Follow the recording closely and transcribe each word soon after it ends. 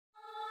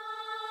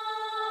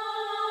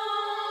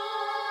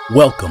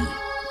Welcome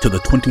to the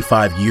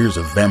 25 Years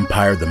of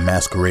Vampire the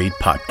Masquerade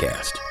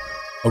podcast,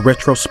 a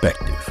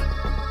retrospective.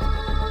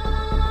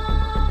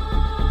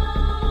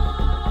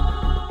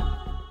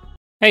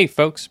 Hey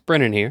folks,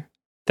 Brennan here.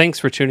 Thanks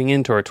for tuning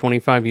in to our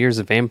 25 Years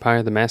of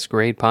Vampire the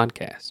Masquerade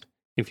podcast.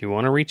 If you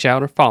want to reach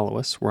out or follow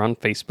us, we're on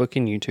Facebook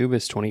and YouTube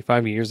as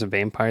 25 Years of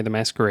Vampire the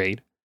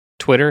Masquerade,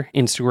 Twitter,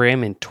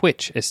 Instagram, and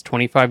Twitch as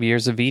 25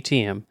 Years of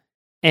VTM,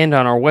 and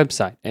on our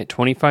website at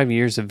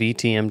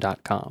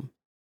 25yearsofvtm.com.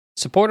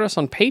 Support us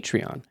on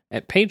Patreon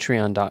at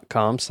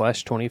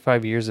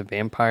patreon.com/25 Years of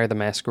Vampire the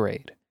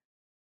Masquerade.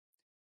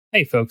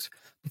 Hey folks,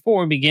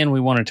 before we begin, we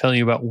want to tell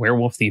you about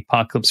Werewolf the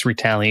Apocalypse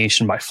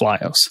Retaliation by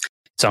Flyos.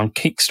 It's on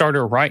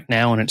Kickstarter right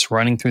now and it's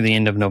running through the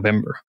end of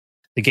November.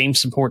 The game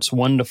supports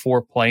 1 to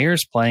 4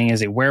 players playing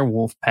as a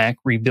werewolf pack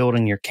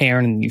rebuilding your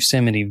cairn in the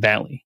Yosemite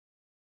Valley.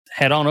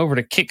 Head on over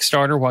to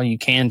Kickstarter while you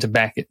can to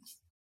back it.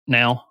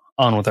 Now,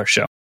 on with our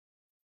show.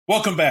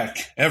 Welcome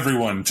back,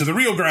 everyone, to the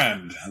Rio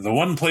Grande, the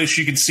one place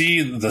you can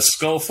see the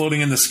skull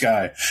floating in the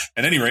sky.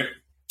 At any rate,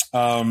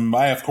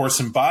 I, of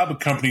course, am Bob,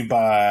 accompanied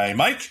by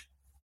Mike.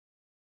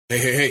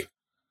 Hey.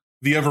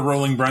 The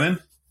ever-rolling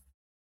Brennan.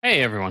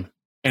 Hey, everyone.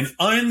 An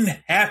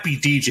unhappy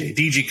DJ.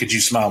 DJ, could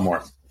you smile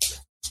more?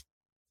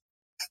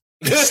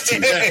 Just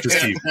Steve.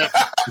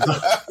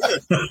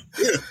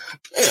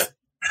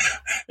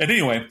 And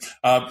anyway,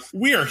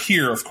 we are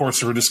here, of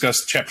course, to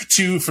discuss Chapter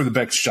 2 for the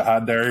Beckett's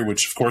Jyhad Diary,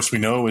 which, of course, we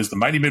know is the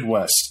mighty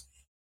Midwest,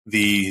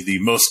 the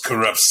most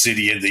corrupt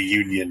city in the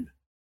Union,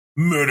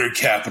 murder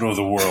capital of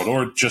the world,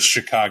 or just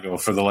Chicago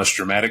for the less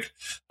dramatic.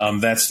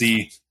 That's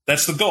the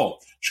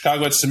goal.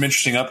 Chicago had some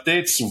interesting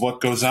updates of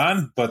what goes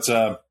on, but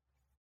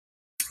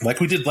like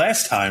we did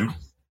last time,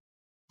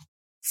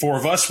 4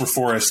 of us were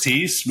 4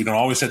 STs. We don't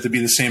always have to be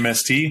the same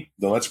ST,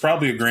 though that's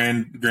probably a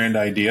grand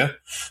idea.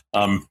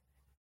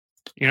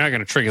 You're not going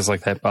to trick us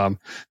like that, Bob.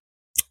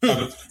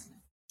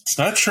 It's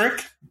not a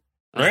trick,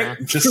 right? Uh-huh.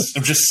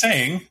 I'm just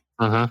saying.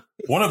 Uh-huh.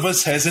 One of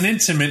us has an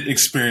intimate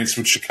experience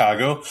with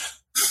Chicago.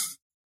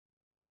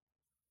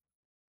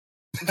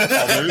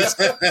 Others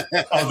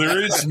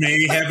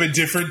may have a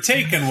different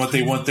take on what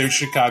they want their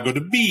Chicago to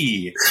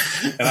be,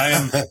 and I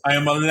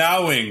am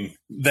allowing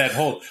that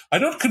whole. I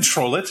don't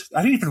control it.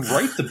 I didn't even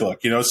write the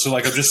book, So,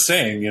 like, I'm just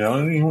saying,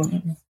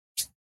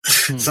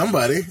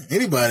 Somebody,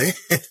 anybody.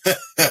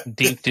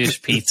 Deep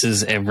dish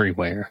pizzas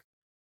everywhere.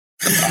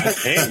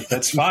 Hey,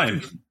 that's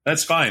fine.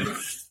 That's fine.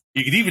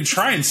 You could even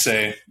try and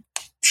say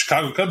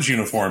Chicago Cubs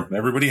uniform.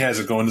 Everybody has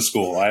it going to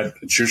school.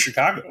 It's your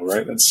Chicago,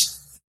 right?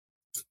 That's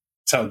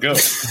how it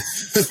goes.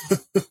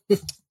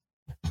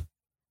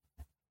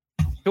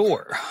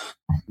 Sure.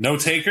 No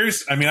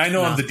takers? I mean, I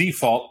know I'm the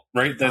default,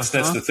 right? That's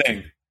the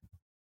thing.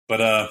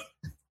 But, I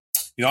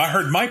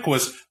heard Mike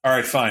was, all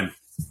right, fine.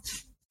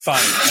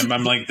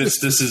 I'm like,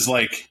 this is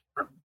like,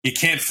 you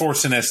can't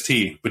force an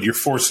ST, but you're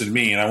forcing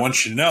me, and I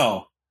want you to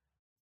know.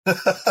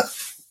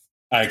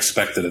 I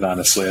expected it,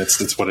 honestly.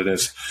 That's what it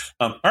is.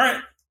 All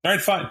right,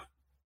 fine.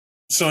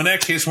 So in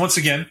that case, once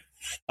again,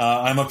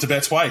 I'm up to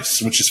bat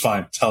twice, which is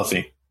fine. It's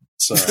healthy.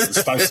 So the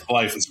spice of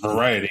life is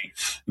variety,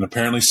 and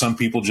apparently some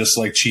people just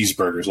like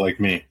cheeseburgers, like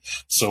me.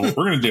 So what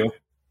we're going to do,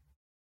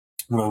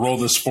 we're going to roll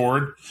this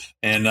forward,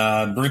 and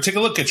we're going to take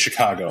a look at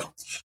Chicago.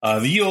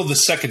 The Yield, the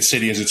second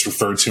city, as it's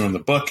referred to in the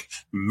book,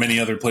 many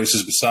other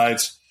places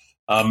besides,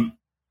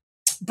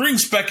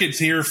 brings Beckett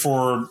here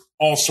for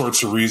all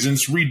sorts of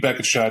reasons. Read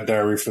Beckett's Jyhad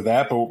Diary for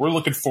that, but what we're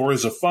looking for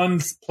is a fun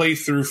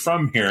playthrough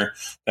from here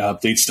that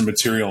updates the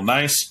material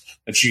nice,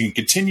 that you can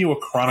continue a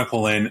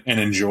chronicle in and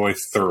enjoy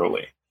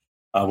thoroughly.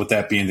 With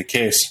that being the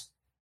case,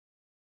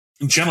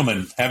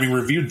 gentlemen, having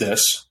reviewed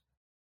this,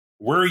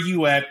 where are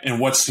you at,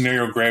 and what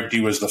scenario grabbed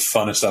you as the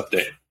funnest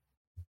update?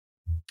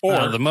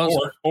 Or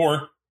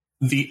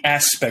the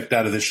aspect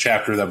out of this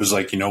chapter that was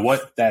like, you know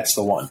what, that's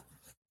the one.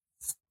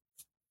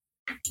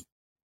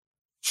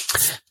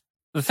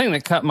 The thing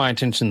that caught my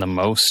attention the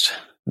most,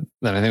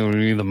 that I think would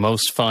be the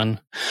most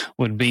fun,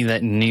 would be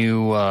that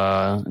new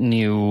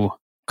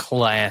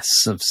class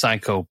of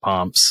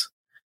psychopomps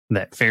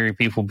that ferry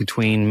people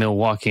between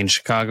Milwaukee and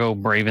Chicago,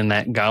 braving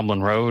that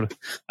Goblin Road.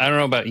 I don't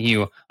know about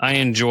you. I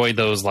enjoy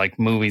those like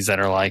movies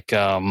that are like,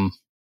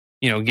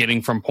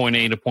 getting from point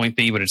A to point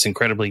B, but it's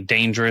incredibly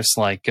dangerous.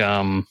 Like,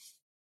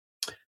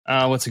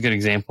 what's a good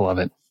example of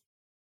it?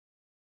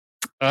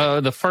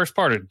 The first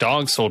part of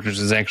Dog Soldiers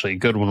is actually a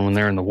good one when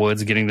they're in the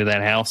woods getting to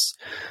that house.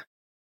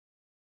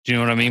 Do you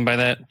know what I mean by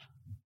that?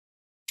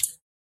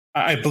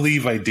 I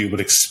believe I do, but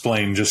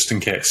explain just in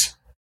case.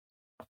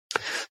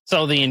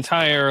 So the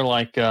entire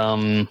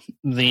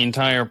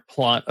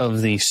plot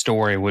of the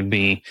story would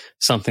be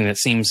something that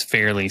seems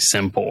fairly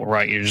simple,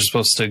 right? You're just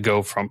supposed to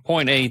go from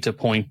point A to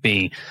point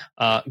B.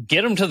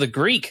 Get them to the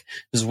Greek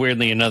is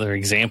weirdly another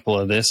example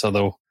of this,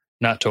 although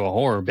not to a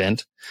horror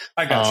bent.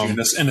 I got you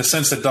in the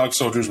sense that Dog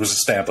Soldiers was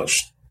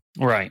established,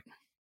 right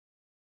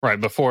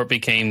before it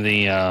became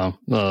the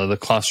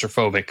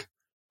claustrophobic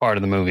part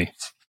of the movie.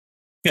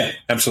 Yeah,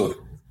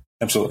 absolutely.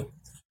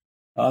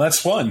 That's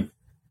fun.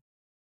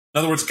 In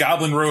other words,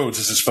 Goblin Roads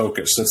is his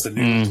focus. That's the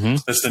new.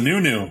 That's the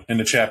new in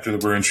the chapter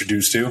that we're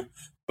introduced to,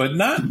 but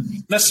not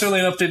necessarily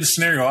an updated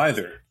scenario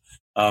either.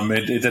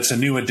 That's a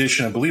new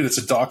addition. I believe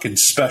it's a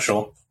Dawkins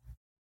special.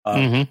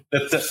 A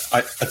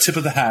tip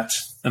of the hat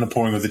and a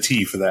pouring of the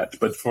tea for that.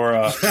 But for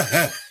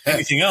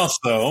anything else,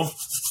 though,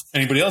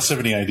 anybody else have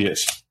any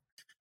ideas?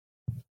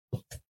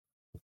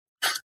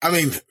 I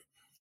mean,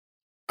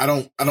 I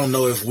don't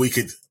know if we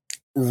could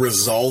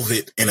resolve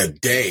it in a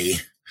day,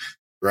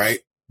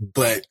 right?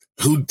 But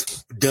who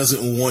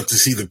doesn't want to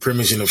see the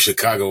Primogen of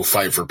Chicago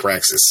fight for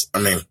Praxis? I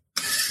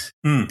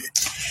mean,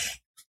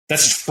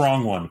 that's a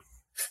strong one.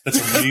 That's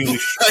a really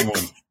strong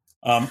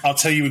one. I'll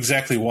tell you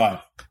exactly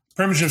why.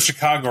 Primogen of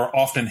Chicago are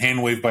often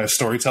hand-waved by a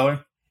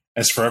storyteller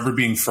as forever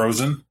being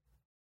frozen,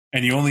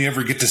 and you only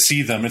ever get to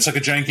see them. It's like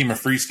a giant game of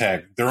freeze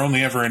tag. They're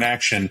only ever in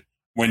action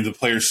when the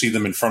players see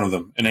them in front of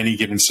them in any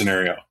given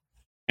scenario.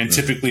 And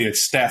typically,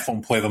 its staff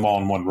won't play them all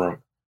in one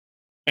room.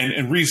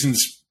 And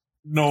reasons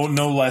no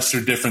less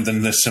or different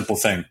than this simple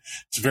thing.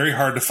 It's very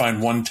hard to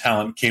find one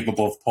talent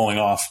capable of pulling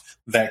off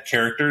that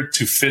character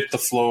to fit the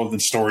flow of the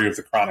story of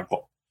the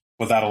Chronicle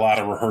without a lot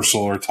of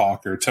rehearsal or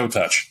talk or toe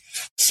touch.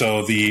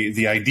 So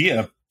the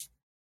idea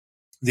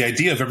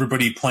of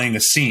everybody playing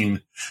a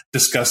scene,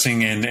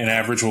 discussing an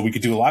average, well, we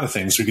could do a lot of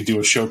things. We could do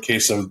a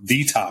showcase of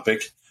the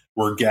topic.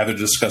 We're gathered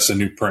to discuss a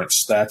new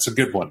prince. That's a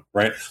good one,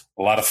 right?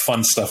 A lot of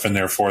fun stuff in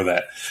there for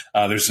that.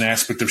 There's an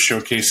aspect of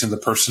showcasing the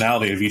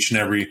personality of each and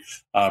every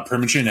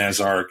Primogen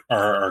as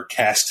our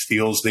cast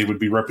feels they would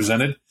be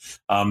represented.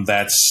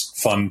 That's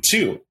fun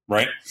too,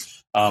 right?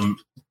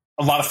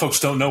 A lot of folks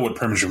don't know what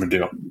Primogen would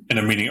do in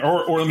a meeting.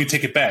 Or let me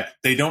take it back.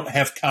 They don't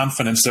have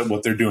confidence that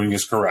what they're doing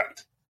is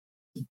correct.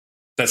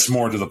 That's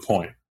more to the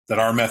point, that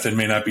our method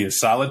may not be as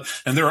solid.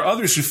 And there are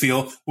others who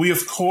feel, we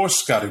of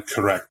course got it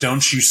correct.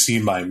 Don't you see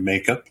my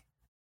makeup?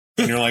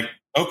 And you're like,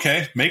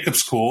 okay,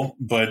 makeup's cool,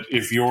 but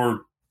if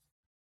you're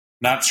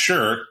not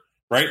sure,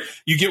 right?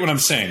 You get what I'm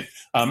saying.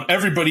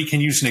 Everybody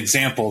can use an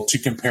example to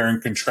compare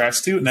and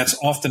contrast to, and that's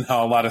often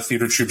how a lot of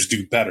theater troupes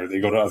do better. They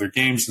go to other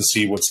games to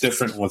see what's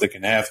different and what they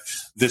can have.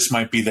 This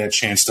might be that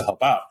chance to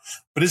help out.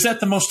 But is that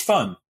the most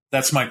fun?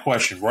 That's my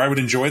question. Where I would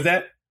enjoy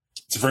that,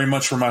 it's very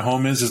much where my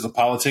home is the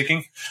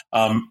politicking.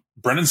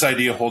 Brennan's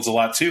idea holds a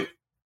lot too.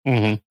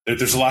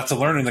 There's a lot to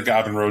learn in the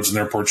Goblin Roads and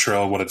their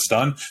portrayal of what it's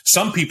done.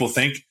 Some people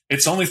think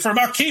it's only for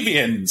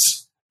Malkavians.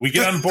 We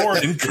get on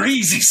board and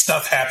crazy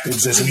stuff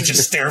happens as we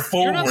just stare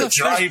forward. You're not the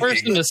driving.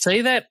 first person to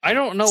say that. I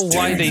don't know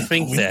why they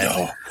think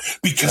that.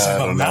 Because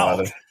I'm a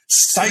mouth.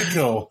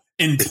 Psycho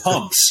in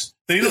pumps.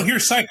 They don't hear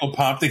psycho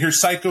pump. They hear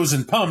psychos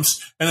and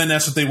pumps, and then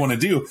that's what they want to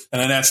do,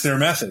 and then that's their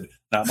method.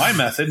 Not my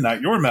method,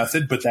 not your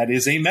method, but that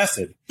is a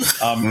method. Is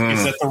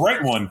that the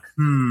right one?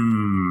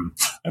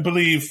 I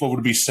believe what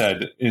would be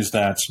said is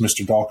that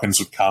Mr. Dawkins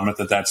would comment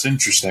that that's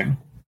interesting.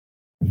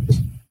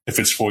 If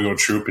it's for your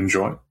troop,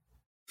 enjoy.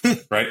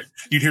 Right?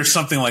 You'd hear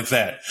something like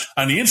that.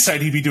 On the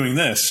inside, he'd be doing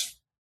this.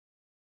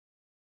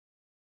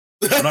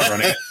 I'm not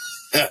running it.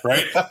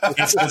 Right?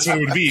 That's what it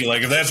would be.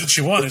 Like, if that's what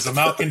you want, is a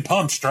Malkin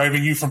pumps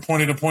driving you from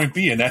point A to point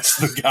B, and that's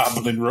the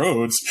Goblin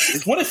Roads.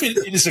 What if it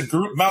is a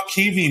group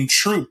Malkavian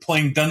troop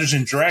playing Dungeons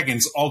and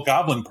Dragons, all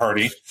Goblin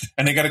party,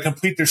 and they got to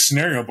complete their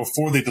scenario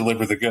before they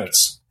deliver the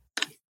goods?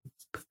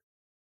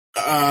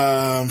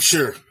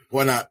 Sure.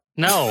 Why not?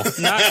 No,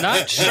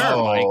 not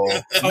sure,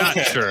 Mike.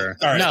 Not sure.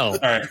 All right. No. All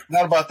right.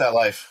 Not about that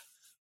life.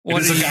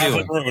 What it are is you a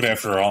Goblin doing? Road,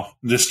 after all.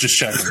 Just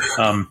checking.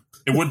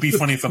 It would be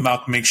funny if a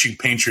Malk makes you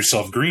paint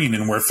yourself green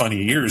and wear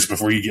funny ears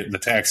before you get in the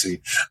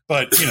taxi.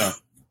 But,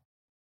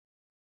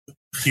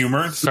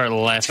 humor. Start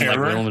laughing terror.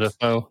 like Willem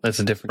Dafoe. That's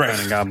a different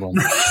kind of goblin.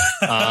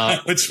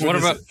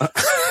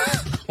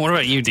 What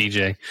about you,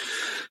 DJ?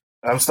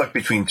 I'm stuck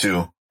between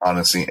two,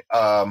 honestly.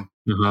 All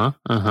right,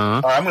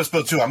 I'm going to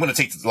spill two. I'm going to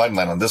take the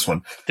limelight on this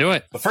one. Do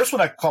it. The first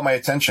one that caught my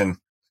attention,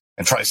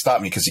 and try to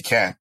stop me because you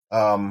can't,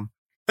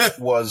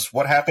 was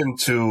what happened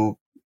to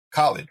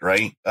Khalid,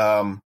 right?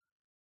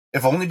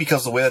 If only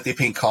because the way that they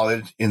paint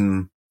Khalid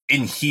in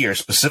here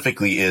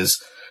specifically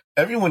is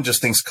everyone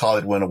just thinks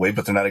Khalid went away,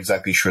 but they're not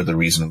exactly sure the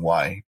reason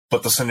why.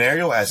 But the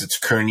scenario as it's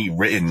currently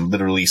written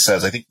literally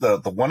says, I think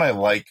the one I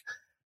like,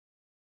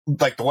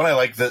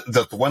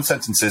 the one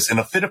sentence is, in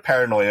a fit of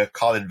paranoia,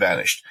 Khalid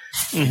vanished.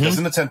 He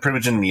doesn't attend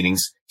Primogen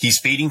meetings. He's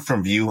fading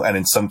from view and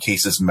in some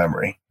cases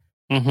memory.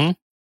 And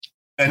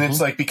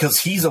it's like, because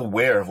he's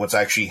aware of what's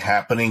actually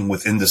happening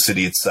within the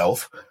city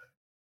itself.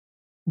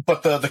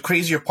 But the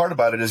crazier part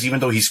about it is, even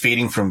though he's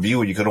fading from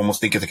view, you could almost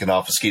think of the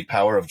confiscate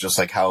power of just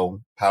like how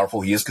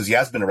powerful he is, because he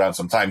has been around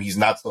some time. He's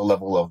not to the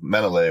level of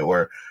Menele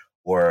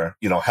or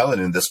Helen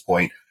in this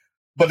point.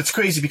 But it's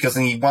crazy because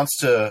then he wants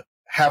to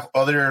have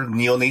other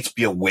neonates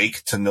be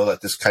awake to know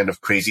that this kind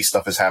of crazy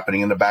stuff is happening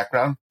in the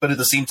background. But at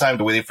the same time,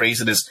 the way they phrase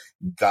it is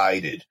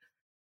guided,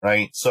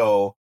 right?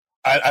 So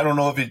I don't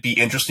know if it'd be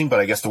interesting, but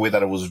I guess the way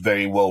that it was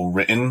very well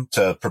written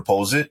to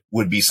propose it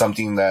would be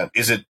something that,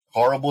 is it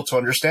horrible to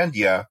understand?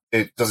 Yeah.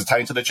 Does it tie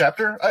into the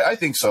chapter? I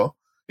think so.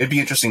 It'd be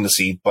interesting to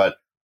see, but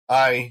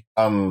the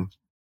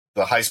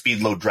high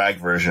speed, low drag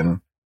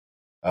version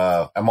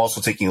I'm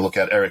also taking a look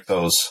at Eric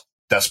Tho's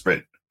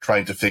desperate,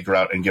 trying to figure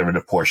out and get rid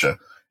of Portia,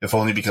 if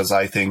only because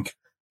I think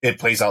it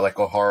plays out like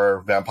a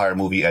horror vampire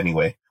movie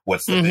anyway.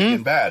 What's the big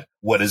and bad?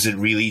 What does it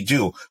really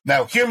do?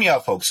 Now, hear me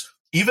out, folks.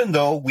 Even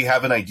though we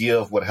have an idea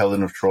of what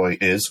Helen of Troy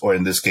is, or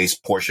in this case,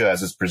 Portia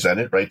as it's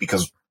presented, right?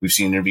 Because we've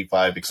seen Interview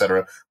 5,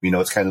 etc. We know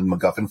it's kind of the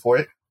MacGuffin for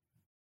it.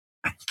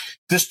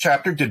 This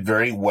chapter did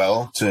very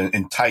well to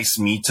entice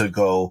me to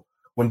go,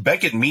 when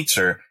Beckett meets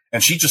her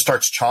and she just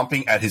starts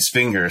chomping at his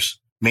fingers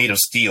made of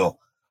steel,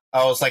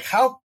 I was like,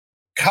 how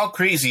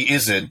crazy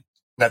is it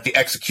that they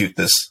execute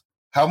this?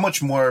 How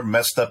much more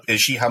messed up is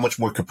she? How much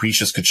more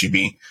capricious could she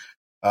be?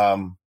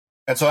 And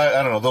so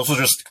I don't know. Those were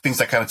just things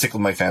that kind of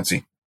tickled my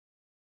fancy.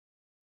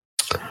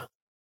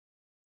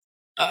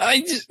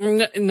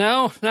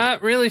 No,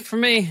 not really for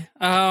me.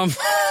 Not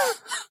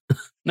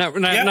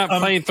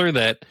playing through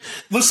that.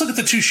 Let's look at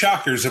the two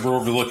shockers that we're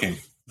overlooking.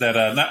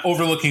 That not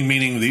overlooking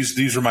meaning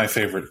these are my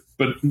favorite,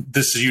 but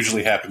this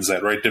usually happens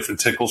that right, different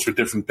tickles for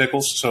different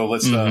pickles. So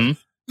let's.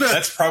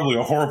 That's probably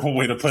a horrible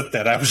way to put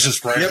that. I was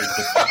just writing.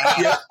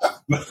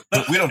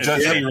 We don't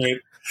judge. At any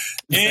rate,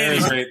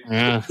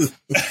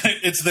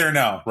 it's there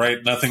now,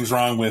 right? Nothing's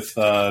wrong with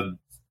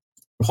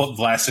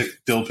classic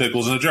dill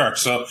pickles in a jar.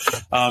 So.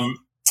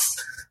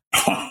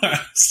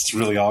 It's a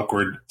really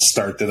awkward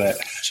start to that.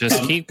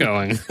 Just keep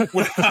going.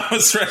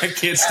 I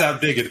can't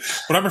stop digging.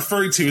 What I'm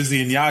referring to is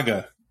the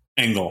Inyaga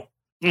angle.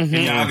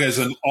 Inyaga is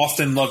an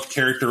often loved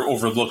character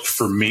overlooked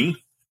for me,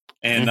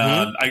 and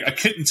I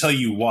couldn't tell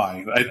you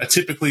why. I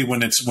typically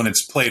when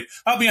it's played,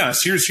 I'll be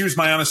honest. Here's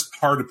my honest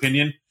hard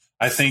opinion.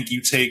 I think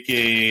you take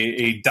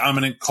a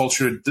dominant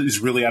culture that is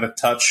really out of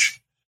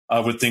touch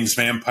with things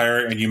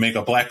vampire, and you make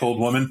a black old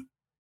woman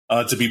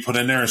to be put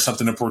in there as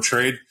something to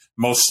portray.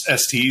 Most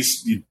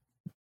STs.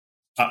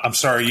 I'm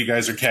sorry, you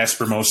guys are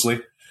Casper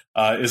mostly,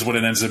 is what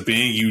it ends up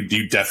being.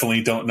 You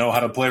definitely don't know how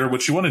to play or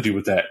what you want to do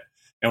with that.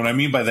 And what I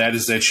mean by that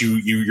is that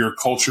your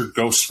culture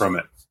ghosts from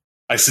it.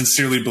 I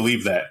sincerely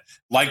believe that.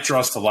 Like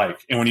draws to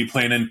like. And when you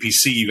play an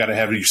NPC, you got to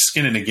have your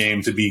skin in the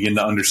game to begin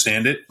to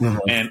understand it.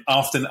 And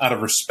often out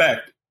of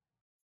respect,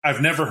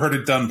 I've never heard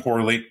it done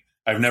poorly.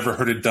 I've never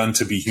heard it done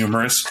to be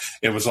humorous.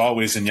 It was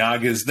always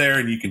Inyaga is there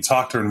and you can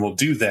talk to her and we'll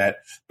do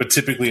that. But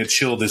typically a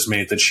chilled is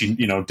made that she,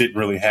 didn't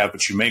really have,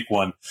 but you make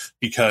one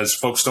because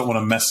folks don't want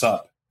to mess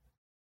up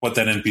what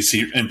that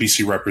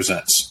NPC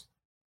represents.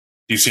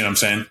 Do you see what I'm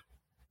saying?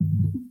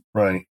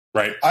 Right.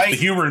 Right. The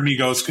humor in me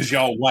goes, because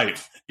y'all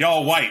white.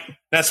 Y'all white.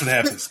 That's what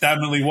happens.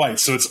 Dominantly white.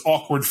 So it's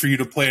awkward for you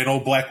to play an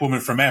old black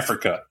woman from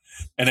Africa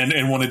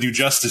and want to do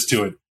justice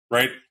to it.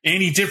 Right?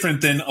 Any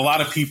different than a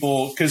lot of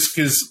people,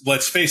 because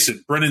let's face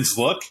it, Brennan's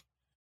look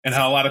and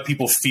how a lot of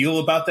people feel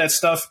about that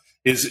stuff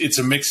it's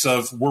a mix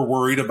of we're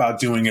worried about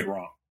doing it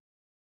wrong.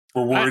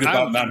 We're worried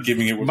about not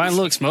giving it. Mine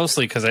looks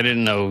mostly because I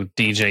didn't know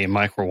DJ and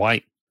Mike were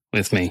white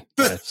with me.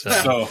 But,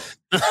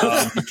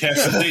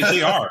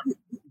 they are.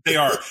 They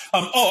are.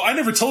 I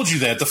never told you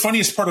that. The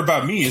funniest part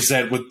about me is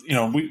that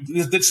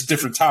that's a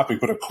different topic,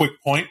 but a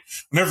quick point.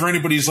 Whenever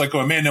anybody's like,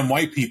 "Oh man, them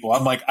white people,"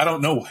 I'm like, I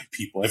don't know white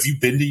people. Have you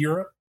been to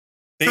Europe?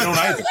 They don't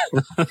either,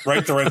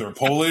 right? They're either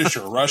Polish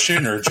or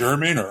Russian or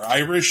German or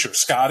Irish or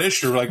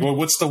Scottish or like, well,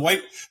 what's the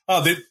white?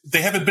 Oh,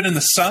 they haven't been in the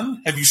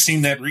sun. Have you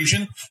seen that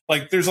region?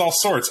 Like, there's all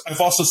sorts.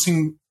 I've also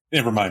seen.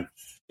 Never mind.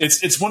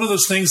 It's one of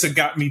those things that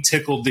got me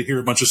tickled to hear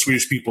a bunch of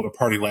Swedish people at a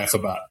party laugh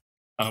about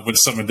when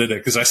someone did it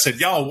because I said,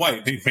 "Y'all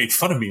white." They made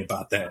fun of me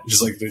about that.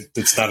 Just like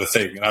it's not a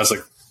thing, and I was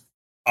like,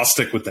 "I'll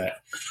stick with that."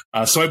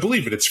 So I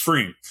believe it. It's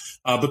freeing.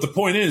 But the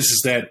point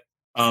is that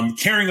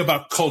caring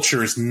about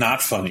culture is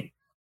not funny.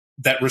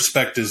 That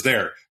respect is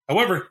there.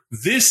 However,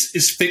 this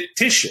is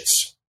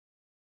fictitious.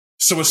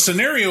 So a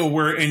scenario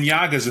where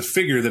Inyaga is a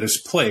figure that is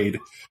played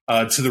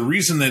to the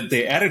reason that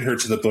they added her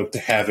to the book to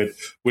have it,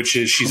 which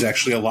is she's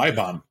actually a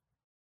Liban.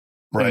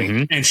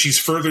 Right. And she's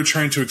further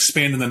trying to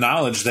expand in the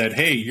knowledge that,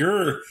 hey,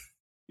 your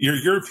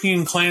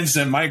European clans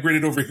that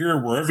migrated over here,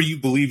 wherever you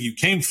believe you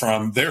came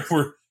from,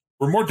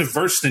 we're more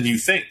diverse than you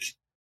think.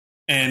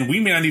 And we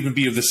may not even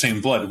be of the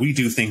same blood. We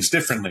do things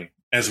differently,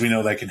 as we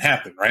know that can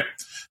happen, right?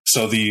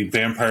 So the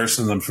vampires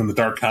from the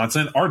Dark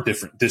Continent are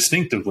different,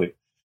 distinctively.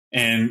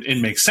 And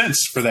it makes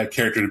sense for that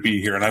character to be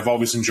here. And I've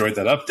always enjoyed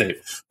that update.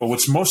 But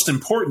what's most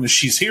important is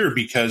she's here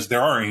because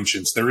there are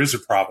ancients. There is a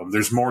problem.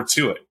 There's more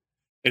to it.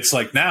 It's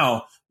like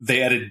now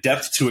they added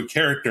depth to a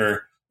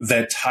character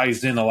that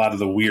ties in a lot of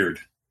the weird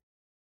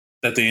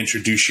that they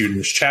introduce you in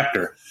this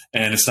chapter.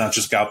 And it's not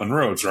just Goblin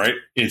Roads, right?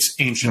 It's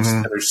ancients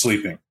that are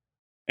sleeping.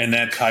 And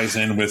that ties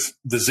in with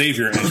the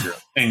Xavier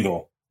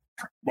angle.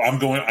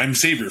 I'm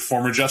Xavier,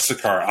 former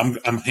Justicar.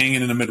 I'm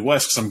hanging in the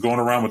Midwest because I'm going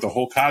around with a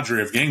whole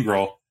cadre of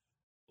Gangrel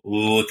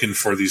looking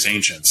for these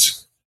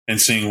ancients and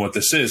seeing what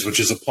this is, which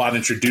is a plot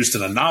introduced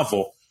in a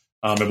novel,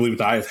 I believe,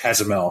 The Eye of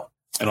Hazamel,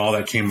 and all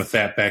that came with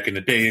that back in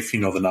the day, if you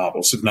know the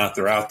novels. If not,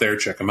 they're out there.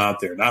 Check them out.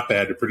 They're not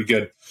bad. They're pretty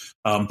good.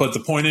 But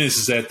the point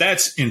is that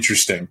that's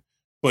interesting.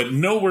 but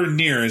nowhere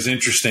near as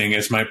interesting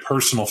as my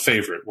personal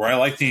favorite, where I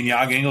like the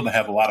Inyag angle to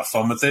have a lot of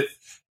fun with it.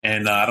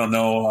 And I don't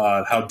know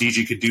how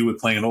DJ could do with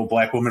playing an old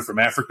black woman from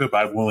Africa, but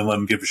I'd willing to let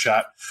him give it a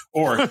shot.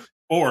 Or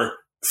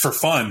for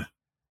fun,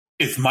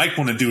 if Mike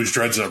want to do his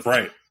dreads up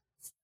right,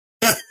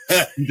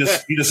 he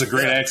does a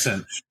great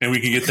accent, and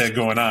we can get that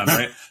going on,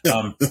 right?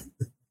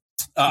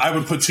 I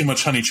would put too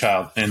much Honey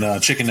Child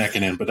and Chicken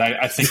Necking in, but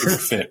I think it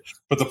would fit.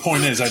 But the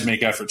point is, I'd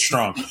make effort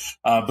strong.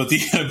 But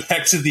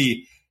back to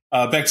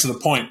the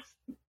point,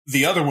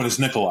 the other one is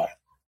Nikolai.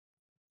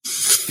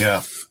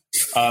 Yeah.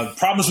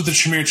 Problems with the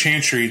Tremere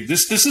Chantry.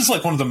 This is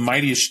like one of the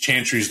mightiest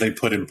chantries they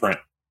put in print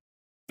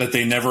that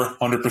they never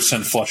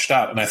 100% flushed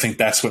out, and I think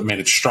that's what made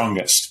it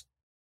strongest.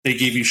 They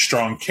gave you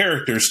strong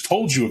characters,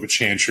 told you of a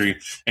chantry,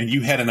 and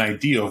you had an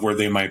idea of where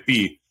they might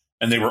be,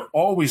 and they were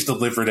always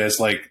delivered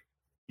as like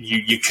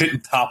you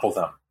couldn't topple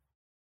them.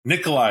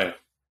 Nikolai,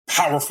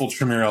 powerful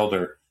Tremere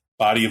Elder,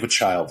 body of a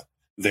child.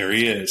 There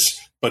he is.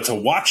 But to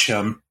watch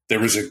him, there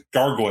was a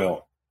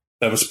gargoyle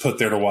that was put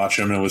there to watch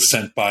him and was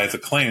sent by the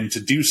clan to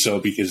do so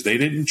because they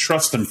didn't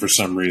trust him for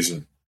some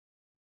reason.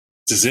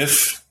 It's as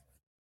if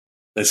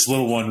this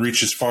little one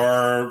reaches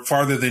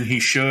farther than he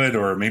should,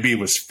 or maybe it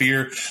was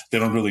fear. They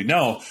don't really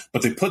know,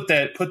 but they put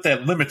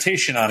that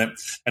limitation on it,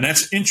 and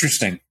that's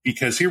interesting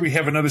because here we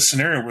have another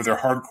scenario where they're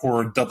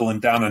hardcore doubling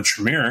down on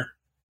Tremere,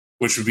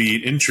 which would be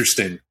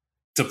interesting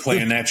to play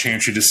in that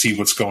chantry to see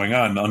what's going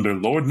on under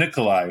Lord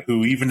Nikolai,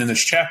 who even in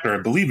this chapter,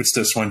 I believe it's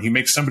this one, he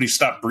makes somebody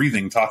stop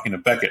breathing talking to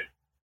Beckett.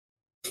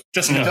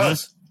 Just he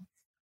does.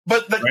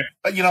 But right?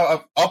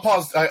 I'll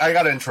pause. I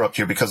got to interrupt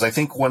here because I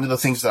think one of the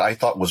things that I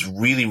thought was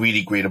really,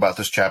 really great about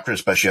this chapter,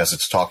 especially as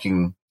it's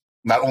talking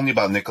not only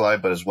about Nikolai,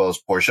 but as well as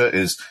Portia,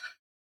 is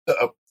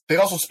they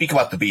also speak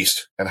about the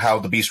Beast and how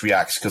the Beast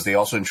reacts, because they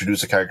also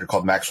introduce a character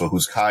called Maxwell,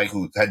 who's Kai,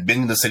 who had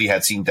been in the city,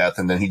 had seen death,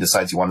 and then he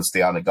decides he wants to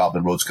stay on the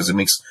Goblin Roads because it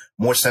makes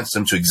more sense to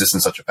him to exist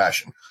in such a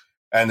fashion.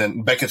 And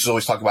then Beckett's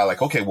always talking about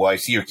like, okay, well, I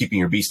see you're keeping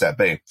your beast at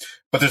bay.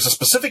 But there's a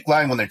specific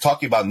line when they're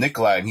talking about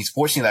Nikolai and he's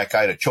forcing that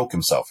guy to choke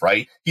himself,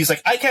 right? He's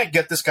like, I can't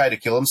get this guy to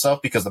kill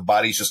himself because the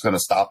body's just going to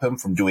stop him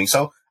from doing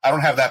so. I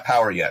don't have that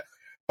power yet.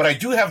 But I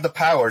do have the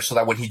power so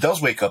that when he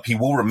does wake up, he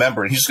will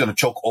remember and he's just going to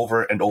choke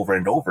over and over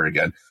and over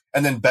again.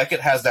 And then Beckett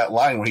has that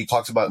line where he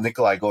talks about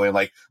Nikolai going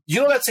like,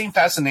 you know that same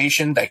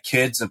fascination that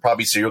kids and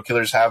probably serial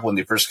killers have when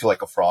they first kill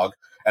like a frog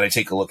and I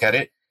take a look at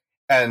it?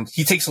 And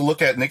he takes a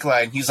look at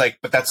Nikolai and he's like,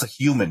 but that's a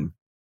human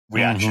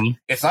reaction. Mm-hmm.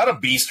 It's not a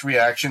beast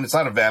reaction. It's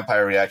not a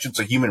vampire reaction. It's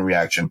a human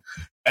reaction.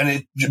 And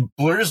it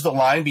blurs the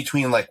line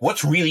between like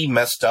what's really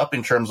messed up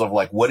in terms of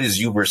like what is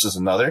you versus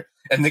another.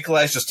 And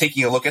Nikolai's just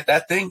taking a look at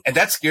that thing, and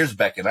that scares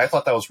Beckett. I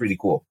thought that was really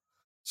cool.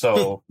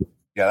 So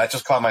yeah, that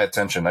just caught my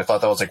attention. I thought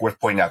that was like worth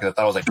pointing out because I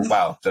thought I was like,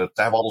 wow, to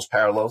have all those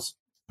parallels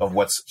of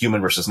what's human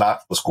versus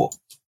not was cool.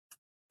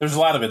 There's a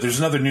lot of it. There's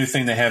another new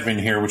thing they have in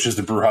here, which is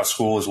the Brewhouse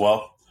School as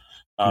well.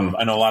 I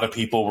know a lot of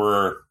people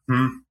were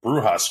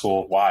Brewhouse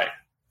School. Why?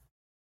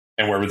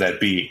 And where would that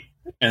be?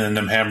 And then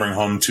them hammering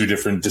home two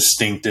different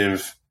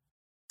distinctive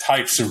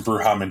types of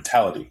Brujah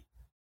mentality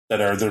that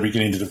they're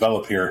beginning to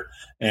develop here.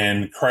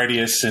 And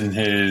Critias and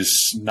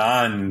his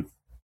no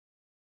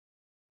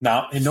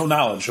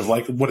knowledge of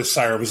like what his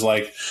sire was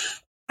like,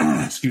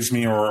 excuse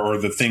me, or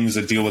the things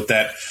that deal with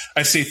that.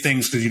 I say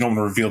things because you don't want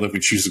to reveal if we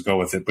choose to go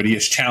with it, but he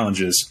has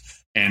challenges.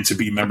 And to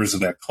be members of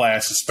that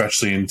class,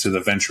 especially into the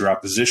venture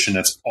opposition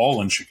that's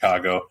all in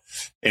Chicago,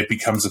 it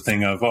becomes a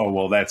thing of, oh,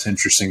 well, that's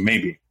interesting,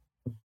 maybe.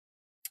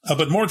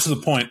 But more to the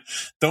point,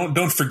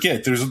 don't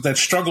forget, there's that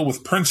struggle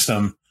with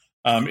princedom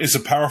is a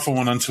powerful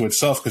one unto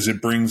itself because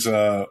it brings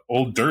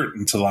old dirt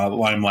into the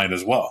limelight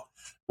as well.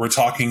 We're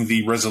talking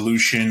the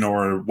resolution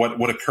or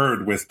what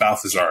occurred with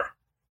Balthazar.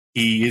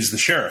 He is the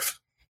sheriff.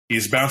 He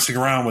is bouncing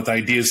around with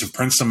ideas of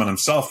princedom on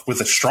himself with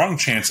a strong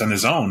chance on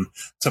his own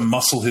to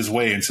muscle his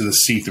way into the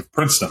seat of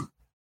princedom,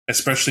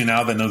 especially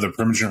now that the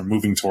Primogen are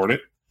moving toward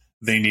it.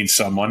 They need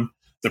someone.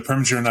 The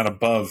Primogen are not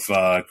above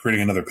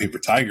creating another paper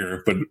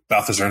tiger, but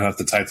Balthazar not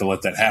the type to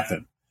let that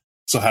happen.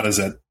 So how does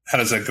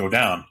that go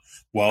down?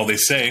 Well, they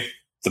say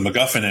the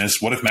MacGuffin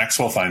is, what if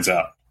Maxwell finds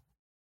out?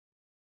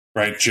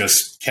 Right?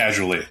 Just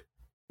casually.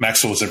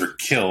 Maxwell was ever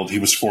killed. He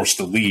was forced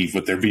to leave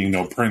with there being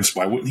no prince.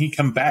 Why wouldn't he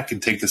come back and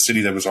take the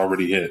city that was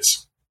already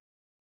his?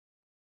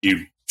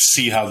 You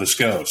see how this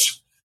goes.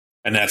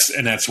 And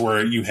that's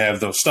where you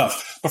have those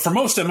stuff. But for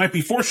most, it might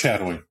be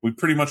foreshadowing. We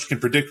pretty much can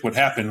predict what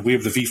happened. We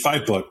have the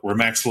V5 book where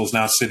Maxwell is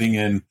now sitting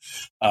in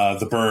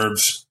the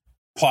burbs,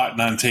 plotting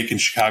on taking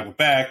Chicago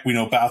back. We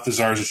know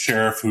Balthazar is a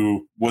sheriff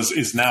who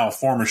is now a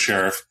former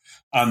sheriff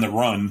on the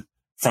run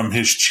from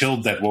his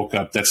chilled that woke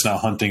up that's now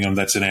hunting him,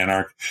 that's an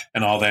anarch,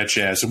 and all that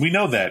jazz. And we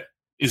know that.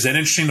 Is that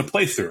interesting to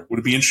play through? Would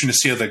it be interesting to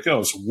see how that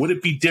goes? Would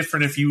it be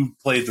different if you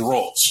played the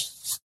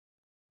roles?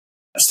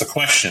 That's the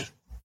question.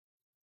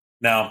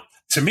 Now,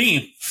 to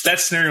me,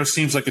 that scenario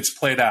seems like it's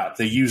played out.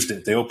 They used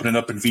it. They opened it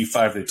up in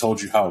V5. They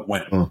told you how it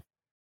went.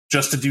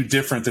 Just to do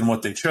different than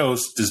what they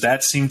chose, does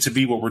that seem to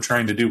be what we're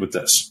trying to do with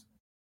this?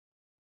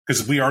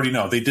 Because we already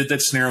know. They did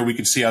that scenario. We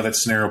can see how that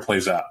scenario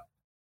plays out.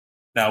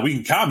 Now, we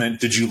can comment,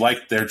 did you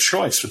like their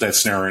choice with that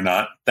scenario or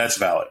not? That's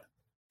valid.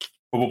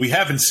 But what we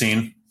haven't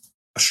seen,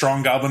 a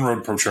strong Goblin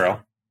Road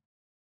portrayal.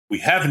 We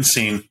haven't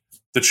seen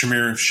the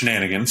Tremere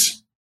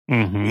shenanigans.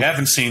 Mm-hmm. We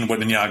haven't seen what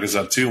Nyaga's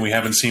up to. And we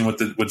haven't seen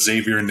what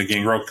Xavier and the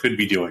Gangrel could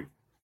be doing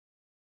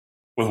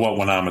with what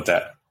went on with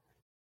that.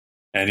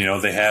 And,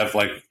 they have,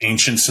 like,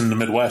 ancients in the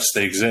Midwest.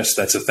 They exist.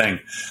 That's a thing.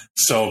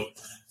 So,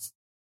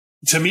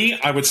 to me,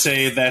 I would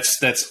say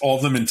that's all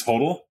of them in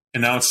total.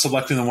 And now it's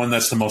selecting the one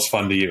that's the most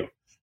fun to you.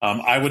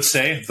 I would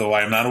say, though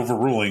I am not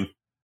overruling,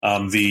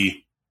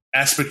 the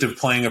aspect of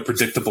playing a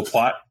predictable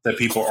plot that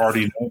people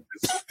already know,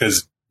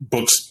 because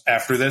books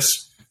after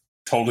this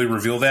totally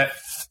reveal that,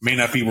 may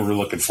not be what we're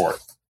looking for.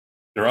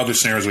 There are other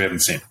scenarios we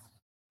haven't seen.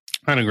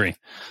 I'd agree.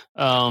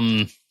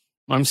 I'm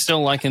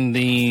still liking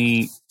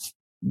the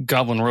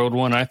Goblin Road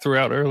one I threw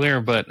out earlier,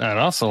 but I'd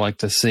also like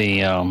to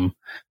see,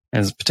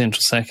 as a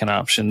potential second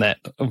option, that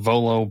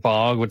Volo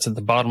Bog, what's at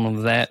the bottom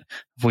of that.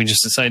 If we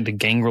just decide to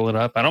gangrel it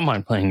up, I don't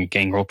mind playing a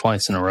gangrel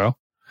twice in a row.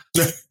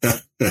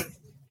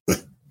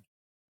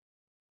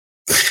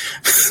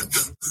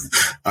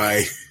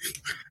 I,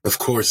 of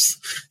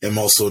course, am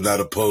also not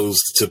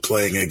opposed to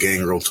playing a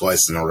gangrel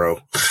twice in a row.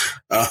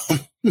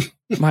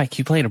 Mike,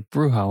 you played a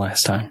Bruja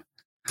last time.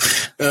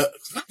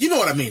 You know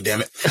what I mean,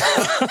 damn it.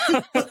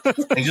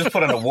 He just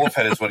put on a wolf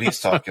head is what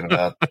he's talking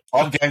about.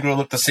 All gangrel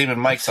look the same in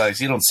Mike's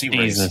eyes. You don't see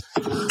race.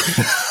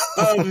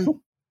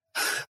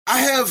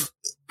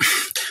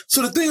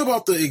 So the thing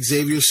about the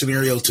Xavier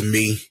scenario to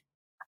me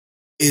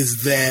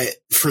is that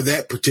for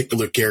that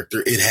particular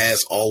character, it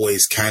has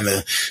always kind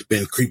of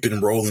been creeping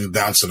and rolling,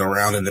 bouncing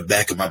around in the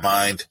back of my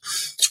mind.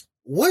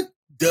 What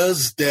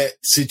does that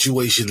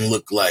situation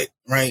look like?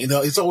 Right?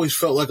 It's always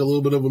felt like a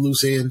little bit of a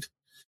loose end.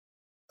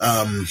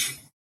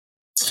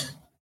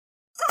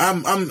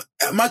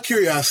 My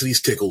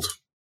curiosity's tickled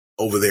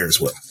over there as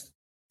well.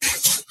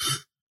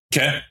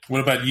 Okay.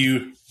 What about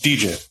you,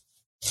 DJ?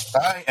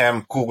 I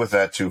am cool with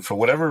that too. For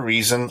whatever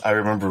reason, I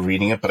remember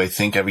reading it, but I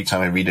think every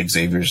time I read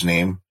Xavier's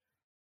name,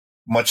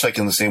 much like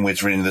in the same way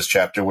it's written in this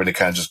chapter where they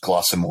kind of just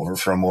gloss him over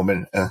for a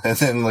moment and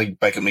then like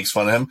Beckett makes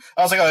fun of him.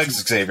 I was like, oh,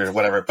 it's Xavier,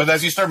 whatever. But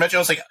as you start mentioning,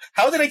 I was like,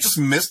 how did I just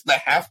miss the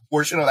half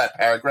portion of that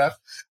paragraph?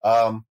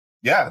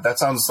 Yeah, that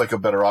sounds like a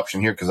better option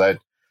here because I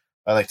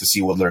like to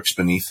see what lurks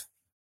beneath.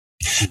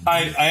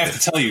 I have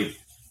to tell you,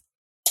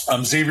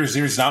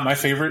 Xavier's not my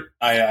favorite.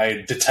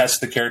 I detest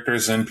the character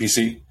as an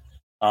NPC.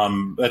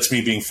 That's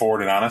me being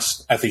forward and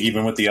honest. I think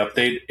even with the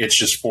update, it's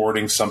just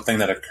forwarding something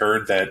that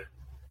occurred that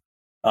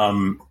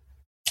to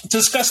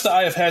discuss the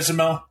Eye of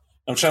Hazamel,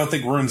 which I don't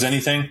think ruins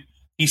anything.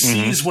 He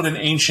sees what an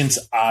ancient's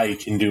eye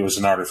can do as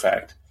an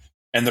artifact.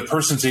 And the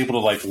person's able to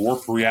like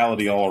warp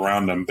reality all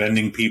around them,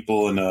 bending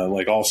people into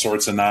like all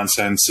sorts of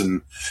nonsense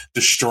and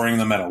destroying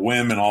them at a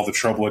whim and all the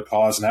trouble it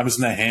caused. And I was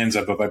in the hands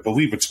of, I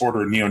believe it's Order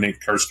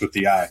Neonate Cursed with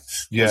the Eye.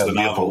 Yeah, was the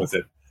novel with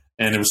it.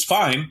 And it was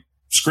fine.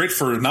 It's great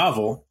for a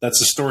novel. That's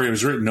the story it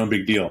was written. No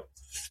big deal.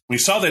 When we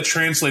saw that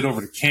translate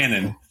over to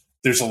canon,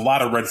 there's a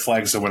lot of red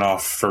flags that went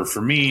off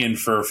for me and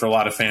for a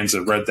lot of fans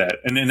that read that.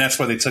 And that's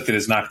why they took it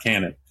as not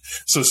canon.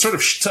 So sort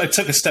of, I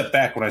took a step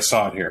back when I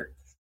saw it here.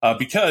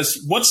 Because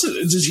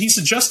he's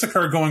a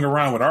Justicar going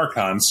around with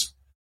Archons.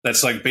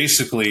 That's like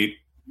basically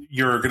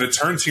you're going to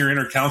turn to your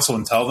inner council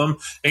and tell them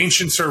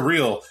ancients are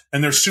real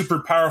and they're super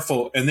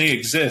powerful and they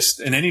exist.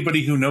 And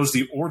anybody who knows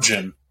the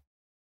origin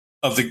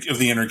of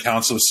the inner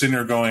council is sitting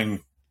there going,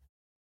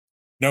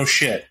 no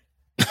shit.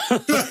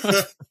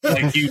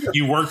 Like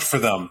you worked for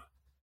them.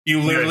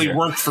 You literally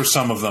worked for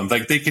some of them.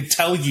 Like they could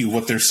tell you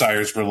what their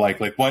sires were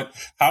like. Like what?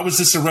 How is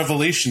this a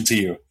revelation to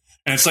you?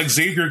 And it's like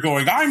Xavier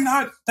going, I'm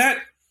not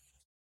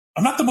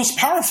the most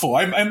powerful.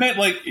 I meant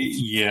like,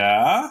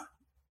 yeah.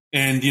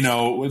 And,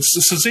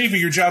 so Xavier,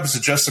 your job as a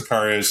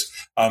Justicar is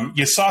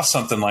you saw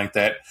something like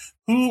that.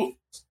 No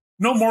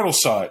mortal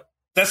saw it.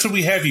 That's what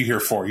we have you here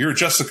for. You're a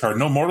Justicar.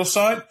 No mortal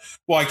saw it?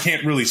 Well, I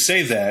can't really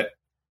say that.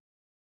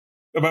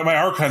 But my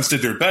Archons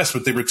did their best,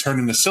 but they returned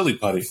into silly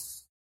putty.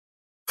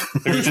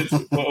 They were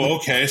just, well,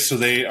 okay, so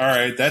all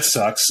right, that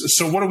sucks.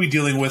 So what are we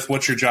dealing with?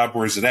 What's your job?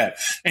 Where is it at?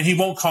 And he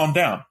won't calm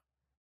down.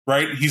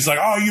 Right? He's like,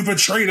 oh, you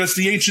betrayed us.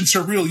 The ancients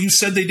are real. You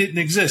said they didn't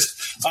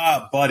exist.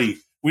 Ah, buddy,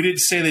 we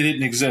didn't say they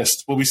didn't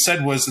exist. What we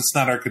said was it's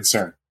not our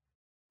concern.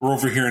 We're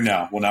over here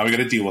now. Well, now we got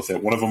to deal with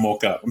it. One of them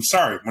woke up. I'm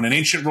sorry. When an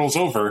ancient rolls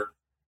over,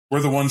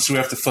 we're the ones who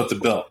have to foot the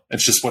bill.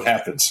 It's just what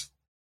happens.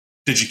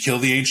 Did you kill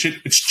the ancient?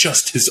 It's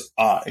just his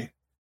eye.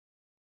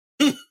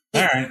 All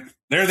right.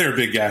 There,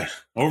 big guy.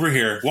 Over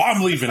here. Well,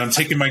 I'm leaving. I'm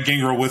taking my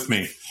gangrel with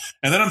me.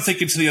 And then I'm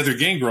thinking to the other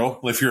gangrel,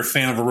 if you're a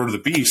fan of A Road to the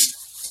Beast,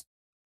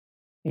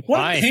 what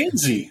a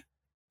pansy.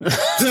 What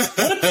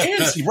a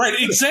pansy. Right,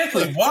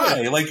 exactly.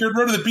 Why? Like, you're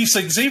Road to the Beast.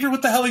 Like, Xavier,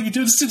 what the hell are you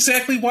doing? This is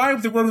exactly why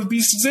the Road to the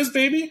Beast exists,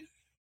 baby.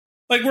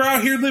 Like, we're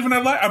out here living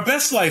our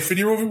best life, and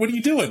you're over, what are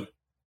you doing?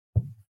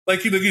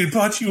 Like,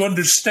 but you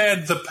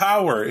understand the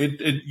power.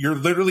 You're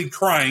literally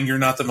crying you're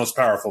not the most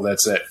powerful.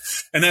 That's it.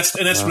 And that's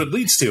what it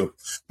leads to.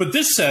 But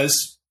this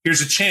says,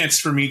 here's a chance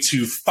for me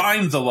to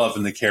find the love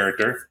in the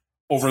character,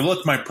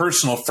 overlook my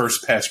personal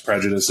first pass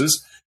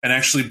prejudices, and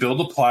actually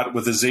build a plot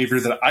with a Xavier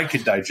that I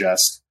could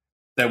digest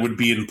that would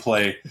be in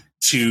play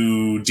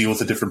to deal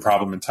with a different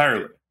problem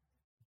entirely.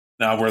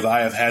 Now, where the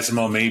Eye of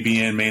Hazimo may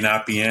be in, may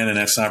not be in, and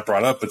that's not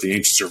brought up, but the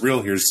ancients are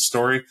real. Here's the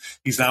story.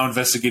 He's now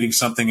investigating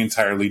something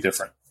entirely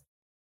different.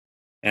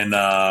 And,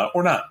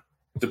 or not,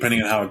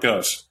 depending on how it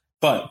goes.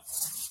 But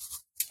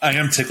I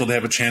am tickled to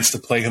have a chance to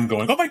play him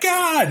going, oh my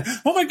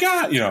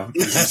God, you know,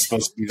 he's not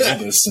supposed to be all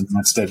this, and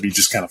that'd be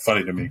just kind of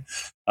funny to me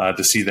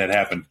to see that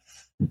happen.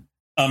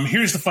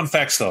 Here's the fun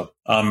facts, though.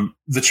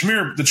 The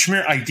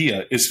Tremere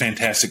idea is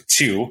fantastic,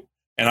 too,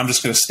 and I'm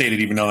just going to state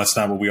it, even though that's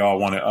not what we all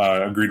want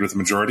to agreed with the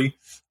majority.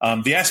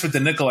 The aspect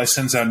that Nikolai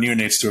sends out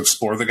neonates to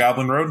explore the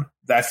Goblin Road,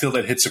 I feel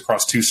that hits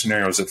across two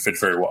scenarios that fit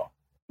very well.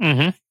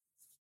 Mm-hmm.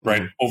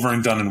 Right? Over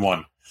and done in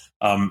one.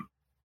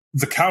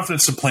 The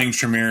confidence of playing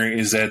Tremere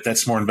is that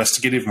that's more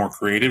investigative, more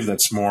creative,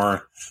 that's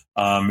more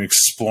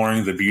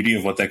exploring the beauty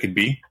of what that could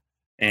be,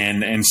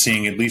 and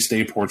seeing at least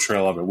a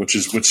portrayal of it, which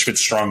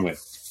fits strongly.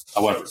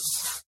 However,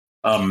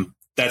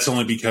 that's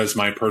only because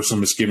my personal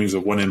misgivings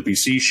of one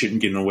NPC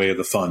shouldn't get in the way of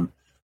the fun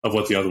of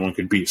what the other one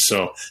could be.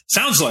 So,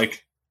 sounds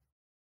like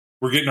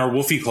we're getting our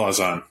Wolfie claws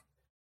on,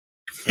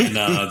 and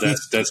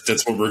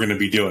that's what we're going to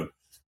be doing.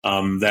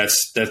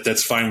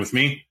 That's fine with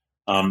me.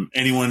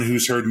 Anyone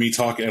who's heard me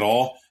talk at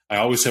all, I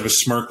always have a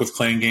smirk with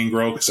Clan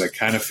Gangrel because I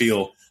kind of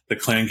feel that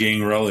Clan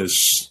Gangrel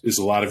is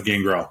a lot of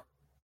Gangrel.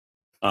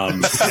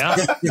 Yeah,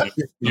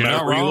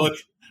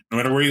 No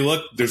matter where you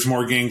look, there's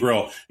more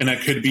Gangrel, and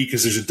that could be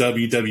because there's a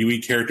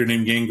WWE character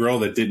named Gangrel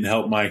that didn't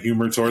help my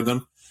humor toward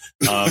them.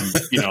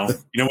 You know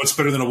what's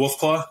better than a wolf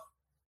claw?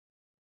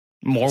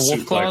 More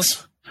wolf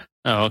claws.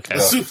 Oh, okay.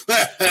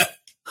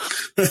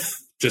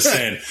 Just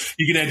saying,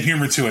 you could add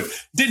humor to it.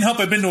 Didn't help.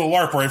 I've been to a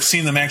LARP where I've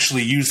seen them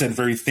actually use that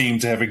very theme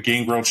to have a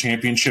Gangrel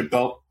championship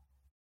belt,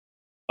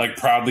 like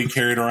proudly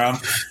carried around.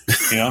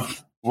 You know,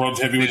 World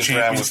Heavyweight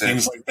Champions,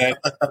 things like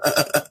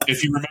that.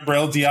 If you remember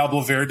El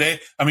Diablo Verde,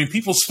 I mean,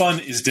 people's fun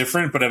is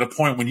different, but at a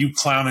point when you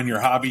clown in your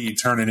hobby, you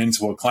turn it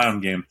into a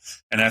clown game,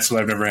 and that's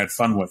what I've never had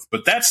fun with.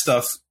 But that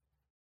stuff,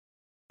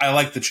 I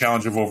like the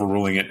challenge of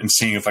overruling it and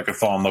seeing if I could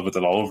fall in love with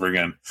it all over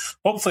again.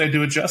 Hopefully I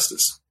do it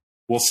justice.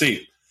 We'll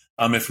see.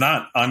 If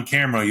not, on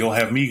camera, you'll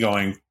have me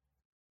going,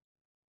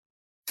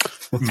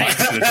 Mike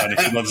should have done it.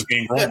 He loves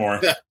Gangrel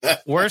more.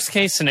 Worst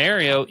case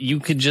scenario, you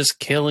could just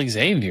kill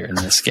Xavier in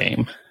this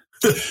game.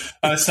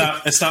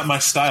 It's not my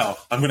style.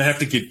 I'm going to have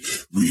to get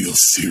real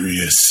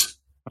serious.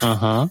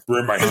 Wear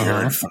my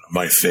hair in front of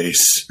my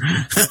face.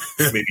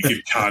 Maybe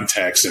get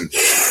contacts and...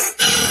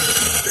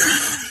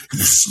 You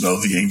smell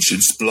the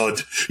ancient's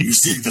blood. You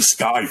see the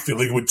sky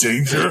filling with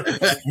danger.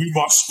 We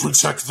must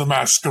protect the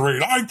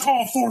masquerade. I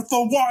call forth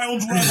the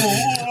wild rebel.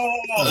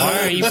 Why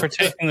are you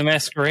protecting the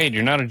masquerade?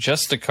 You're not a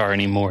Justicar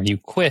anymore. You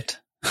quit.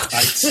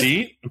 I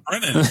see.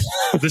 Brennan,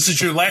 this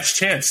is your last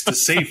chance to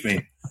save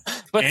me.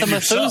 But and the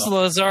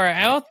Methuselahs are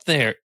out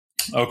there.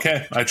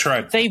 Okay, I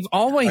tried. They've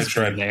always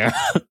been there.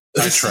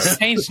 I tried.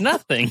 Changed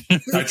nothing.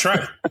 I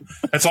tried.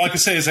 That's all I can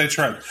say is I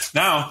tried.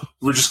 Now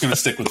we're just going to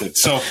stick with it.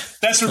 So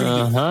that's what we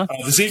do.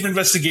 The Xavier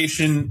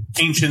Investigation,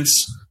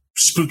 Ancients,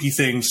 Spooky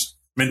Things,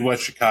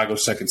 Midwest Chicago,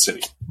 Second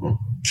City.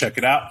 Check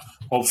it out.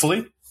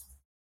 Hopefully,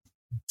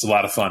 it's a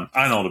lot of fun.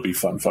 I know it'll be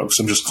fun, folks.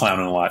 I'm just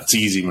clowning a lot. It's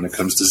easy when it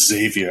comes to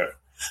Xavier.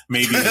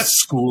 Maybe a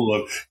school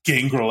of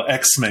Gangrel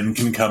X-Men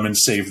can come and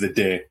save the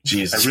day.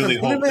 Jesus. I really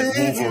hope that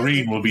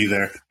Wolverine will be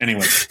there.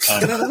 Anyway.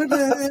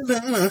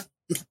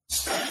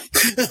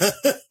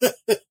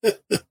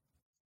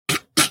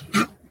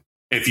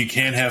 If you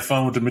can't have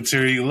fun with the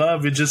material you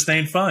love, it just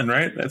ain't fun,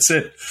 right? That's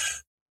it.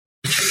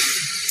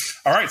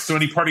 All right. So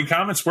any parting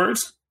comments,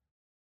 words?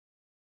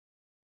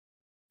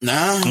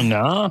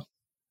 No.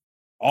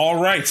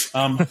 All right.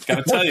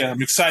 Gotta tell you,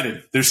 I'm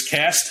excited. There's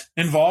cast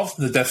involved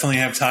that definitely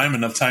have time,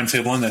 enough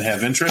timetabling that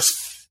have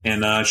interest.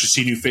 And I should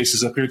see new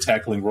faces up here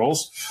tackling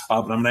roles.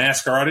 But I'm going to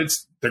ask our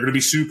audience, they're going to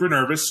be super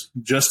nervous,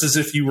 just as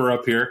if you were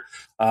up here.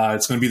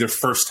 It's going to be their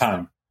first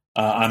time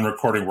on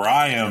recording where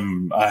I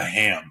am a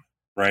ham,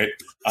 right?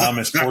 I'm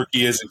as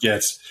quirky as it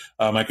gets.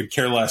 I could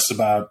care less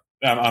about,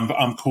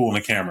 I'm cool in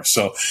the camera.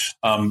 So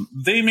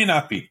they may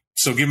not be.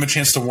 So give them a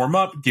chance to warm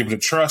up, give it a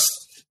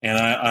trust. And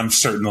I'm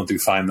certain they'll do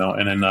fine, though.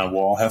 And then we'll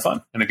all have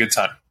fun and a good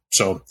time.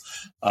 So,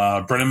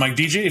 Brennan, Mike,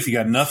 DJ, if you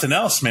got nothing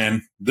else,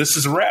 man, this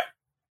is a wrap.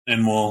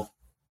 And we'll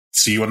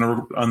see you on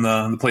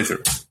the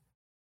playthrough.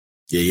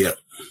 Yeah.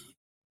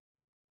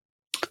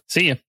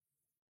 See ya.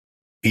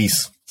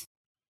 Peace.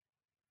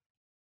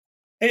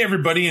 Hey,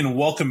 everybody, and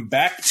welcome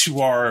back to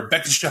our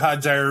Beckett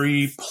Jyhad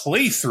Diary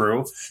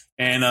playthrough.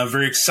 And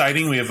very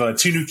exciting. We have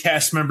 2 new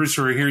cast members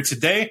who are here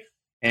today.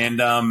 And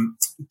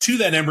to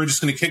that end, we're just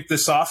going to kick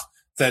this off.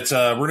 That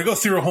we're going to go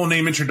through a whole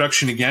name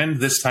introduction again.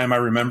 This time I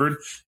remembered.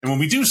 And when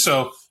we do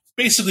so,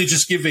 basically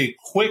just give a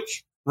quick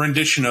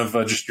rendition of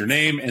just your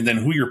name and then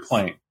who you're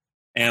playing.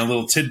 And a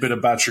little tidbit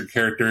about your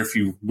character if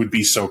you would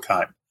be so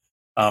kind.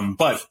 But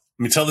let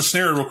me tell the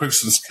scenario real quick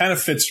so this kind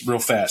of fits real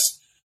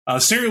fast.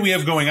 Scenario we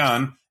have going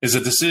on is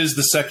that this is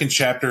the second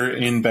chapter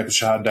in Beckett's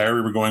Jyhad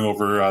Diary. We're going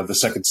over the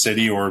second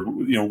city, or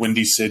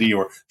Windy City,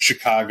 or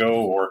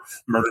Chicago, or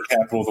murder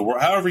capital of the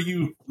world, however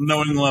you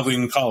know and love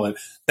and call it.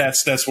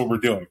 That's what we're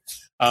doing.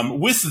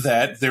 With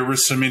that, there were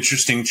some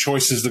interesting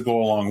choices that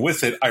go along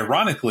with it.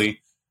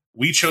 Ironically,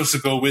 we chose to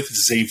go with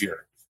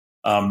Xavier,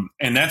 and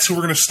that's who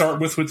we're going to start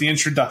with the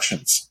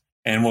introductions,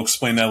 and we'll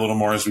explain that a little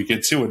more as we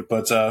get to it.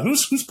 But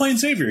who's playing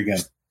Xavier again?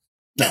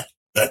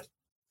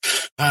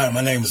 Hi,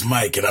 my name is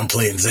Mike, and I'm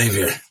playing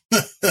Xavier.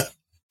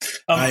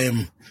 I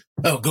am.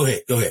 Oh, go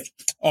ahead.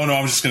 Oh no,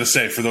 I was just going to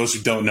say, for those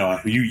who don't know,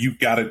 you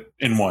got it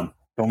in one.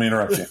 Don't let me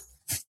interrupt you.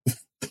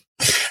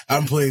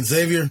 I'm playing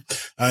Xavier.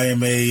 I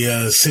am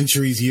a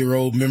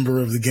centuries-year-old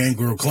member of the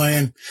Gangrel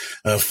clan,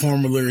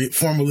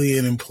 formerly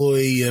an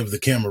employee of the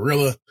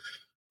Camarilla,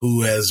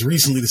 who has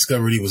recently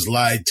discovered he was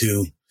lied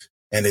to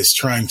and is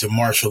trying to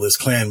marshal his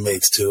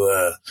clanmates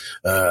to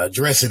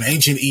address an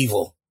ancient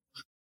evil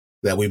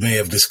that we may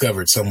have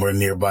discovered somewhere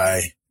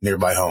nearby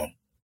home.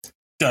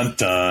 Dun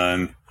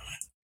dun.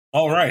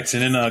 All right,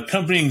 and then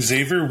accompanying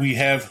Xavier, we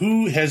have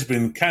who has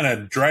been kind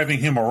of driving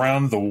him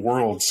around the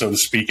world, so to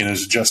speak, in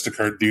his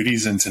Justicar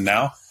duties into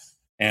now.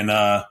 And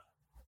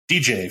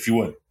DJ, if you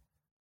would.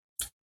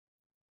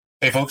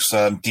 Hey, folks,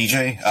 I'm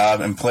DJ.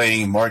 I'm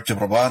playing Mark de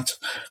Brabant.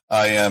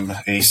 I am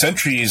a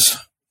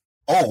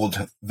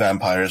centuries-old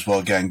vampire as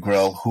well,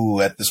 Gangrel, who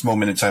at this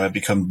moment in time have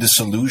become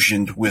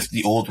disillusioned with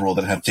the old world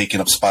and have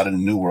taken up spot in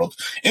the new world.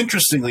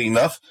 Interestingly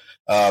enough,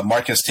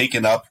 Mark has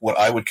taken up what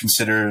I would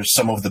consider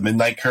some of the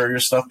Midnight Courier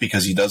stuff,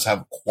 because he does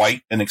have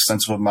quite an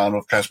extensive amount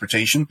of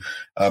transportation.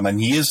 And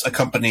he is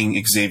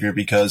accompanying Xavier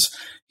because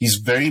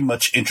he's very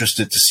much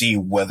interested to see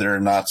whether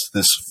or not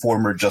this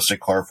former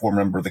Justicar, former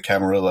member of the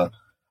Camarilla,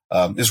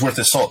 is worth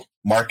his salt.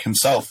 Mark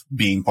himself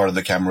being part of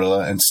the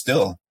Camarilla and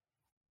still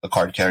a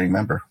card-carrying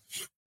member.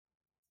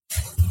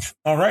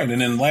 All right,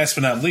 and then last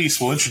but not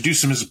least, we'll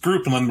introduce them as a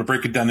group and let them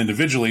break it down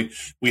individually.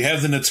 We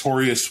have the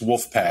notorious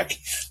Wolfpack.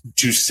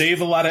 To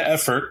save a lot of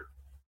effort,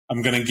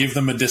 I'm going to give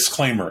them a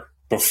disclaimer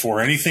before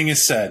anything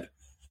is said.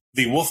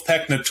 The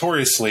Wolfpack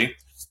notoriously,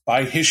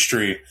 by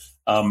history,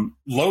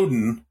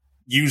 Loden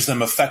used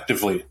them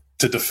effectively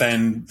to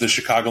defend the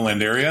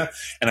Chicagoland area,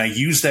 and I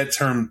use that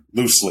term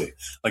loosely.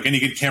 Like any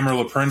good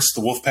Camarilla prince,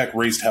 the Wolfpack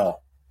raised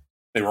hell.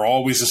 They were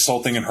always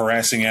assaulting and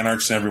harassing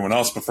anarchs and everyone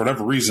else, but for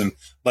whatever reason,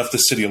 left the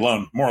city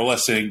alone. More or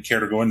less, they didn't care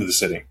to go into the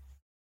city.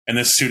 And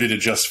this suited it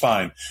just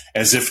fine,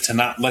 as if to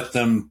not let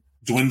them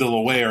dwindle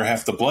away or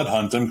have to blood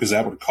hunt him, because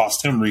that would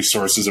cost him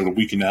resources. It would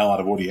weaken the hell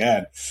out of what he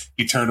had.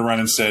 He turned around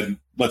and said,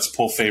 let's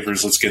pull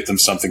favors, let's get them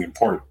something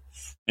important.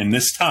 And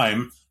this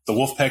time, the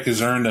Wolfpack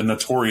has earned a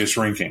notorious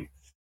ranking.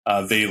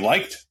 They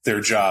liked their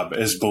job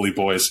as bully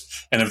boys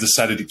and have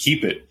decided to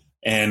keep it.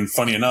 And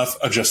funny enough,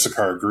 a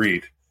Justicar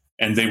agreed.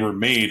 And they were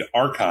made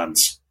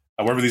Archons.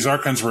 However, these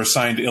Archons were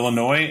assigned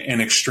Illinois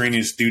and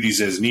extraneous duties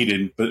as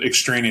needed, but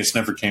extraneous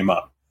never came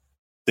up.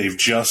 They've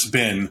just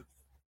been,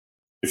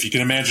 if you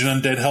can imagine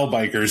undead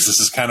hellbikers,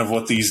 this is kind of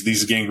what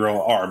these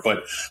Gangrel are.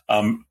 But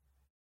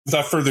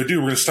without further ado,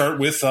 we're going to start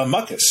with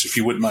Muckus, if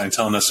you wouldn't mind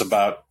telling us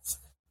about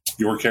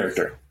your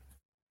character.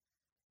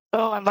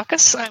 Oh, I'm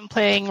Muckus. I'm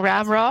playing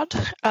Ramrod,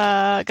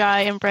 a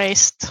guy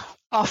embraced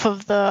off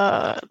of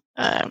the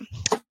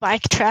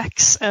bike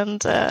tracks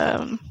and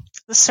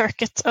the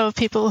circuit of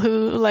people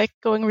who like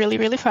going really,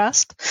 really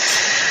fast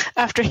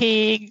after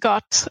he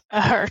got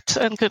hurt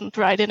and couldn't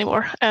ride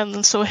anymore.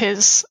 And so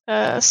his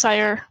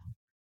sire,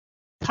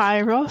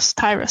 Tyrus,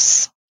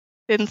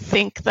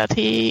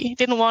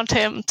 didn't want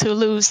him to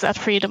lose that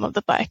freedom of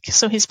the bike.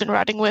 So he's been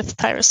riding with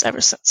Tyrus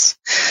ever since.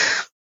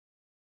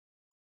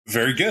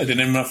 Very good. And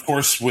then, of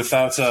course,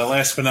 without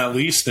last but not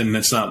least, and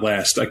it's not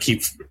last,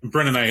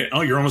 Brennan,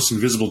 you're almost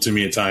invisible to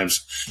me at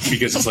times,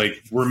 because it's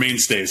like we're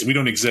mainstays. We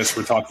don't exist.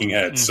 We're talking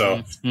heads.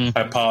 So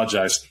I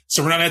apologize.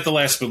 So we're not at the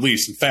last but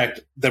least. In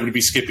fact, that would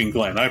be skipping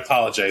Glenn. I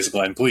apologize,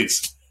 Glenn,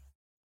 please.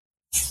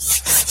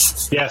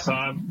 Yes,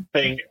 I'm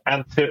playing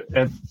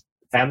Antiochus.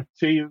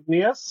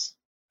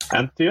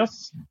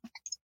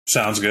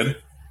 Sounds good.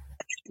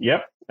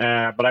 Yep,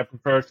 but I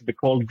prefer to be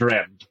called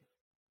Dread.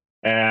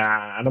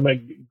 And I'm a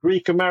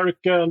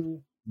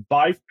Greek-American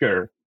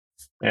biker,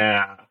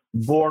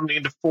 born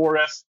in the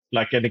forest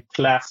like any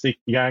classic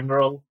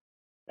Gangrel,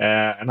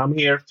 and I'm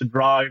here to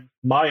drive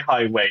my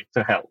highway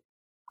to hell.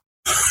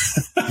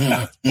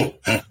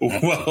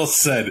 Well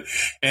said.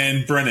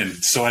 And Brennan,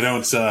 so I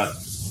don't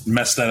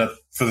mess that up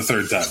for the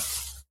third time.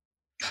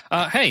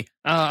 Hey,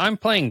 I'm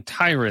playing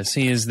Tyrus.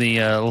 He is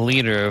the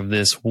leader of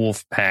this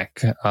wolf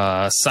pack,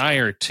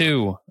 sire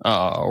to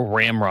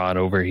Ramrod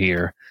over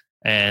here.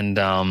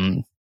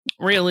 And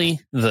really,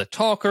 the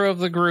talker of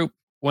the group.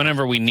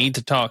 Whenever we need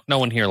to talk, no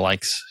one here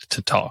likes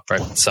to talk,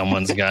 right?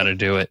 Someone's got to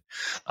do it.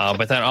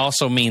 But that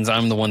also means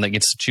I'm the one that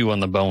gets to chew on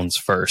the bones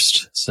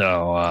first.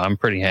 So I'm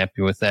pretty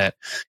happy with that.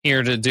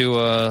 Here to do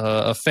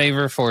a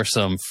favor for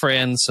some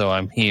friends. So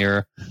I'm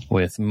here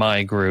with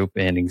my group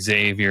and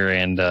Xavier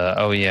and,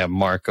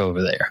 Mark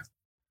over there.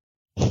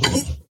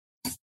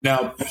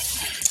 Now,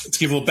 to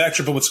give a little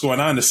backdrop of what's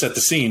going on to set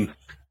the scene,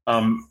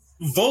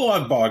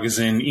 Volog Bog is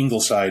in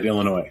Ingleside,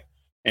 Illinois.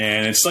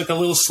 And it's like a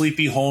little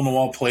sleepy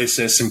hole-in-the-wall place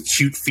that has some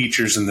cute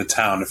features in the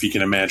town, if you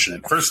can imagine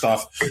it. First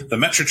off, the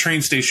Metro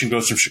train station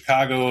goes from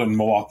Chicago and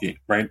Milwaukee,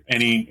 right?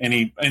 Any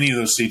of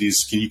those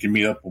cities, you can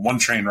meet up with one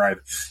train ride,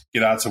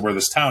 get out to where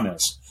this town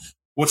is.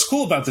 What's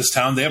cool about this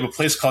town, they have a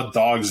place called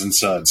Dogs and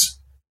Suds.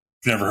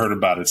 If you've never heard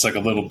about it, it's like a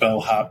little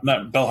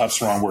not bellhop's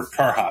the wrong word,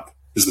 car hop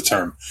is the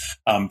term.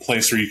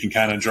 Place where you can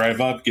kind of drive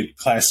up, get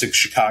classic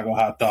Chicago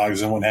hot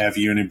dogs and what have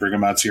you, and they bring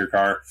them out to your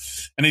car.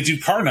 And they do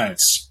car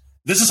nights.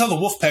 This is how the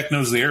Wolfpack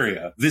knows the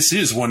area. This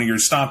is one of your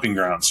stomping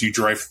grounds. You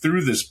drive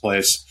through this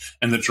place,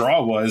 and the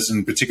draw was,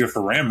 in particular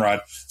for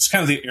Ramrod, it's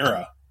kind of the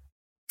era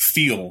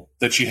feel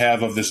that you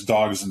have of this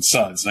Dogs and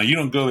Suds. Now, you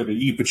don't go there to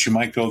eat, but you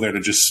might go there to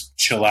just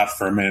chill out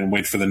for a minute and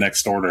wait for the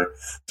next order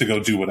to go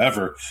do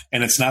whatever.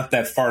 And it's not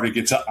that far to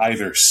get to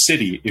either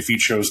city if you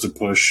chose to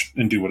push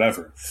and do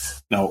whatever.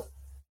 Now,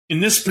 in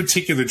this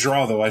particular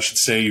draw, though, I should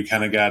say you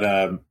kind of got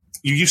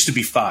you used to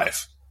be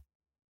 5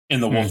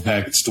 in the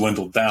Wolfpack. It's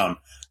dwindled down.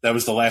 That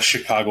was the last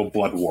Chicago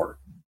Blood War.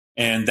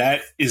 And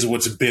that is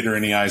what's bitter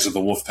in the eyes of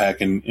the Wolfpack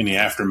in the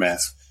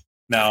aftermath.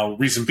 Now,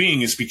 reason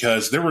being is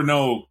because there were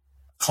no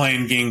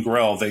Clan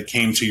Gangrel that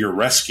came to your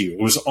rescue.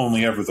 It was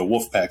only ever the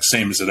Wolfpack,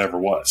 same as it ever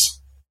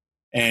was.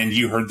 And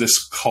you heard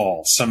this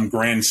call, some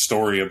grand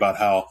story about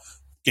how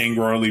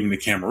Gangrel are leaving the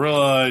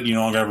Camarilla, you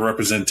no longer have a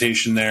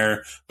representation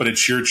there, but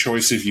it's your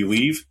choice if you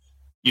leave.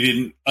 You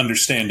didn't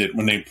understand it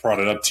when they brought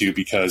it up to you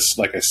because,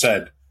 like I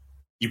said,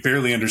 you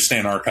barely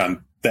understand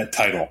Archon, that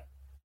title.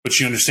 But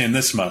you understand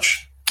this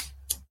much.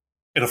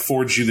 It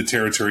affords you the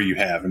territory you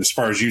have. And as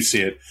far as you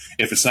see it,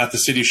 if it's not the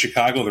city of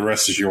Chicago, the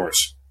rest is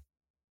yours.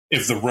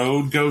 If the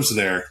road goes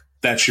there,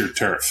 that's your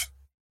turf.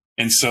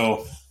 And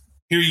so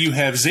here you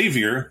have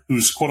Xavier,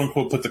 who's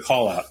quote-unquote put the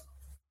call out.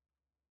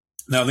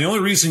 Now, the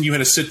only reason you had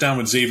to sit down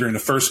with Xavier in the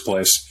first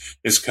place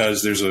is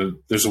because there's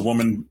a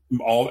woman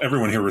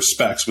everyone here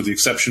respects, with the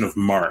exception of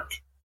Mark.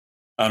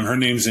 Her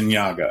name's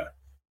Inyaga.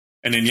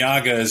 And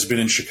Inyaga has been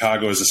in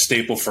Chicago as a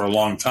staple for a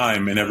long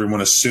time, and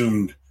everyone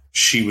assumed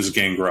she was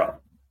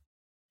Gangrel.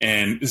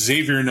 And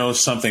Xavier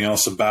knows something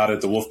else about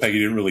it. The Wolfpack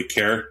didn't really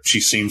care. She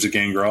seems a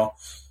Gangrel.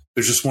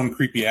 There's just one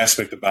creepy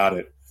aspect about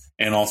it,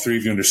 and all three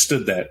of you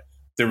understood that.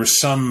 There was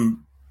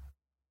some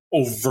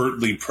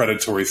overtly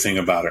predatory thing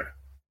about her.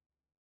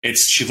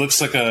 She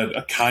looks like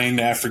a kind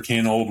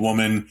African old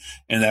woman,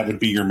 and that would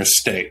be your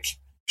mistake.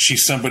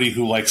 She's somebody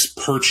who likes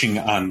perching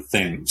on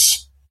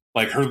things.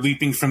 Like her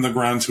leaping from the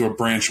ground to a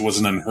branch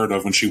wasn't unheard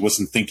of when she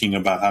wasn't thinking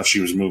about how she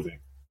was moving.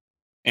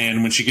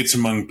 And when she gets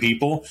among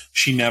people,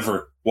 she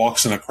never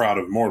walks in a crowd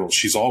of mortals.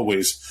 She's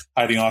always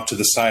hiding off to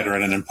the side or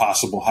at an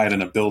impossible height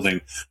in a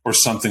building or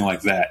something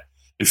like that.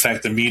 In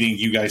fact, the meeting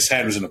you guys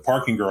had was in a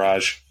parking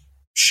garage.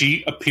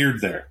 She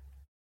appeared there.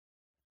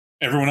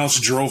 Everyone else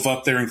drove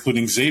up there,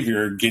 including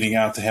Xavier, getting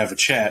out to have a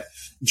chat,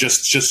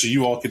 just so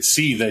you all could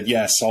see that,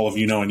 yes, all of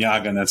you know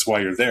Inyaga, and that's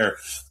why you're there.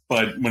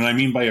 But when I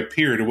mean by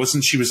appeared, it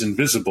wasn't she was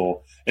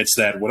invisible. It's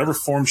that whatever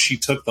form she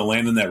took to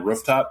land on that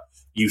rooftop,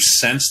 you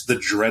sensed the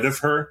dread of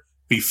her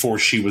before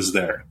she was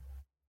there.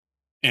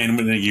 And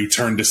when you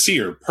turned to see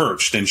her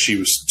perched and she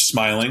was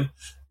smiling,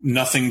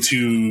 nothing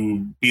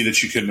to be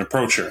that you couldn't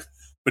approach her.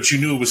 But you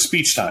knew it was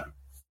speech time.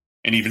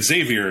 And even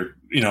Xavier,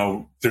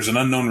 there's an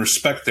unknown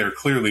respect there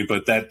clearly,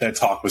 but that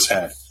talk was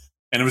had.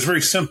 And it was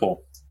very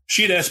simple.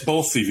 She had asked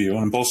both of you,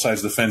 on both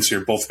sides of the fence here,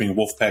 both being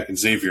Wolfpack and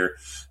Xavier,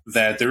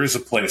 that there is a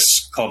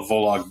place called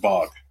Volog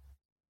Bog,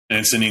 and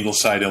it's in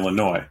Ingleside,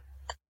 Illinois.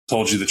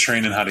 Told you the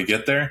train and how to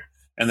get there,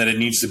 and that it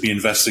needs to be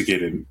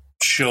investigated.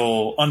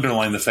 She'll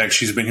underline the fact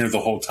she's been here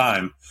the whole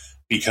time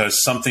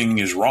because something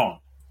is wrong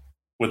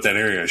with that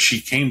area. She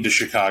came to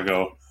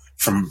Chicago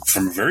from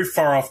very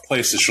far off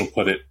places, she'll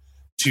put it,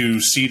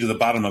 to see to the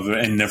bottom of it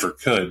and never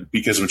could,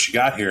 because when she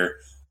got here,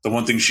 the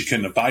one thing she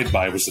couldn't abide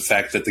by was the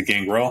fact that the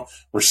Gangrel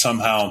were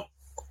somehow,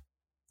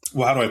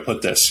 well, how do I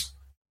put this?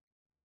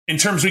 In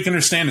terms we can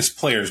understand as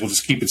players, we'll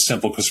just keep it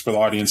simple because for the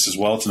audience as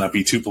well, to not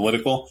be too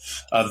political,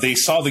 they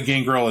saw the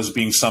Gangrel as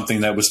being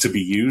something that was to be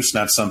used,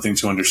 not something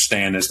to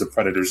understand as the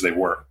predators they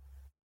were.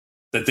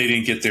 That they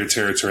didn't get their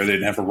territory, they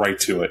didn't have a right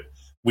to it.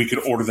 We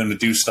could order them to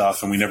do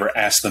stuff, and we never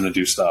asked them to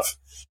do stuff.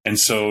 And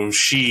so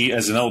she,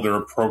 as an elder,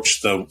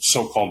 approached the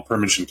so-called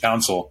Primogen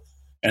Council,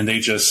 and they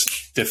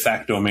just de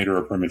facto made her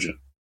a Primogen.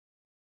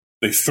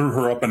 They threw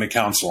her up in a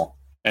council,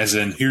 as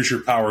in, here's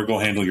your power, go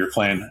handle your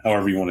clan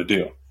however you want to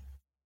do.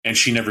 And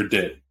she never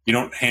did. You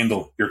don't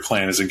handle your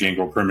clan as a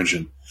Gangrel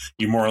Primogen.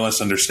 You more or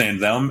less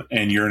understand them,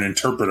 and you're an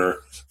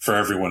interpreter for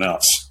everyone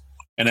else.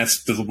 And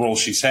that's the role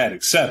she's had,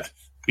 except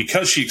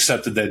because she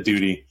accepted that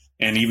duty,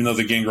 and even though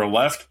the Gangrel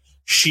left,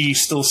 she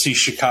still sees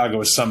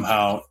Chicago as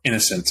somehow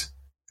innocent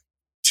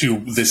to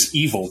this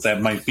evil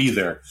that might be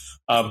there.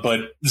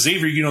 But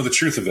Xavier, you know the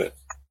truth of it.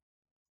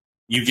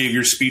 You gave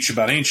your speech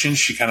about Ancients.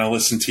 She kind of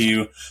listened to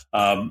you.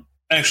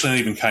 Actually, not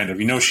even kind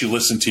of. You know she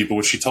listened to you, but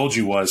what she told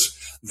you was,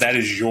 that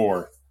is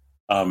your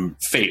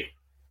fate.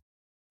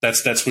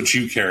 That's what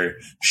you carry.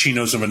 She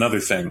knows of another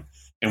thing.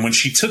 And when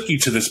she took you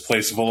to this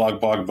place of Volog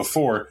Bog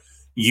before,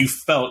 you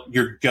felt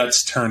your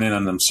guts turn in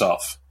on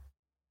themselves.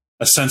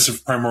 a sense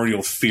of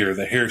primordial fear,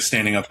 the hair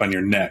standing up on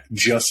your neck,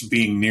 just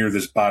being near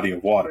this body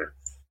of water.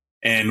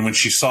 And when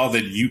she saw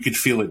that you could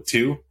feel it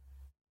too,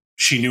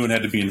 she knew it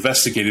had to be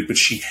investigated, but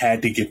she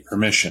had to get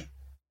permission.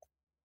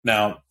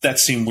 Now, that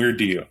seemed weird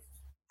to you.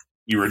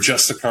 You were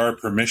just a car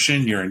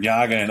permission, you're in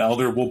Yaga and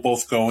Elder, we'll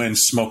both go in,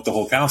 smoke the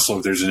whole council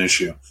if there's an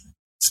issue.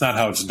 It's not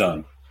how it's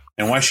done.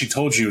 And why she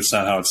told you it's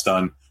not how it's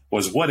done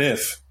was, what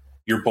if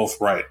you're both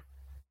right?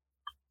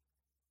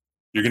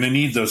 You're going to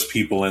need those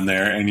people in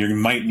there, and you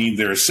might need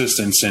their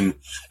assistance, and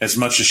as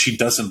much as she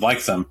doesn't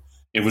like them,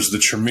 it was the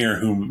Tremere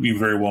whom you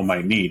very well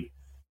might need.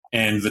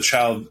 And the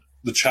child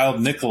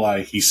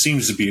Nikolai, he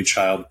seems to be a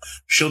child,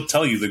 she'll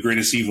tell you the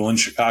greatest evil in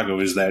Chicago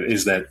is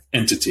that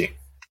entity.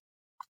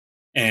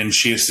 And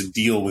she has to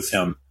deal with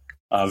him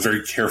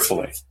very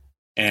carefully.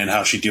 And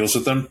how she deals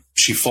with him,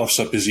 she fluffs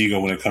up his ego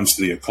when it comes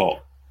to the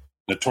occult.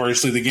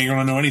 Notoriously, the gang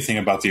don't know anything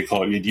about the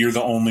occult. You're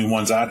the only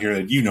ones out here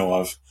that you know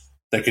of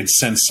that could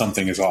sense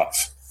something is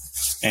off.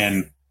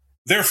 And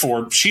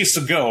therefore, she has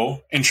to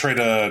go and try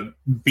to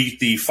beat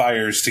the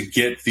fires to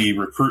get the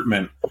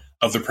recruitment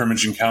of the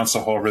Primogen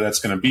Council, however that's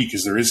going to be,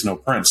 because there is no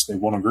prince. They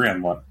won't agree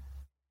on one.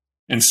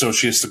 And so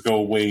she has to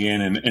go weigh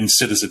in and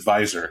sit as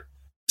advisor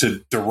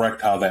to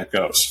direct how that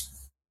goes.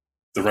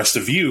 The rest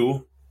of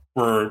you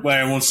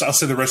I'll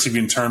say the rest of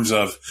you in terms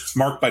of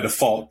Mark by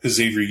default, because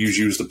Xavier used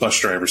you as the bus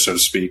driver, so to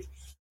speak.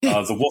 The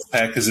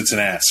Wolfpack, because it's an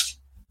ask.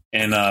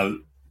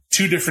 And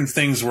two different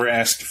things were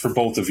asked for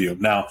both of you.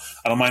 Now,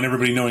 I don't mind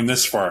everybody knowing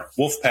this far.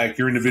 Wolfpack,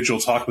 your individual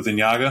talk within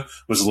Yaga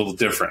was a little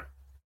different.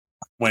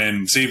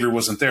 When Xavier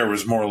wasn't there, it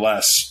was more or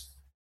less,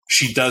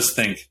 she does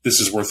think this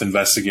is worth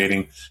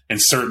investigating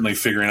and certainly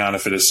figuring out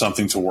if it is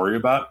something to worry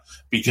about,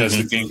 because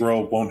the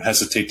gangrel won't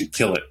hesitate to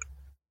kill it.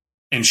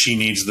 And she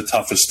needs the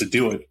toughest to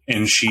do it.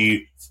 And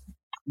she,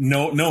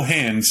 no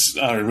restraint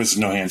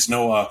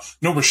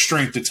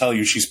to tell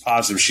you she's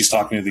positive she's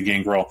talking to the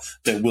gangrel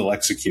that will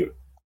execute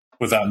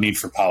without need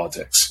for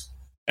politics.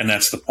 And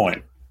that's the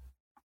point.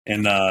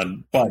 And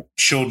but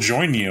she'll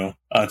join you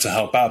to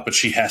help out, but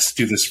she has to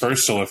do this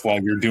first. So if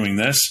while you're doing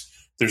this,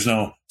 there's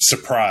no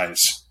surprise,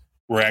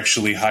 we're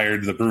actually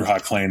hired the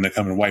Bruja clan to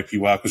come and wipe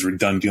you out because we're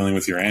done dealing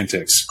with your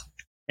antics.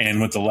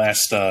 And with the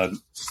last,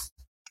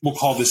 we'll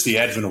call this the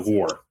advent of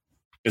war,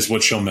 is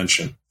what she'll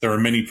mention. There are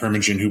many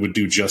Primogen who would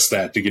do just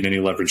that to get any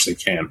leverage they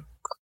can.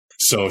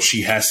 So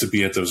she has to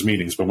be at those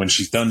meetings. But when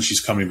she's done, she's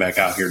coming back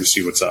out here to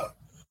see what's up.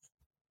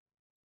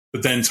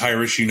 But then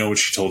Tyrus, you know what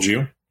she told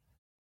you.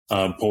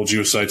 Pulled you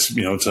aside,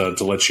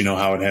 to let you know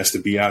how it has to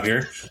be out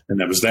here.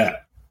 And that was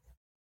that.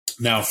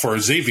 Now, for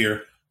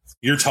Xavier,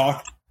 your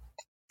talk,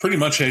 pretty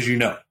much as you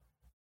know.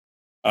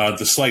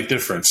 The slight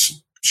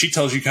difference. She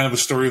tells you kind of a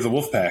story of the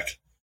Wolfpack.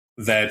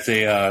 That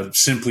they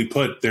simply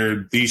put,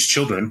 these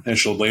children, as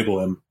she'll label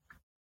them,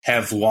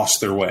 have lost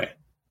their way.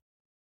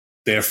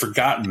 They have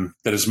forgotten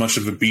that as much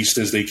of a beast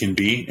as they can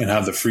be and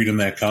have the freedom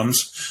that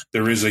comes,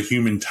 there is a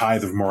human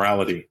tithe of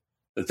morality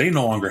that they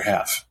no longer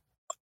have.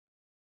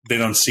 They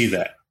don't see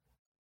that.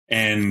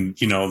 And,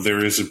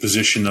 there is a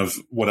position of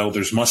what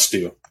elders must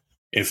do.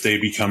 If they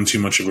become too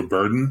much of a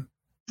burden,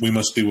 we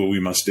must do what we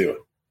must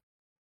do.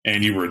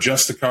 And you were a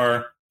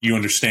Justicar, you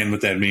understand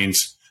what that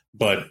means,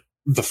 but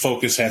the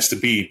focus has to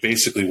be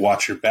basically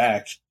watch your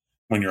back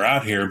when you're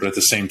out here, but at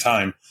the same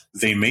time,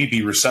 they may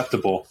be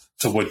receptible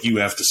to what you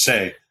have to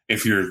say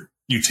if you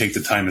take the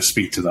time to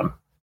speak to them.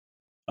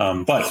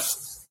 But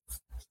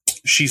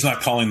she's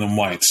not calling them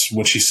whites.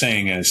 What she's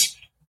saying is,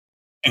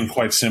 and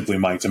quite simply,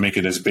 Mike, to make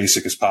it as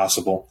basic as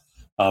possible,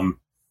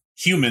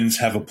 humans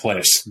have a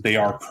place. They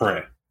are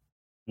prey.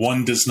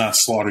 One does not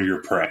slaughter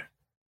your prey.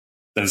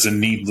 That is a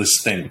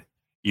needless thing.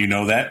 You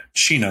know that.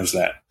 She knows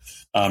that.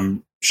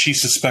 She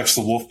suspects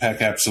the Wolfpack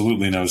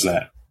absolutely knows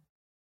that.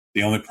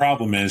 The only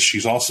problem is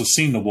she's also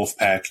seen the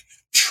Wolfpack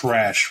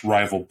trash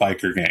rival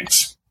biker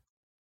gangs.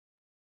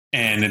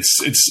 And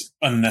it's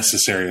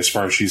unnecessary as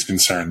far as she's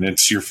concerned.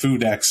 It's your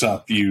food acts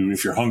up.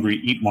 If you're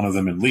hungry, eat one of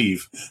them and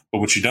leave.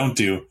 But what you don't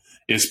do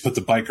is put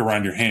the bike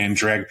around your hand,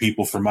 drag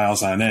people for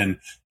miles on end,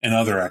 and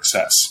other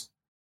excess.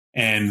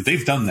 And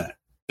they've done that.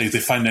 They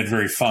find that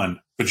very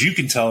fun. But you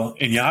can tell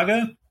in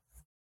Yaga,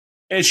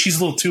 she's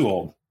a little too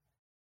old.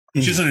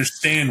 She doesn't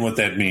understand what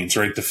that means,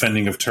 right?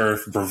 Defending of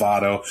turf,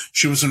 bravado.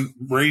 She wasn't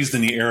raised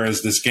in the era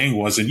as this gang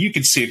was, and you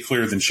can see it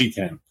clearer than she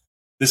can.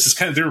 This is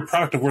they're a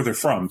product of where they're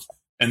from,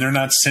 and they're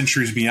not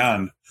centuries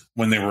beyond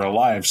when they were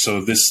alive.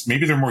 So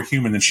maybe they're more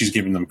human than she's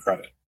giving them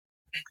credit.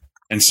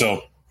 And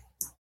so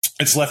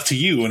it's left to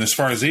you. And as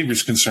far as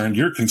Avery's concerned,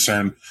 you're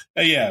concerned,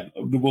 hey,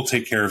 we'll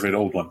take care of it,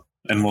 old one,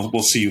 and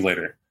we'll see you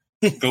later.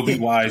 Go be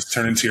wise,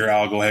 turn into your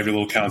owl, go have your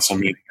little council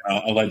meeting.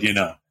 I'll let you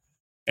know.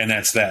 And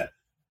that's that.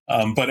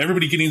 But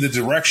everybody getting the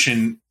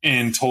direction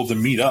and told to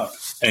meet up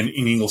in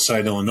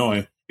Ingleside,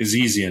 Illinois is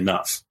easy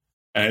enough.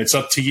 It's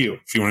up to you.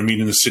 If you want to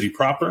meet in the city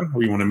proper,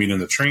 or you want to meet in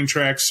the train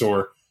tracks,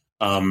 or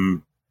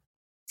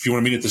if you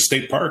want to meet at the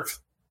state park.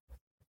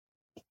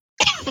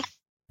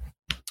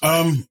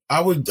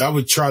 I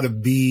would try to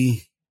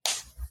be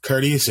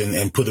courteous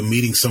and put a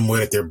meeting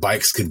somewhere that their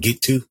bikes could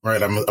get to,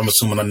 right? I'm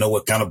assuming I know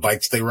what kind of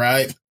bikes they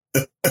ride.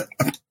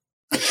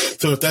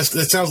 So that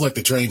sounds like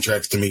the train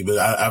tracks to me, but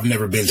I've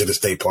never been to the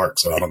state park,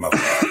 so I don't know.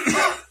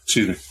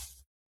 Excuse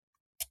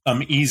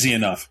me. Easy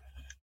enough.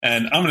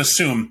 And I'm going to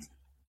assume,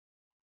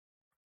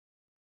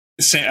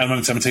 I'm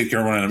going to take care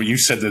of one of them. You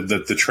said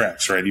the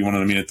tracks, right? You wanted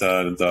to meet at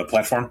the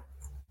platform?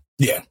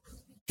 Yeah.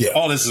 Yeah.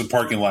 All this is a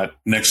parking lot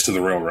next to the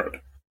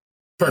railroad.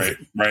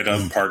 Perfect. Right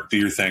on park, do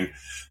your thing.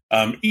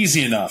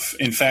 Easy enough.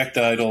 In fact,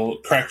 it'll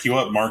crack you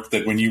up, Mark,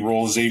 that when you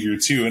roll Xavier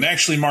 2, and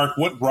actually, Mark,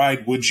 what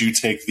ride would you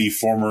take the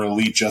former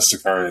elite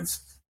Justicar in?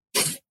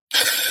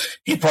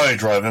 He'd probably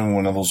drive in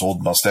one of those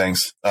old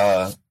Mustangs.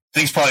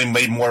 Things probably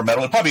made more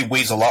metal. It probably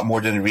weighs a lot more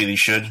than it really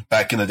should.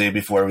 Back in the day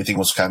before everything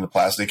was kind of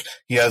plastic,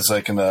 he has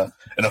like an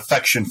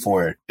affection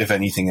for it, if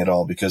anything at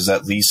all, because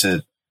at least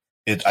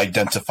it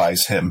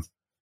identifies him.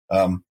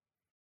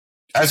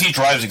 As he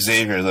drives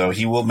Xavier, though,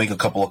 he will make a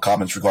couple of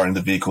comments regarding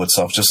the vehicle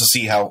itself, just to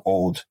see how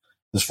old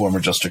this former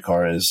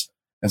Justicar is,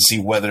 and see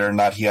whether or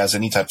not he has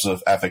any types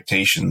of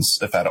affectations,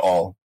 if at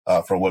all,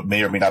 for what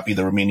may or may not be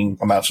the remaining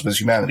amounts of his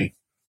humanity.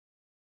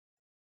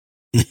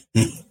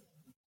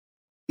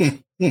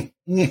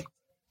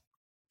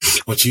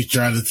 What you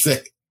trying to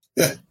say?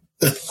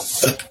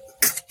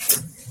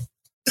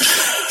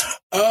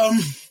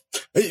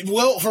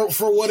 Well,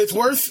 for what it's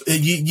worth,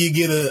 you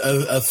get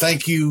a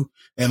thank you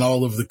and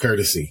all of the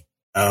courtesy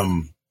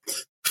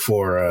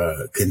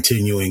for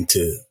continuing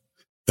to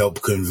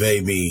help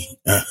convey me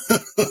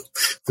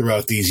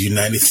throughout these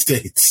United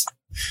States.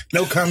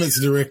 No comments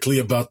directly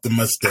about the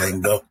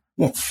Mustang, though.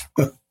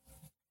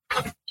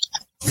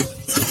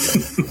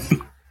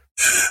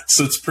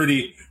 So it's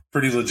pretty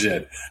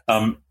legit.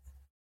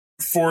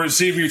 For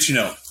Xavier to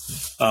know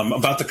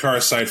about the car,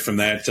 aside from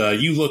that,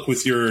 you look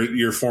with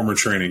your former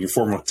training, your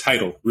former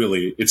title,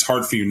 really, it's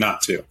hard for you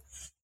not to.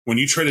 When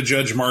you try to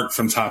judge Mark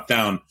from top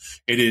down,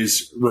 it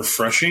is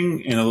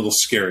refreshing and a little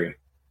scary.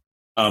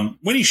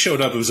 When he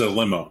showed up, it was a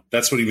limo.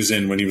 That's what he was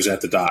in when he was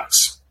at the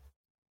docks.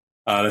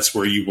 That's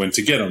where you went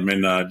to get him.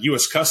 And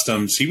U.S.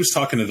 Customs, he was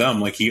talking to them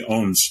like he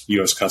owns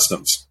U.S.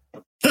 Customs.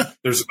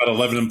 There's about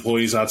 11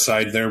 employees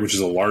outside there, which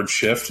is a large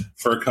shift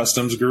for a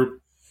customs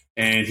group.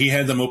 And he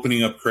had them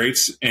opening up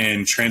crates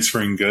and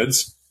transferring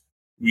goods.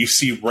 You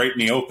see right in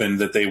the open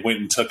that they went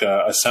and took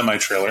a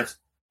semi-trailer,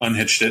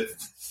 unhitched it,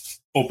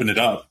 opened it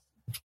up.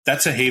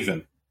 That's a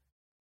haven.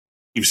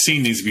 You've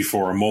seen these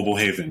before, a mobile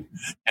haven.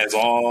 Has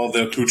all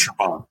the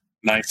accoutrement,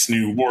 nice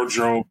new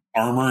wardrobe,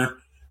 armor.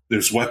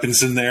 There's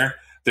weapons in there.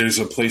 There's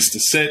a place to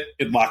sit.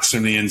 It locks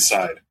from the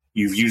inside.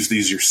 You've used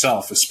these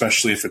yourself,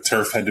 especially if a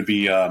turf had to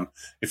be,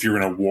 if you're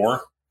in a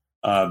war,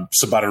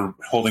 Sabata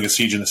holding a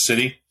siege in a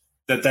city.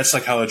 That's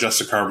like how a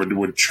Justicar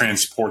would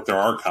transport their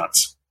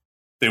Archons.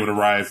 They would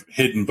arrive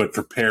hidden but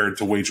prepared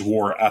to wage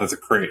war out of the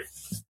crate.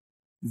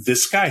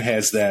 This guy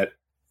has that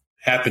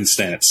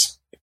happenstance.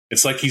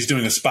 It's like he's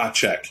doing a spot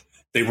check.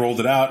 They rolled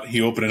it out. He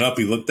opened it up.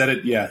 He looked at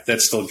it. Yeah,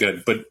 that's still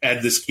good. But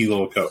add this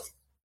kilo of coke.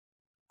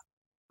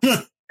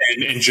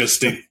 And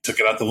just they took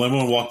it out the limo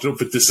and walked it up.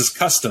 But this is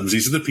customs.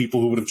 These are the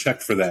people who would have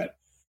checked for that.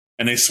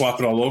 And they swap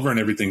it all over and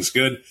everything's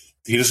good.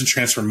 He doesn't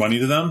transfer money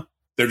to them.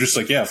 They're just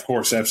like, yeah, of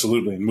course,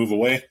 absolutely, and move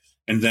away.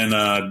 And then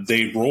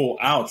they roll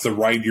out the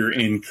ride you're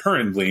in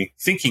currently,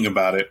 thinking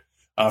about it,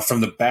 from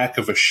the back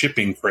of a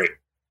shipping crate.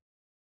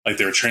 Like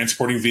they were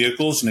transporting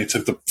vehicles, and they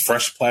took the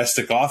fresh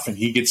plastic off, and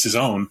he gets his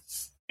own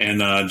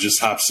and just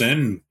hops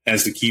in,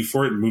 has the key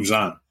for it, and moves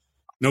on.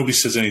 Nobody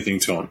says anything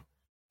to him.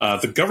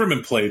 The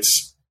government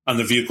plates on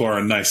the vehicle are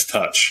a nice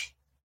touch.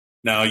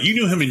 Now, you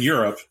knew him in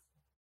Europe,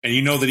 and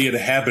you know that he had a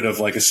habit of,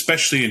 like,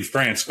 especially in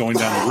France, going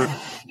down the river.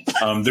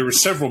 There were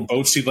several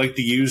boats he'd like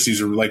to use.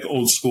 These are like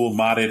old-school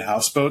modded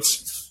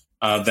houseboats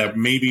that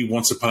maybe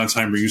once upon a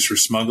time were used for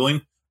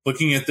smuggling.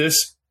 Looking at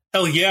this,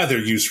 hell yeah, they're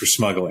used for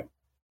smuggling.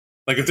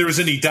 Like, if there was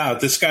any doubt,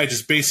 this guy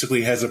just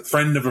basically has a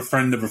friend of a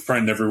friend of a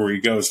friend everywhere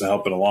he goes to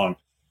help it along.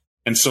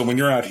 And so when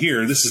you're out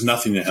here, this is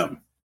nothing to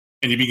him.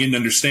 And you begin to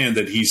understand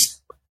that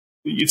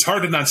it's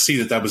hard to not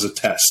see that was a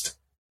test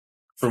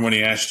from when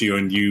he asked you,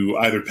 and you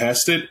either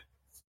passed it,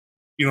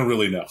 you don't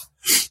really know.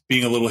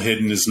 Being a little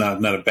hidden is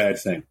not a bad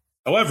thing.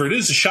 However, it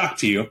is a shock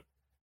to you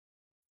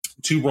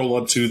to roll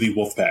up to the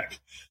Wolfpack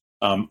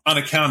on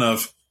account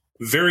of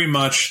very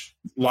much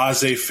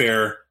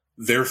laissez-faire.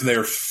 They're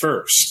there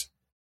first.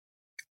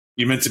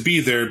 You meant to be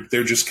there.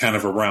 They're just kind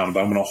of around.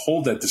 But I'm going to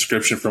hold that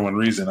description for one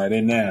reason. I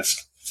didn't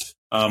ask.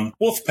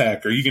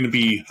 Wolfpack, are you going to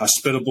be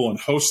hospitable and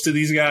host to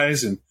these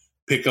guys and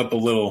pick up a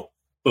little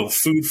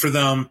food for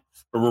them?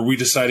 Or were we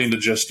deciding to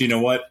just, you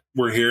know what,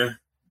 we're here,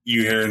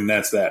 you here, and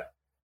that's that?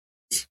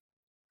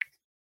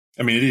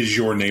 I mean, it is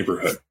your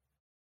neighborhood.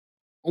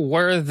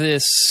 Were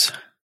this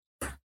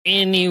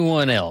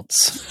anyone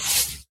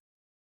else,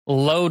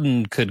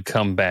 Loden could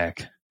come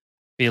back,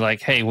 be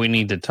like, hey, we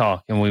need to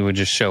talk, and we would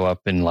just show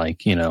up and,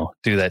 like, you know,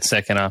 do that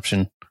second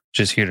option,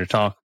 just here to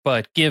talk.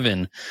 But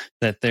given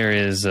that there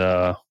is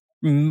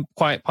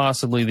quite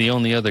possibly the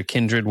only other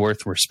kindred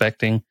worth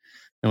respecting,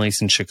 at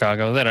least in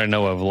Chicago, that I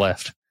know of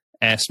left,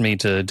 asked me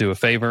to do a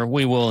favor,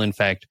 we will, in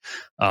fact,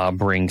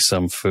 bring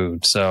some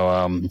food.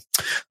 So,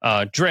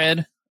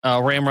 Dread,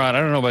 Ramrod, I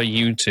don't know about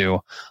you two.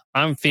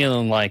 I'm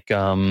feeling like,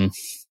 there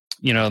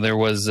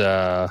was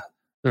a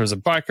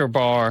biker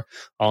bar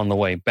on the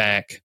way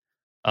back.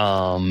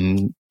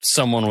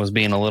 Someone was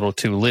being a little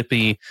too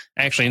lippy.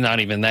 Actually, not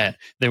even that.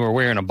 They were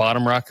wearing a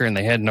bottom rocker, and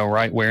they had no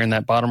right wearing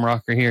that bottom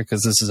rocker here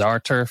because this is our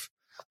turf.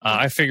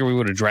 I figure we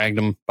would have dragged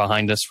them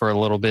behind us for a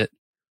little bit,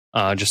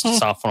 just to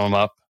soften them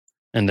up,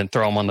 and then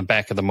throw them on the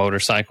back of the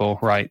motorcycle,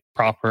 right,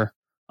 proper.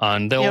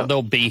 And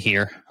they'll be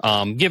here.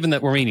 Given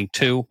that we're meeting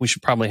 2, we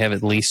should probably have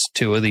at least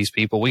 2 of these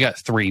people. We got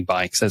 3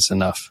 bikes. That's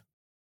enough.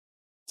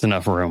 It's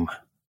enough room.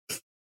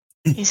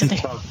 Easily.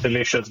 Sounds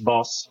delicious,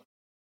 boss.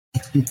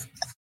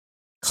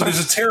 So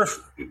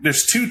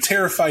there's 2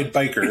 terrified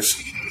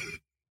bikers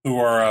who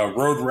are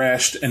road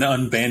rashed and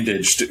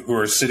unbandaged who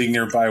are sitting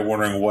nearby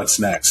wondering what's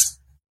next.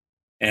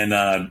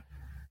 And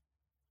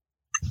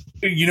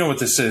you know what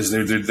this is.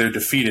 They're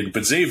defeated.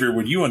 But Xavier,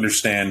 what you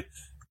understand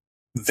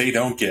they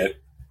don't get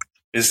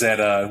is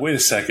that, wait a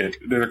second,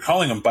 they're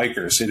calling them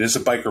bikers. It is a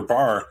biker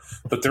bar,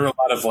 but there are a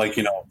lot of,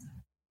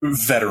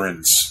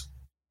 veterans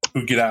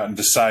who get out and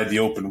decide the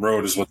open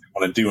road is what they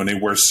want to do, and they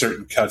wear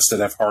certain cuts that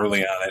have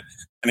Harley on it,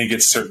 and they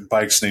get certain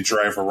bikes, and they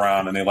drive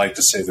around, and they like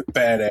to say they're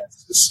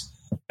badasses,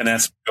 and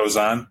that's what goes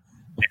on.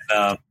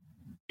 And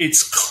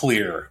it's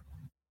clear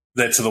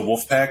that to the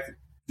Wolfpack,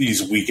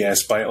 these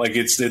weak-ass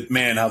bikes,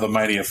 man, how the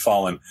mighty have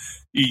fallen.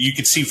 You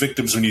can see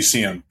victims when you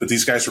see them, but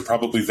these guys were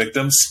probably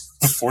victims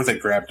before they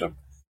grabbed them.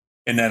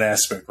 In that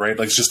aspect, right?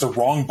 It's just the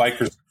wrong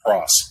bikers to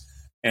cross.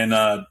 And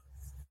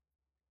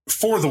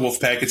for the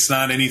Wolfpack, it's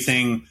not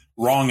anything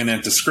wrong in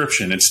that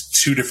description.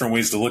 It's 2 different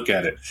ways to look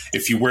at it.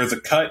 If you wear the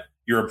cut,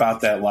 you're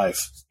about that life.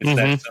 It's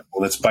that simple.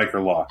 That's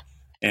biker law.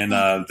 And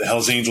the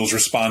Hells Angels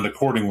respond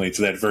accordingly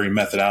to that very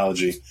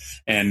methodology.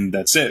 And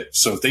that's it.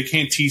 So if they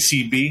can't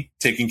TCB,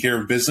 taking care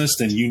of business,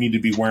 then you need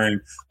to be wearing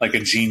like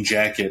a jean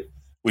jacket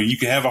where you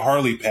can have a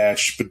Harley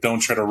patch, but don't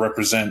try to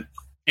represent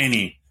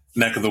any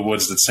neck of the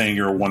woods that's saying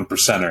you're a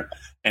 1%er.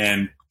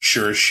 And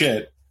sure as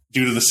shit,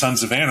 due to the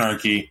Sons of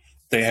Anarchy,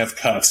 they have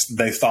cuts.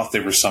 They thought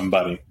they were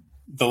somebody.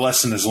 The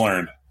lesson is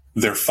learned.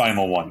 Their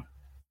final one,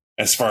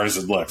 as far as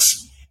it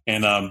looks.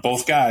 And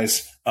both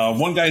guys,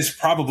 one guy's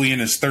probably in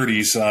his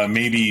 30s,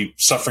 maybe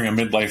suffering a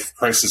midlife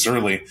crisis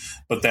early,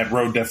 but that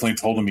road definitely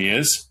told him he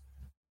is.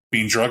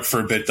 Being drugged for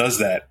a bit does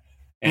that.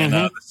 And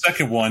the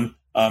second one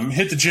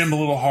hit the gym a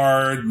little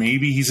hard.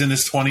 Maybe he's in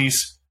his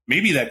 20s.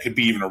 Maybe that could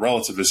be even a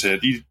relative of his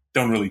hit. You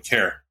don't really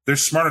care. They're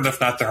smart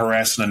enough not to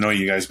harass and annoy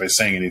you guys by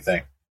saying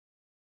anything.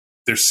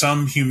 There's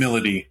some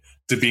humility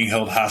to being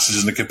held hostage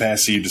in the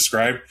capacity you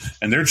described,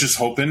 and they're just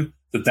hoping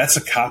that that's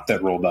a cop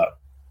that rolled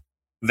up.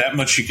 That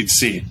much you could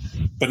see.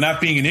 But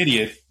not being an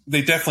idiot,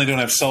 they definitely don't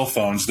have cell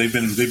phones. They've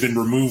been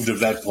removed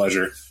of that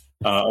pleasure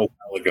a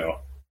while ago.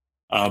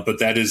 But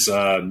that is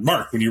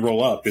Mark. When you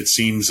roll up, it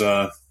seems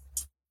the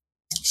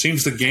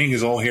gang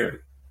is all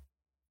here.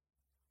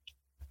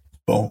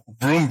 Well,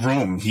 vroom,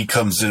 vroom. He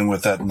comes in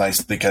with that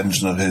nice thick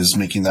engine of his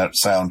making that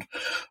sound.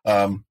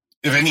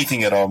 If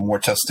anything at all, more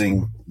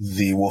testing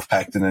the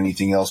Wolfpack than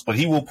anything else. But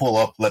he will pull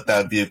up, let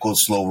that vehicle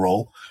slow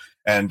roll,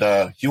 and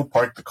he'll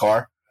park the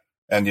car,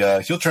 and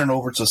he'll turn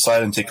over to the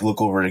side and take a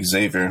look over at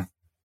Xavier.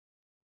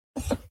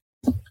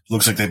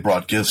 Looks like they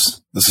brought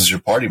gifts. This is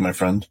your party, my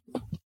friend.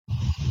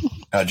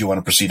 How do you want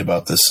to proceed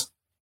about this?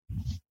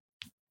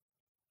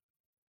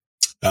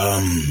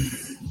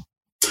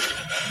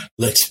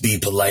 Let's be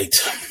polite.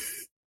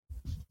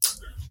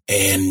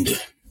 And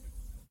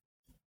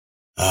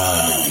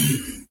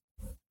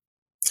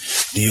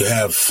do you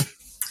have...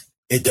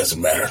 It doesn't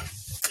matter.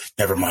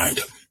 Never mind.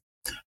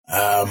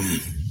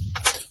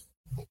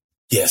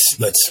 Yes,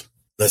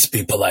 let's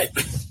be polite.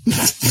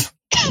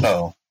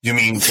 Oh, you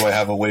mean, do I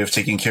have a way of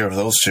taking care of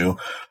those 2?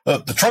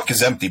 The trunk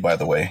is empty, by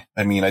the way.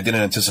 I mean, I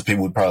didn't anticipate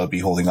we'd probably be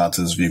holding on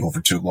to this vehicle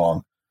for too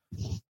long.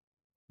 Do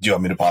you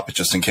want me to pop it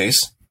just in case?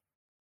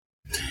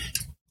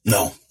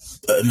 No,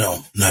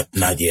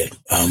 not yet.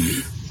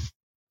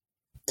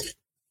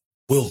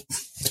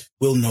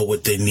 We'll know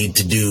what they need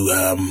to do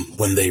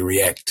when they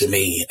react to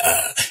me.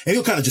 And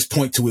he'll kind of just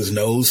point to his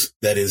nose.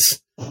 That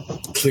is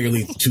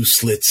clearly 2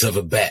 slits of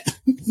a bat.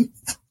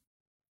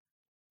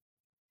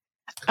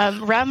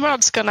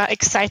 Ramrod's gonna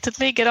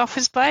excitedly get off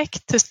his bike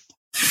to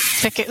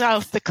check it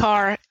out the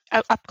car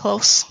up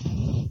close.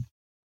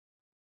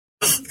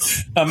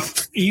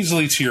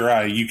 Easily to your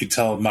eye, you could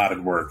tell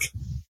modded work.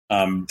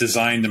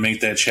 Designed to make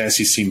that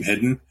chassis seem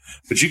hidden,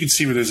 but you can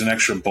see where there's an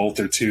extra bolt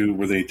or 2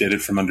 where they did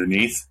it from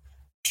underneath.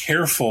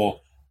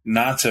 Careful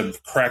not to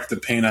crack the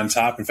paint on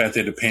top. In fact, they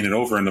had to paint it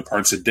over in the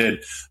parts it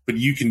did, but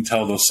you can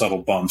tell those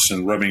subtle bumps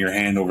and rubbing your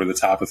hand over the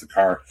top of the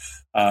car.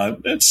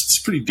 It's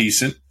pretty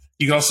decent.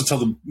 You can also tell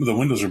the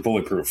windows are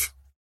bulletproof.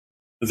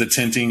 The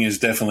tinting is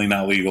definitely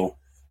not legal.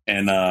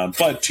 And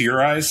but to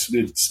your eyes,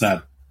 it's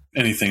not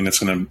anything that's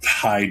going to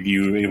hide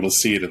you able to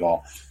see it at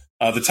all.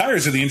 The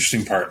tires are the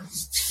interesting part.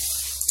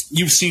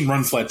 You've seen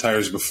run flat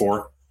tires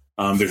before.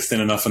 They're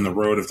thin enough on the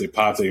road. If they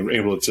pop, they're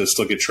able to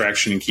still get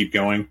traction and keep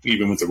going,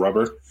 even with the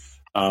rubber.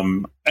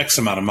 X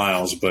amount of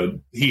miles, but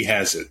he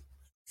has it.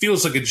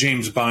 Feels like a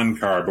James Bond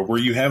car, but where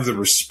you have the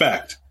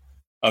respect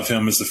of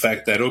him is the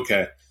fact that,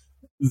 okay,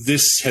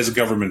 this has a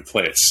government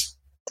place.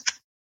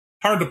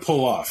 Hard to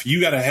pull off. You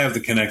got to have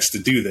the connects to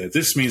do that.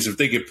 This means if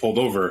they get pulled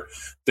over,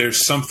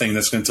 there's something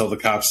that's going to tell the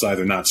cops to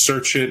either not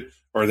search it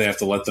or they have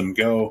to let them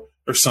go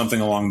or something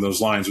along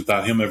those lines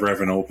without him ever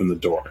having to open the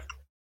door.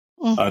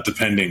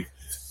 Depending.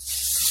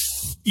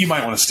 You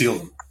might want to steal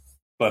them,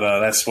 but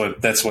that's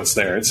what's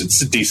there.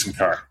 It's a decent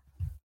car.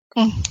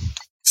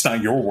 It's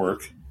not your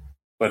work,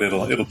 but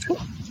it'll do.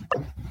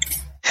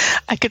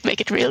 I could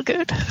make it real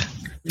good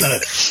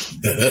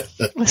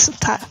with some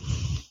time.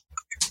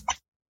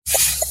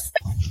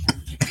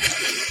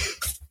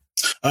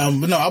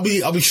 But no, I'll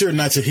be sure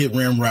not to hit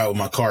Ramrod with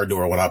my car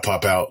door when I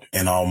pop out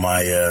in all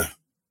my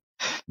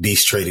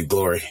beast traded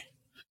glory.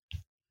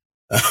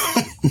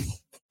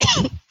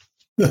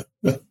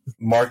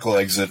 Mark will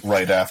exit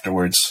right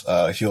afterwards.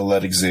 He'll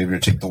let Xavier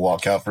take the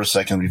walk out for a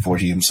second before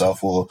he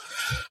himself will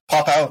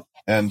pop out.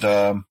 And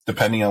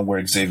depending on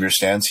where Xavier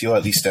stands, he'll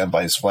at least stand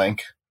by his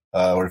flank.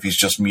 Or if he's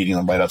just meeting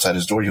him right outside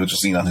his door, he'll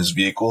just lean on his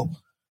vehicle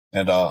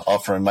and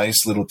offer a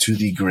nice little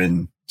 2D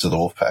grin to the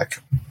wolf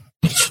pack.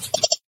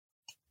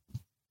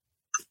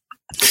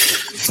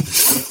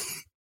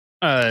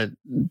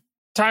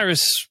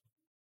 Tyrus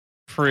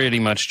pretty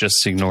much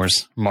just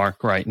ignores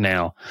Mark right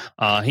now.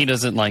 He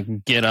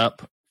doesn't get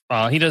up.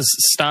 He does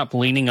stop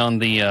leaning on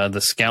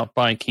the scout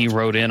bike he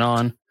rode in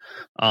on,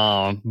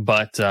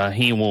 but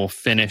he will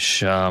finish.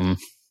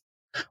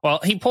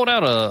 He pulled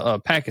out a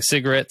pack of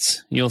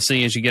cigarettes. You'll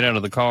see as you get out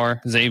of the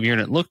car, Xavier,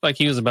 and it looked like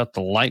he was about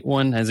to light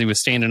one as he was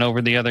standing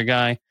over the other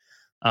guy.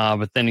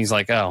 But then he's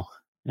like, "Oh,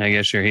 I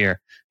guess you're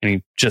here," and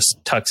he just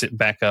tucks it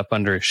back up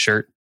under his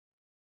shirt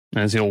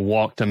as he'll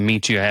walk to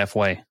meet you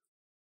halfway.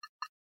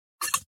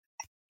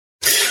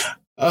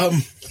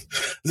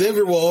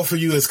 Xavier will offer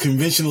you as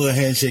conventional a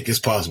handshake as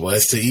possible,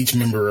 as to each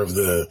member of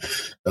the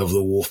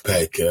wolf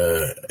pack,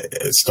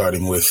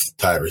 starting with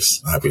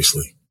Tyrus,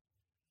 obviously.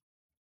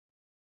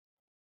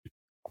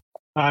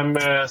 I'm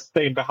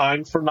staying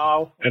behind for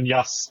now and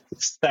just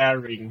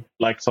staring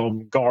like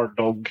some guard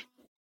dog.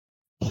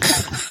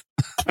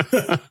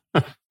 I'll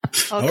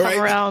come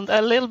around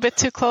a little bit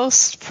too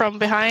close from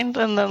behind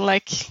and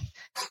then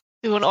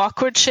do an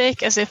awkward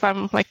shake as if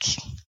I'm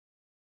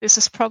this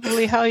is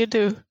probably how you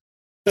do.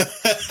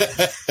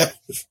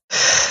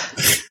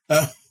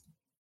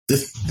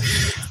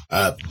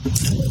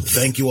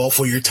 Thank you all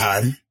for your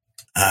time.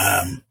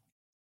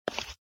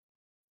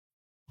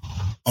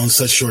 On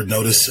such short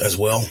notice as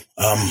well.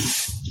 And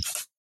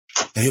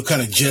he'll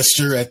kind of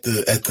gesture at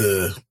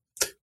the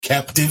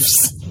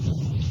captives.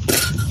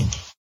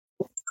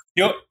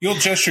 You'll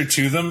gesture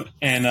to them,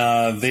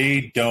 and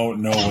they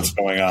don't know what's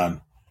going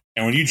on.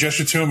 And when you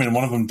gesture to them, and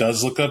one of them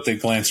does look up, they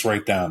glance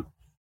right down,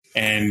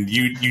 and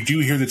you do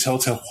hear the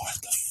telltale,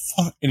 "What the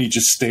fuck?" And they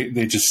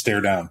just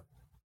stare down.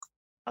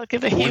 I'll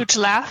give a huge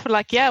laugh,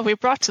 yeah, we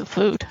brought some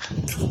food.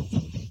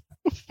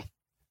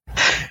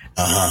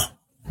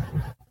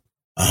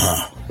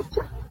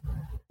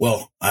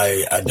 Well,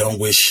 I don't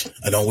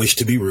wish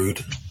to be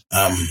rude.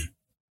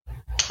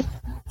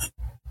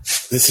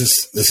 This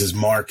is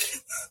Mark.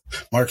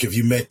 Mark, have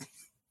you met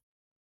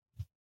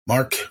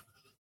Mark?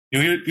 You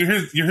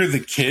hear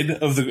the kid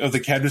of the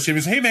captive say,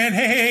 "Hey man,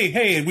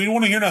 hey, we don't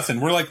want to hear nothing.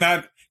 We're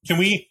not. Can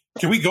we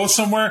go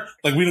somewhere?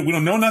 We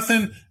don't know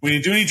nothing. We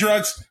didn't do any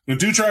drugs. We don't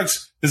do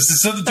drugs. This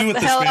has nothing to do with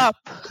this, man." Up.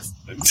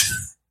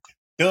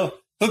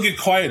 He'll get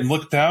quiet and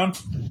look down,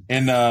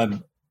 and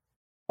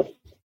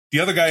the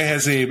other guy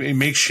has a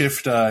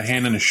makeshift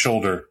hand on his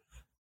shoulder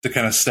to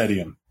kind of steady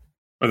him.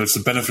 Whether it's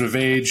the benefit of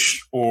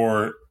age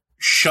or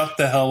shut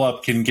the hell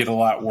up can get a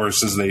lot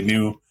worse, as they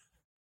knew.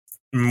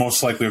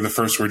 Most likely are the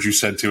first words you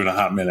said to in a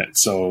hot minute.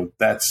 So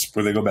that's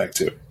where they go back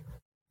to.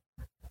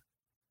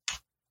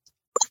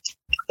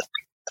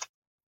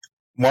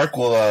 Mark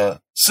will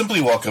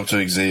simply walk up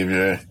to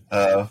Xavier.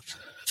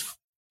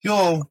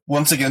 He'll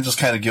once again just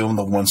kind of give him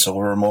the once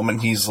over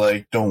moment. He's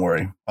like, "Don't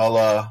worry, I'll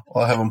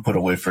have him put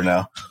away for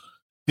now."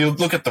 He'll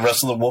look at the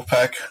rest of the wolf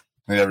pack.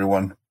 Hey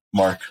everyone,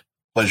 Mark,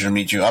 pleasure to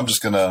meet you. I'm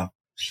just gonna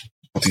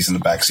put these in the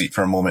back seat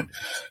for a moment,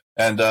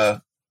 and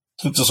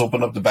he'll just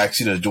open up the back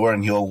seat of the door,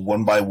 and he'll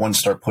one by one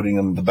start putting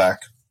them in the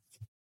back.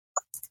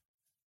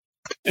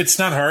 It's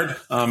not hard.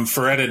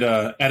 For added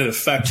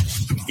effect,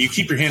 you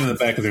keep your hand in the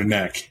back of their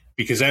neck,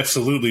 because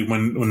absolutely,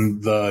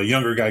 when the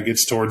younger guy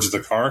gets towards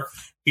the car,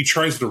 he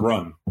tries to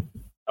run.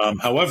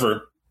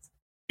 However,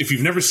 if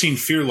you've never seen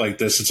fear like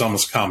this, it's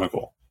almost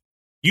comical.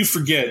 You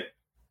forget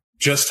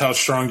just how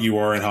strong you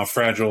are and how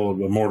fragile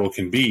a mortal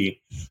can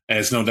be,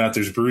 as no doubt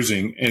there's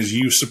bruising, as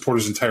you support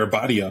his entire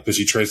body up as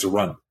he tries to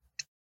run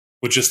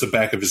with just the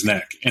back of his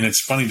neck. And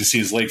it's funny to see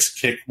his legs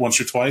kick once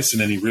or twice,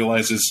 and then he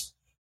realizes,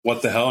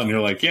 what the hell? And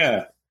you're like,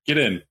 "Yeah, get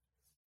in."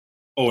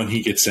 Oh, and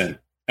he gets in.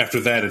 After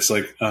that, it's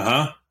like,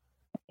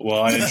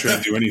 well, I didn't try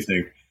to do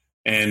anything.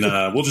 And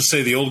we'll just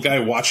say the old guy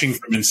watching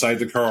from inside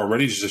the car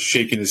already is just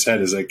shaking his head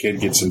as that kid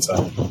gets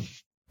inside.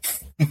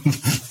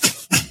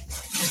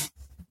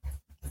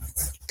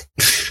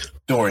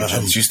 Don't worry,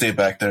 James. You stay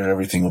back there.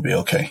 Everything will be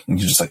okay. And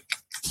you just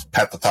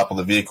pat the top of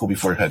the vehicle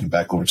before heading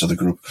back over to the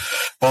group.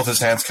 Both his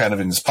hands kind of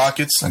in his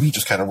pockets, and he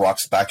just kind of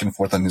rocks back and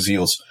forth on his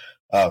heels.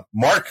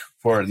 Mark,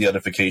 for the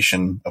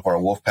edification of our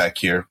wolf pack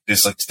here,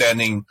 is like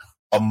standing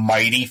a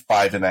mighty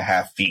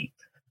 5.5 feet.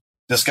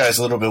 This guy's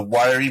a little bit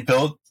wiry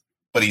built,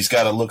 but he's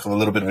got a look of a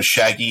little bit of a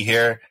shaggy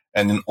hair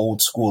and an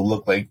old school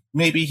look, like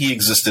maybe he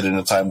existed in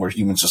a time where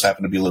humans just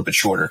happen to be a little bit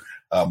shorter.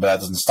 But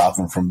that doesn't stop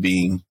him from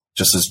being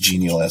just as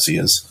genial as he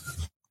is.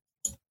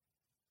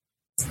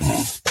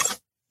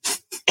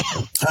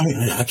 I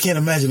mean, I can't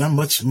imagine I'm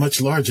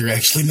much larger,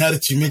 actually, now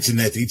that you mention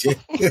that, DJ.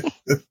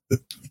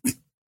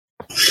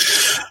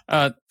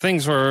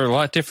 Things were a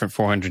lot different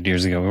 400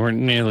 years ago. We weren't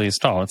nearly as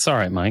tall. It's all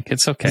right, Mike.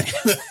 It's okay.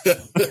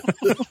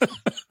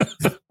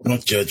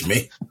 Don't judge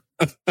me.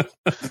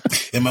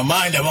 In my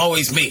mind, I'm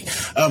always me.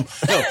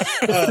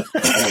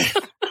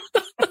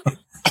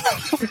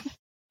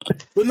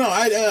 But no,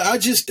 I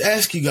just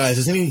ask you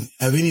guys: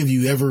 have any of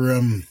you ever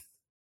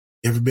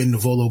been to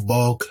Volo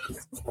Bog?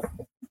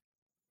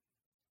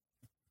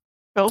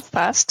 Go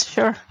fast,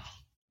 sure.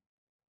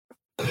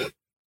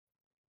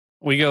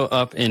 We go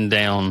up and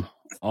down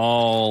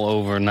all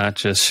over, not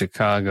just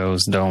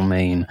Chicago's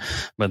domain,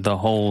 but the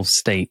whole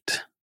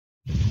state.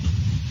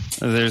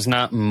 There's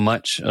not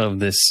much of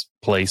this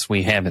place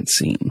we haven't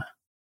seen.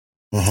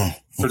 Uh-huh.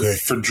 Okay.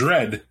 For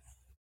Dread,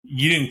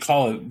 you didn't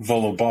call it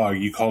Volo Bog.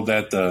 You called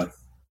that the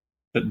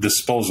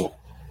disposal.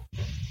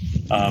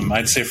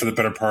 I'd say for the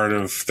better part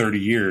of 30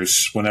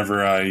 years, whenever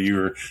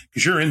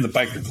because you're in the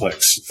biker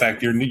cliques. In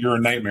fact, you're a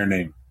nightmare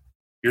name.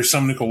 You're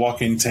someone who can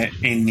walk into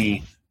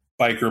any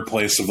biker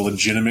place of a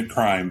legitimate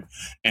crime,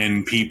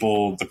 and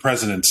the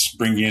presidents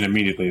bring you in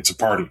immediately. It's a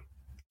party,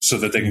 so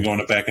that they can go in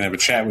the back and have a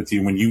chat with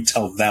you when you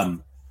tell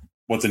them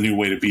what the new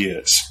way to be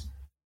is.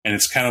 And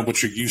it's kind of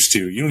what you're used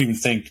to. You don't even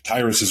think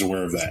Tyrus is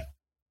aware of that,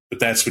 but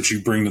that's what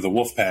you bring to the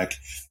wolf pack,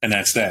 and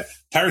that's that.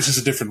 Tyrus is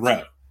a different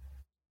rep.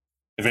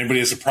 If anybody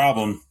has a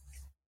problem,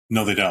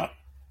 no, they don't.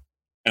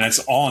 And that's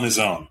all on his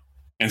own.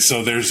 And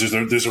so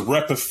there's a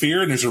rep of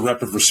fear and there's a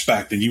rep of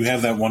respect. And you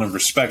have that one of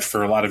respect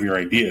for a lot of your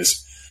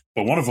ideas.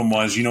 But one of them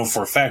was,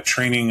 for a fact,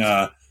 training,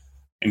 and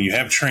you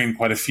have trained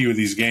quite a few of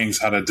these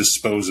gangs how to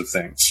dispose of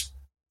things.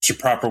 It's a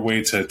proper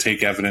way to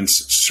take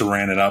evidence,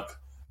 saran it up,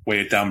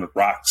 weigh it down with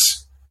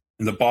rocks.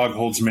 And the bog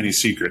holds many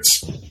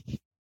secrets.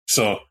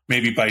 So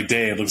maybe by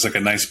day it looks like a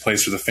nice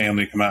place for the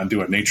family to come out and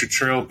do a nature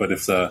trail. But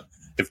if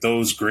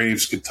those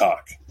graves could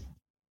talk.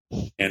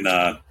 And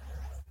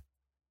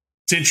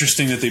it's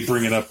interesting that they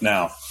bring it up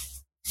now.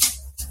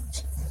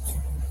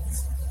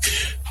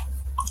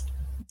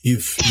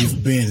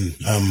 You've been,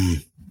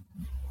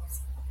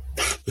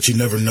 but you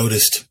never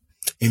noticed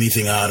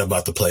anything odd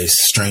about the place.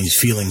 Strange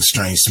feelings,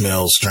 strange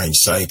smells, strange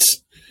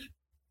sights.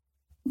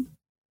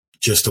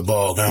 Just a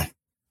bog, huh?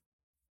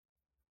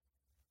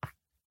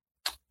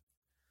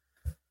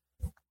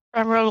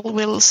 Emerald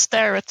will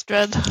stare at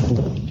Dread.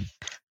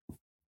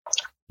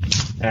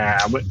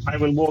 I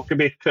will walk a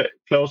bit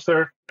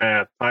closer.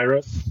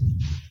 Tyrus.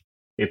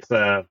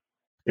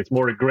 It's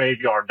more a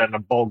graveyard than a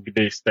bog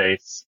these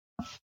days.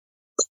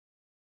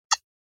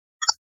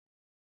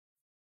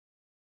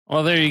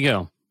 Well, there you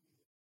go.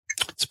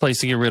 It's a place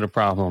to get rid of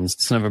problems.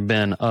 It's never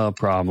been a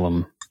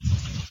problem.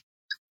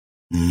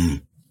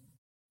 Mm.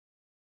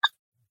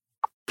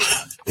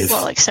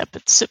 Well, except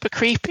it's super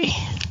creepy.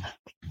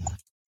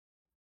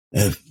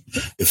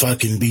 If I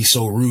can be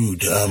so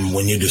rude,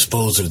 when you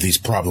dispose of these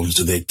problems,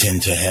 do they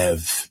tend to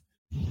have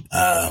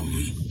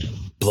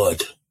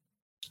blood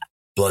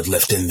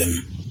left in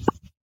them?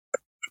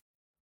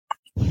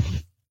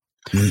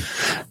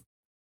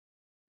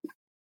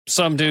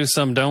 Some do,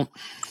 some don't.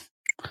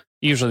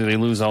 Usually they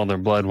lose all their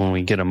blood when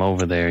we get them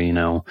over there,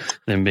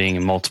 them being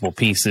in multiple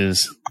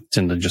pieces,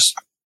 tend to just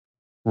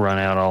run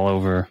out all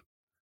over.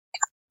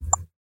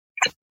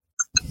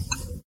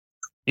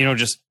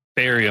 Just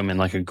bury them in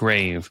like a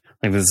grave.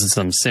 Like this is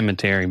some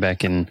cemetery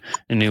back in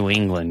New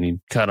England.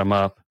 You cut them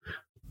up,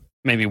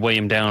 maybe weigh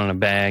them down in a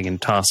bag and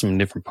toss them in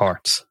different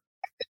parts.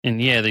 And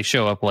yeah, they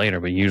show up later,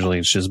 but usually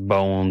it's just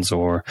bones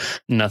or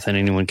nothing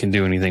anyone can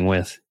do anything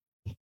with.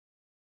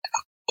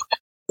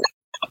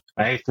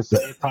 I hate to say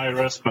it,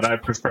 Tyrus, but I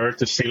prefer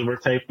to silver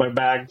tape my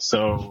bag,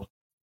 so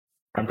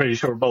I'm pretty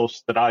sure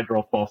most that I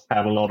drop off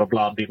have a lot of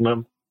blood in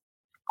them.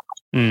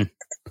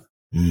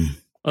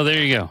 Well,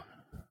 there you go.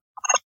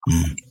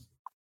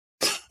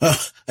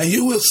 And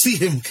you will see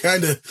him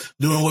kind of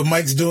doing what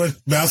Mike's doing,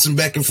 bouncing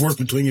back and forth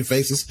between your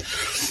faces.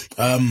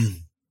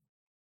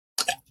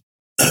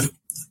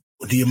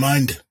 Do you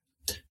mind?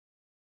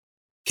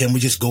 Can we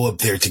just go up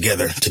there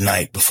together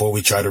tonight before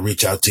we try to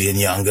reach out to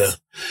Inyanga?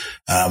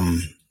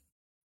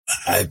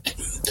 I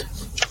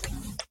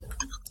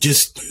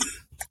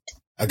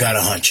got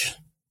a hunch.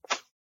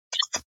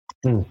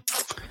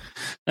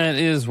 That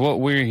is what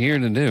we're here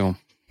to do.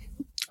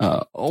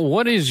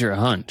 What is your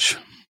hunch?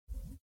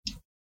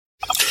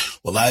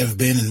 Well, I've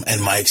been,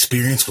 and my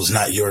experience was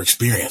not your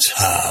experience.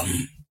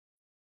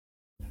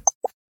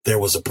 There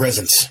was a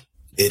presence.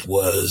 It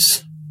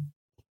was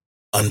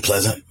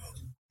unpleasant,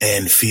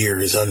 and fear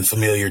is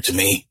unfamiliar to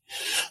me.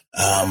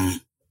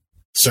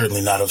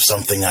 Certainly not of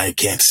something I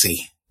can't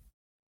see.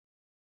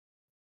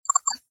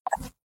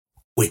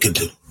 We could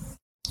do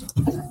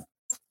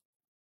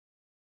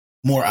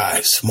more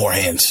eyes, more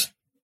hands,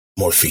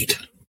 more feet.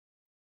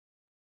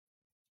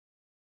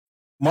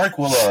 Mark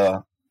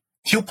will,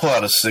 he'll pull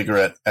out a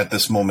cigarette at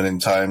this moment in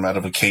time out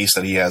of a case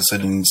that he has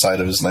hidden inside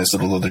of his nice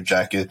little leather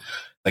jacket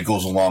that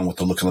goes along with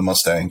the look of the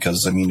Mustang.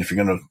 Because, I mean, if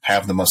you're going to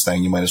have the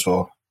Mustang, you might as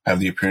well have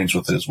the appearance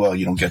with it as well.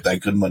 You don't get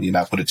that good money and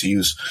not put it to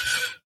use.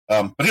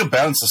 But he'll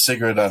balance the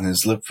cigarette on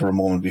his lip for a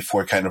moment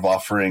before kind of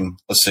offering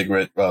a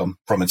cigarette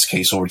from its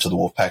case over to the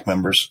Wolfpack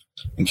members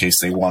in case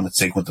they want to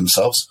take with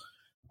themselves.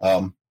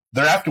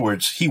 There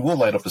afterwards, he will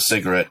light up a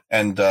cigarette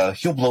and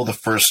he'll blow the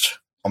first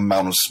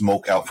amount of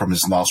smoke out from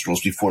his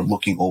nostrils before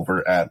looking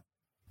over at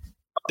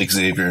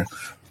Xavier.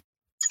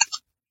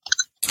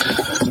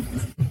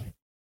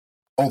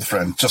 Old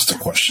friend, just a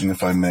question,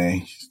 if I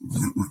may.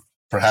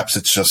 Perhaps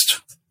it's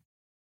just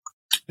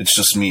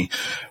me.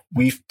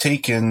 We've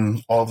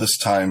taken all this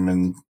time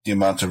and the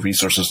amount of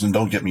resources, and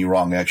don't get me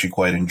wrong, I actually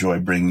quite enjoy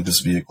bringing this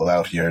vehicle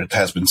out here. It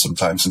has been some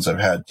time since I've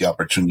had the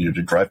opportunity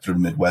to drive through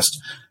the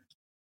Midwest.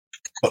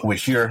 But we're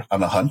here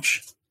on a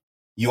hunch.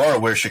 You are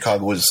aware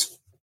Chicago is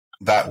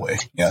that way,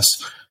 yes?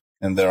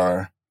 And there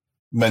are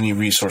many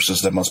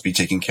resources that must be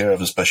taken care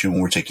of, especially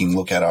when we're taking a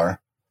look at our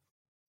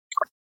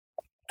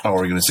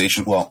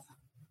organization. Well,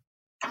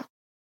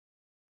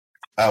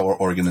 our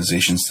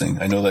organization's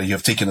thing. I know that you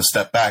have taken a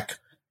step back,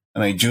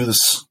 and I do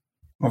this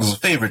not as a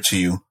favor to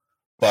you,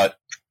 but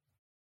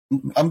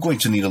I'm going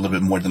to need a little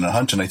bit more than a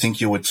hunch, and I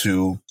think you owe it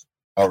to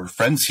our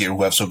friends here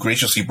who have so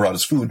graciously brought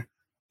us food.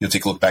 You'll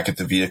take a look back at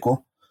the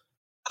vehicle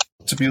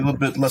to be a little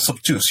bit less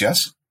obtuse,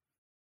 yes?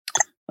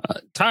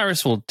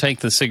 Tyrus will take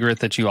the cigarette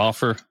that you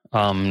offer.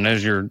 And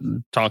as you're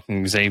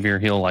talking, Xavier,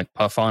 he'll like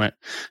puff on it.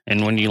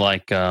 And when you I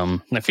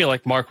feel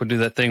like Mark would do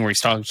that thing where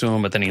he's talking to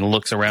him, but then he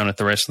looks around at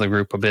the rest of the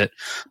group a bit.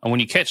 And when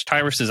you catch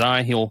Tyrus's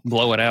eye, he'll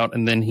blow it out.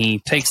 And then he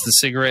takes the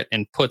cigarette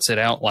and puts it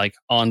out like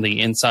on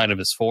the inside of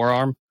his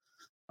forearm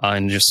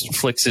and just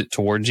flicks it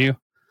towards you.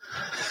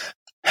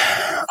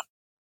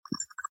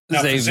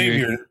 Now, for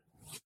Xavier,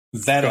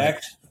 that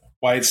act,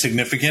 why it's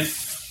significant,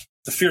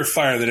 the fear of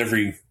fire that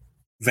every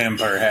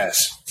vampire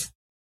has.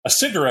 A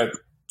cigarette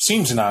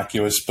seems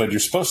innocuous, but you're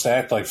supposed to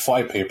act like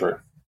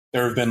flypaper.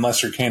 There have been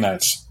lesser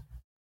canines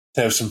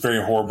to have some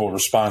very horrible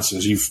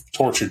responses. You've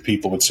tortured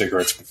people with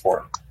cigarettes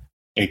before.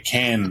 It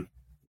can,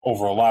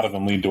 over a lot of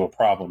them, lead to a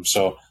problem.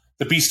 So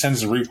the beast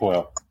tends to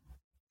recoil.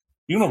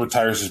 You know where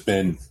Tyrus has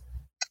been.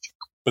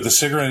 With a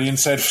cigarette on the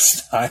inside of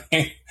his eye,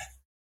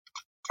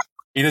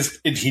 he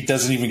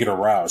doesn't even get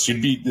aroused.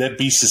 That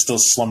beast is still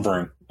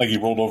slumbering, like he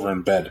rolled over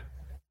in bed.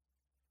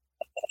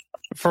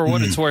 For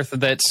what it's worth,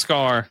 that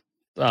scar,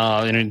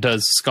 and it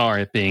does scar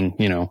it being,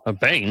 a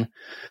bane,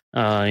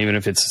 even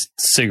if it's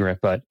a cigarette,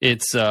 but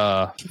it's,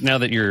 now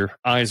that your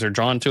eyes are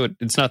drawn to it,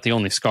 it's not the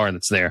only scar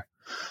that's there.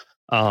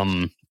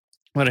 But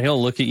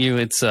he'll look at you,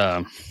 it's,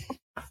 that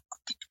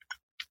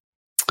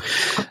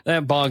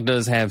bog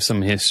does have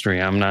some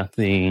history. I'm not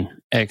the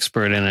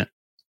expert in it.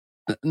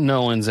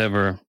 No one's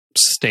ever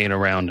stayed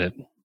around it.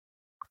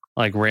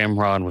 Like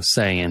Ramrod was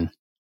saying,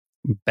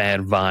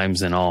 bad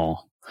vibes and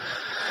all.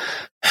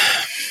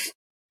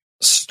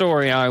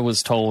 Story I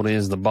was told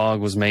is the bog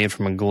was made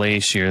from a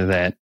glacier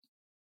that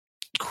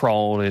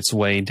crawled its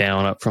way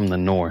down up from the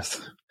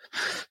north,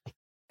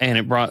 and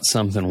it brought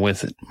something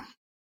with it.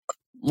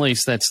 At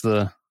least that's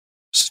the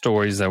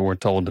stories that were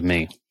told to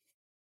me.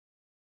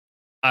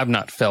 I've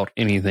not felt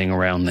anything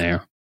around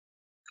there.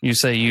 You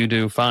say you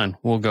do, fine.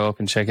 We'll go up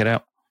and check it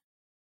out.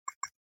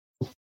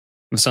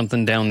 If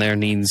something down there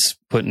needs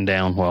putting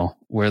down, well,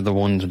 we're the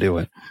one to do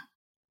it.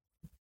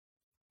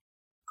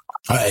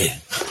 I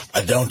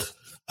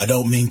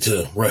don't mean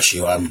to rush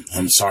you.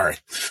 I'm sorry.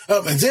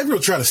 And Xavier will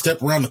try to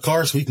step around the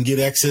car so we can get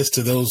access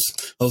to those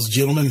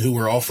gentlemen who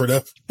were offered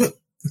up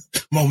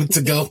moments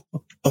ago.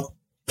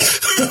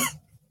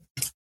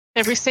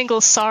 Every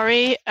single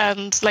sorry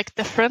and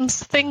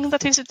difference thing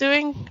that he's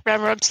doing,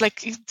 Ramrod's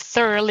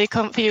thoroughly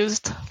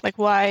confused.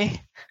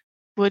 Why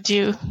would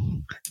you?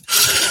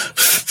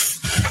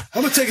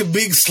 I'm going to take a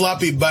big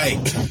sloppy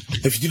bite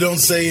if you don't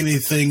say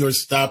anything or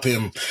stop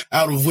him,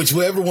 out of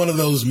whichever one of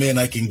those men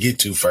I can get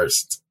to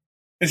first.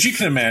 As you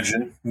can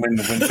imagine, when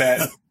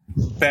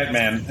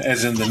Batman,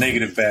 as in the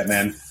negative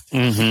Batman,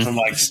 from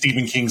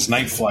Stephen King's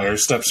Night Flyer,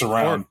 steps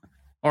around.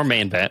 Or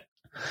Man-Bat.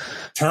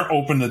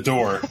 Open the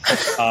door.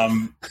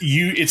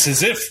 It's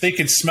as if they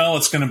could smell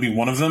it's going to be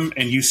one of them,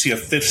 and you see a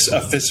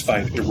fist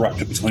fight erupt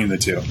between the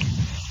two.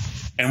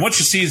 And what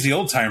you see is the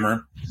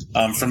old-timer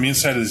from the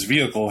inside of this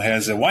vehicle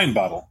has a wine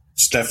bottle.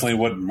 It's definitely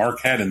what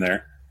Mark had in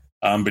there,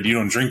 but you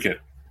don't drink it.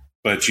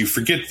 But you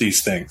forget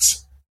these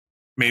things.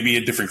 Maybe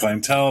a different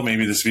clientele,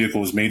 maybe this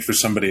vehicle was made for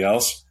somebody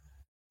else.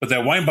 But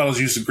that wine bottle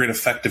is used with great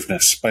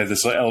effectiveness by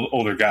this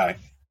older guy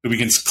who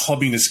begins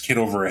clubbing this kid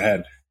over the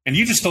head. And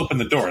you just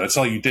opened the door. That's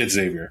all you did,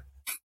 Xavier.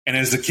 And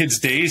as the kid's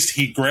dazed,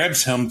 he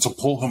grabs him to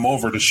pull him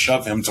over to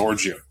shove him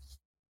towards you.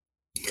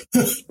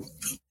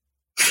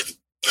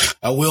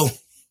 I will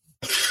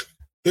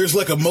there's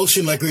like a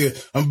motion, like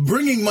I'm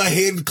bringing my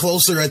head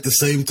closer at the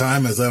same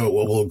time as I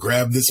will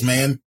grab this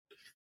man.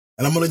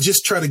 And I'm going to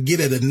just try to get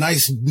at a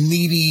nice,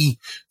 meaty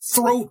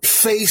throat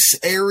face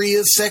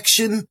area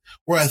section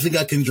where I think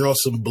I can draw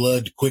some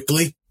blood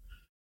quickly.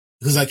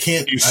 Because I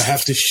can't, I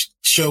have to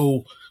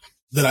show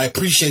that I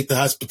appreciate the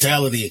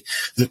hospitality.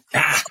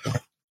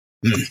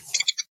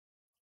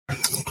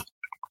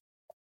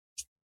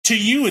 To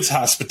you, it's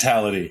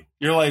hospitality.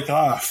 You're like,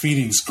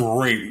 feeding's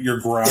great. You're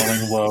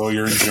growling low.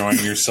 You're enjoying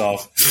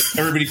yourself.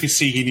 Everybody can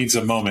see he needs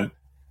a moment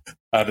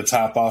to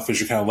top off as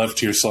you're kind of left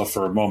to yourself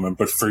for a moment.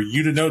 But for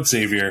you to note,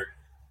 Xavier,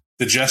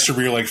 the gesture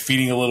where you're like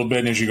feeding a little bit,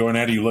 and as you're going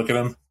at it, you look at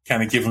him,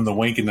 kind of give him the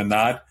wink and the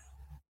nod.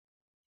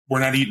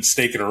 We're not eating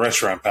steak at a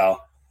restaurant,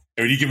 pal.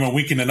 And when you give him a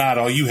wink and a nod,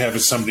 all you have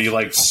is somebody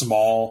like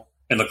small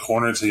in the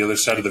corner to the other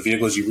side of the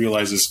vehicle as you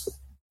realize this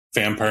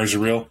vampires are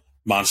real,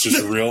 monsters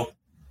are real.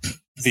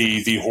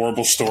 The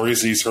horrible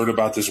stories that he's heard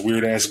about this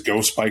weird ass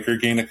ghost biker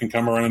gang that can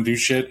come around and do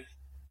shit.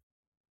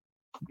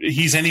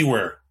 He's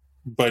anywhere,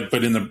 but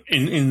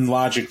in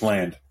Logic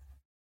Land,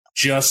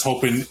 just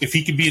hoping if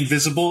he could be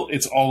invisible,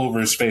 it's all over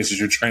his face as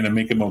you're trying to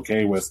make him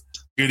okay with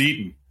good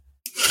eating.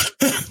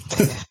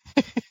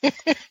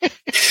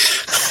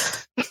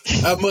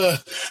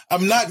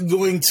 I'm not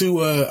going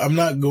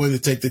to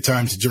take the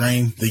time to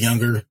drain the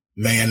younger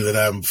man that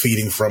I'm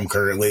feeding from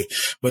currently,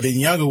 but then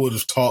younger would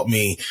have taught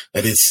me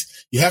that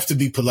you have to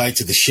be polite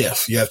to the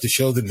chef. You have to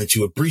show them that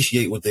you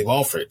appreciate what they've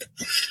offered.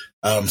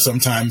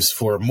 Sometimes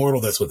for a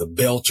mortal that's with a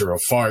belch or a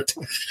fart,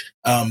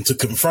 to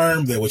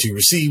confirm that what you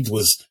received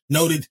was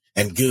noted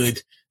and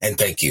good and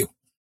thank you.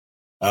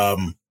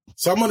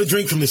 So I'm going to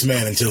drink from this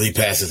man until he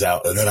passes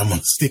out, and then I'm going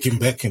to stick him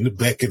back in the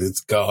back of his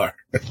car.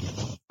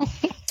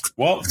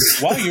 Well,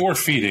 while you're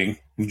feeding,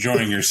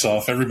 enjoying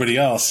yourself, everybody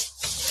else,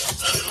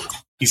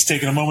 he's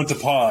taking a moment to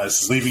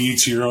pause, leaving you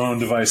to your own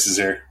devices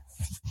here.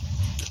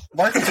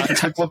 Mark will take a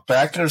quick look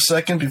back for a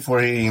second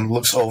before he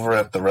looks over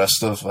at the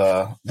rest of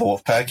the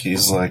wolf pack.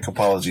 He's like,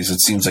 apologies,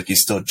 it seems like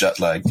he's still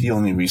jet-lagged. He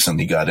only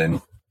recently got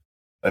in.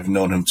 I've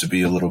known him to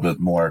be a little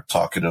bit more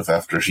talkative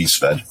after he's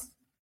fed.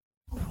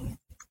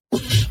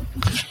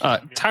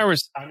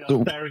 Tyrus, I'm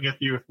not staring at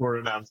you for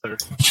an answer.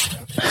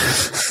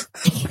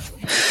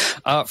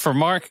 For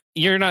Mark,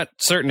 you're not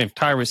certain if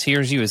Tyrus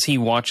hears you as he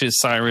watches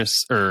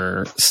Cyrus.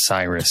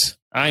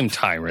 I'm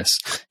Tyrus.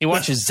 He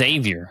watches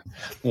Xavier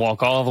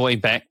walk all the way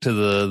back to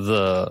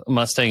the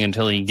Mustang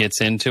until he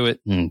gets into it,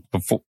 and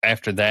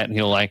after that,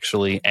 he'll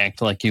actually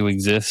act like you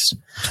exist.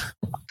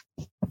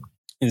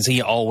 Is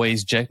he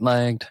always jet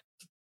lagged?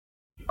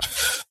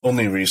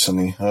 Only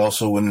recently. I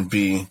also wouldn't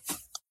be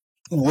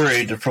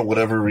worried if for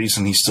whatever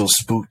reason he's still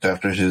spooked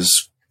after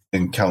his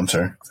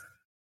encounter.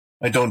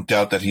 I don't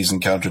doubt that he's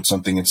encountered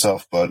something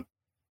himself, but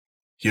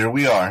here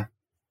we are.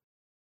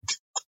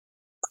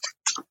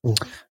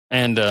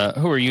 And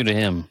who are you to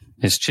him?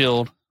 His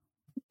chilled?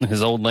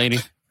 His old lady?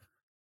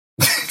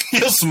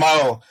 He'll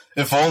smile.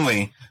 If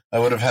only I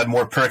would have had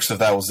more perks if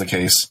that was the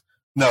case.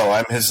 No,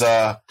 I'm his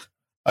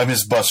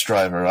bus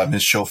driver. I'm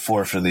his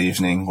chauffeur for the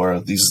evening, or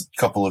these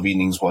couple of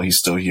evenings while he's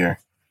still here.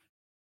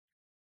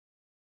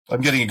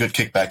 I'm getting a good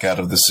kickback out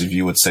of this, if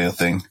you would say a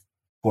thing.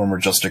 Former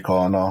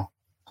Justicar and all.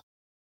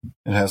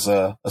 It has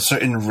a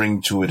certain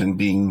ring to it, and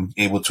being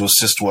able to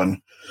assist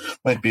one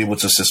might be able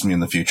to assist me in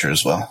the future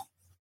as well.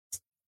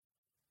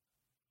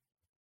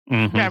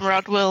 Mm-hmm.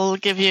 Ramrod will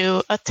give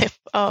you a tip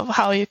of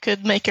how you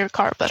could make your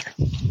car better.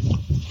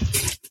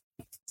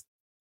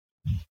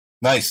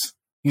 Nice.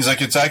 He's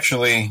like, it's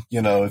actually,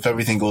 if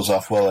everything goes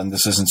off well and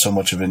this isn't so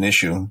much of an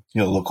issue,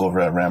 you'll look over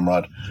at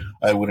Ramrod.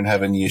 I wouldn't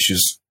have any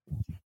issues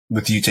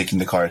with you taking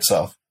the car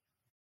itself.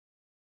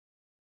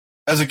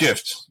 As a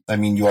gift. I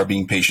mean, you are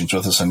being patient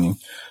with us. I mean,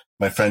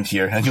 my friend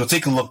here. And he'll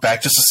take a look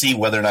back just to see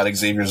whether or not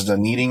Xavier's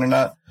done eating or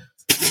not.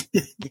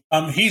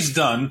 He's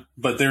done,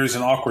 but there's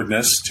an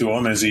awkwardness to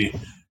him as he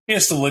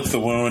has to lick the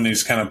wound.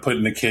 He's kind of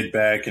putting the kid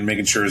back and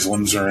making sure his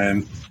limbs are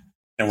in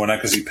and whatnot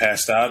because he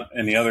passed out.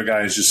 And the other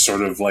guy is just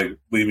sort of like,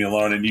 leave me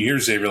alone. And you hear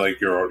Xavier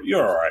like, you're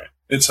all right.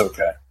 It's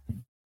okay.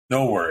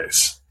 No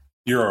worries.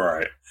 You're all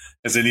right.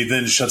 As then he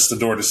then shuts the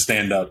door to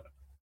stand up,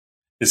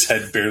 his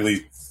head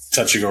barely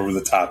touching over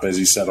the top, as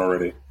he said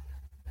already.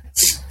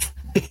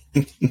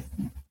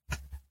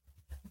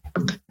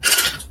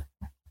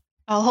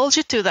 I'll hold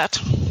you to that.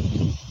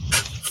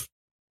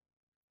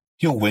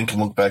 He'll wink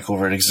and look back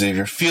over at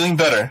Xavier. Feeling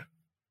better?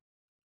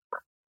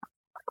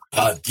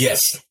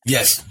 Yes.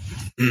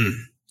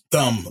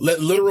 Thumb.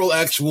 Literal,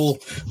 actual,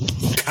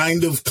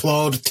 kind of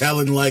clawed,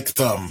 talon-like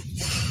thumb.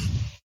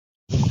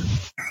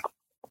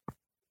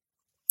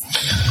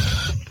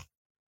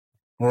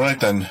 All right,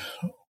 then.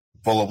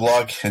 Follow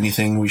blog.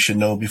 Anything we should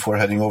know before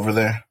heading over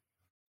there?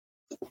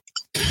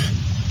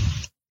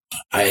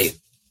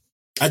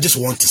 I just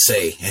want to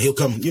say, and he'll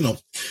come,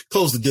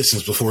 close the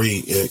distance before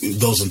he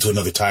goes into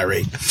another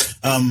tirade.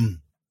 I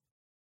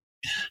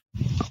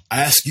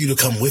ask you to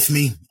come with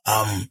me,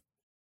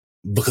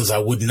 because I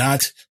would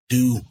not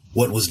do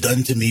what was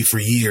done to me for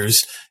years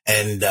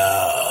and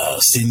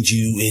send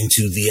you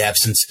into the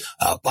absence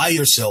by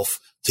yourself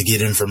to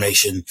get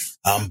information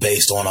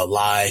based on a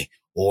lie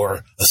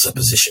or a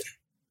supposition.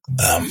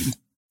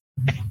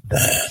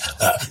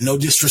 No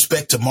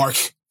disrespect to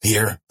Mark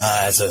here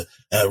as a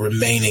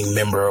remaining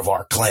member of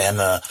our clan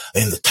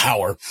in the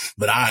tower,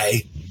 but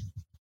I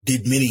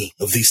did many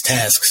of these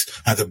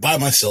tasks either by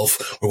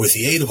myself or with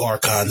the aid of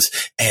Archons,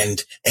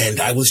 and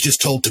I was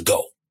just told to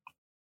go.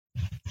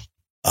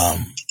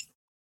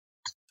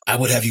 I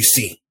would have you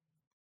see,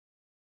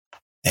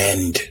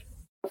 and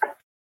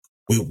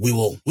we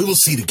will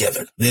see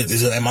together.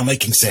 Am I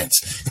making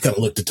sense? I kind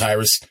of looked at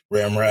Tyrus,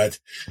 Ramrod,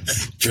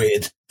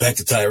 Dread, back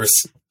to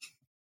Tyrus.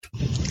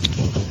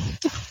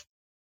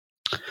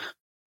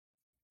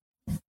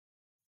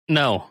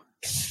 No.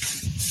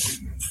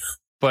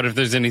 But if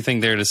there's anything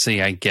there to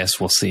see, I guess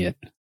we'll see it.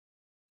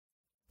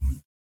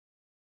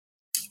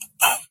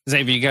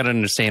 Xavier, you got to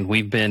understand,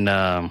 we've been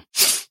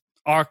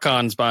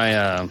Archons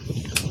by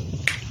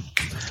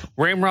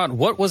Ramrod.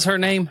 What was her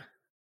name?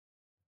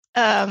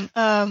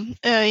 Inya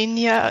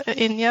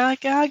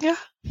Gaga?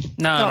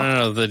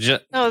 No.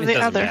 The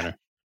other. Matter.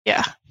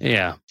 Yeah.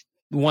 Yeah.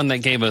 One that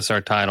gave us our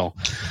title.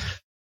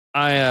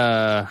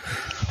 I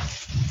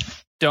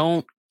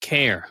don't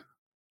care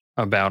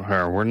about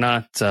her. We're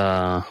not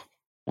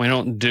we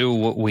don't do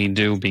what we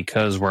do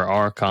because we're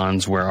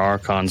Archons. We're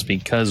Archons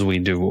because we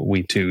do what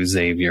we do,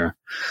 Xavier.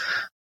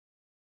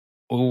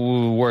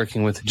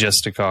 Working with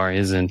Justicar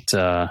isn't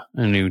a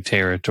new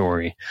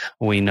territory.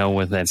 We know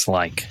what that's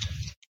like.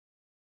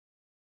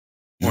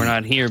 We're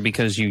not here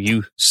because you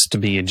used to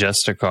be a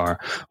Justicar.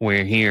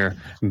 We're here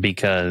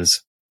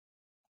because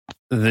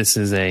this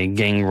is a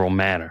gangrel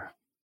matter.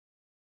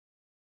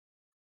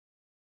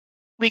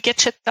 We get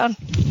shit done.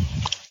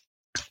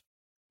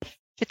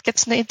 It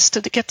gets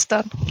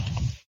done.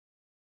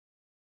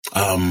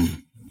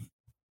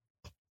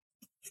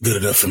 Good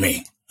enough for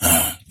me.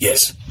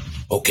 Yes.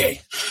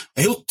 Okay.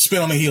 And he'll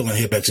spin on the heel and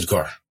head back to the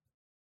car.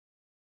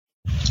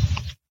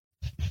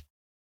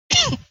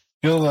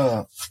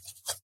 He'll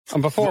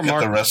before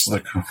Mark, the rest of the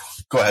crew.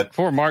 Go ahead.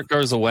 Before Mark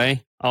goes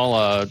away,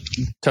 I'll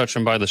touch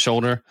him by the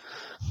shoulder.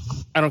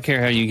 I don't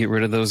care how you get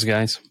rid of those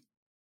guys.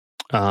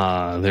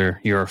 They're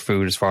your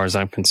food as far as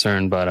I'm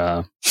concerned,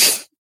 but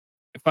if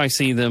I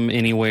see them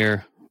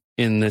anywhere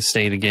in this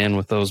state again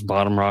with those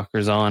bottom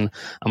rockers on,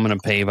 I'm going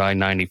to pay by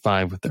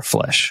 95 with their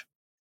flesh.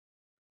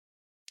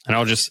 And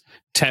I'll just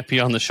tap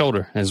you on the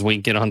shoulder as we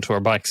get onto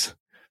our bikes.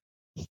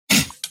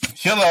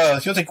 He'll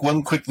take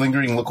one quick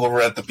lingering look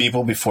over at the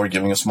people before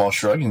giving a small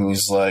shrug, and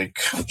he's like,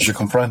 "Je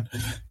comprends."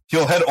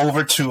 He'll head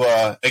over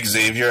to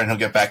Xavier, and he'll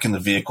get back in the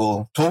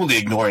vehicle, totally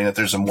ignoring that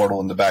there's a mortal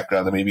in the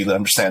background that may be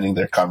understanding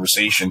their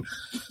conversation.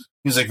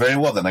 He's like, "Very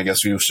well, then I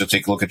guess we should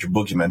take a look at your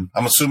boogeyman.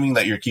 I'm assuming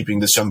that you're keeping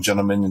this young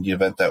gentleman in the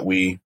event that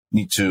we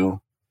need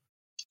to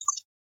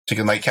take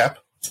a nightcap?"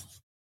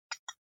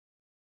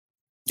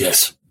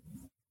 Yes.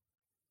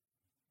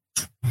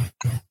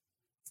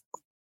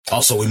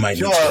 Also, we might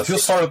he'll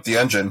start up the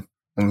engine,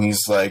 and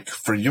he's like,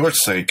 "For your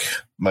sake,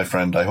 my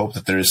friend, I hope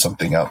that there is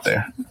something out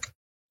there."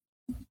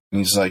 And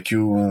he's like,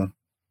 you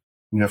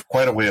have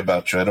quite a way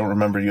about you. I don't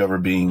remember you ever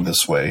being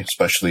this way,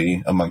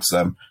 especially amongst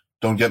them.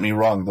 Don't get me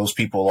wrong, those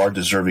people are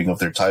deserving of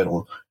their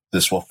title,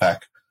 this wolf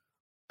pack.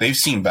 They've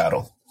seen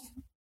battle.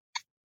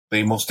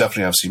 They most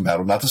definitely have seen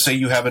battle. Not to say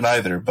you haven't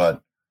either,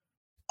 but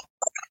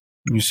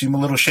you seem a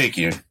little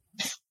shaky.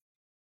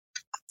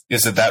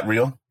 Is it that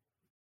real?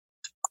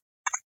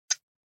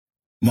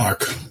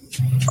 Mark,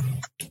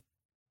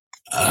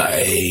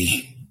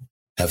 I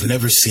have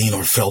never seen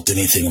or felt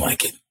anything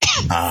like it.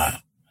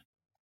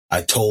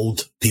 I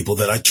told people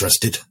that I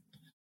trusted,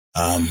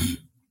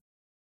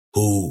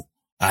 who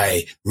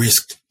I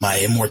risked my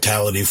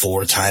immortality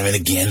for time and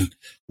again,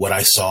 what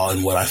I saw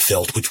and what I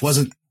felt, which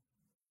wasn't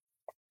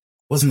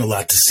a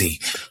lot to see,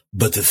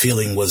 but the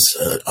feeling was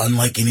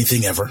unlike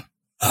anything ever.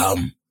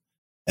 And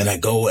I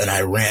go and I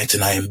rant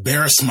and I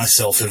embarrass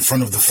myself in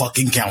front of the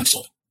fucking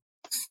council.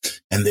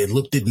 And they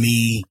looked at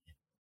me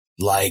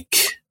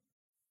like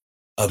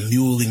a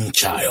mewling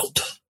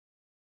child.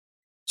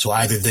 So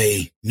either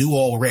they knew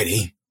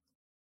already,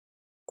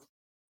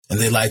 and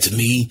they lied to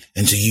me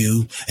and to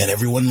you and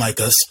everyone like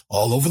us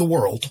all over the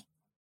world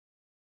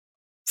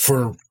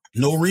for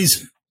no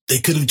reason. They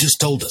could have just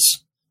told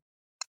us.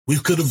 We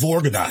could have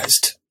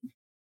organized.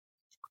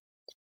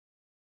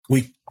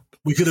 We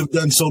could have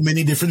done so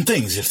many different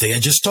things if they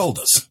had just told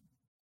us.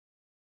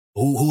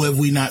 Who have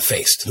we not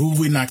faced? Who have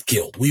we not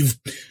killed?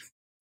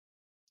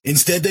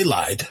 Instead, they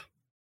lied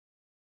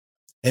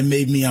and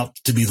made me out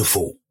to be the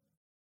fool.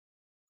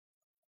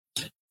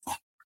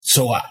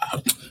 So,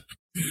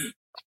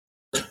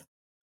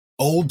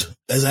 old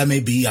as I may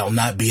be, I'll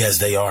not be as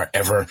they are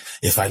ever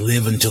if I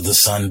live until the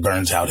sun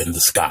burns out in the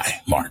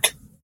sky, Mark.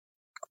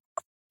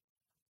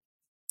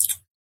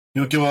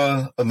 You'll give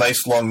a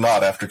nice long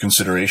nod after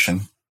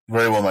consideration.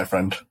 Very well, my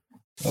friend.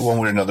 One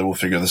way or another, we'll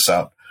figure this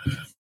out.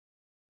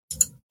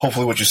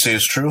 Hopefully what you say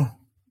is true.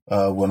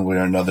 One way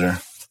or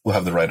another, we'll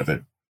have the right of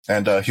it.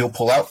 And he'll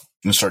pull out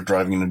and start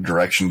driving in a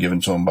direction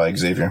given to him by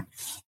Xavier.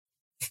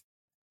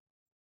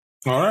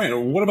 All right.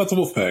 What about the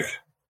wolf pack?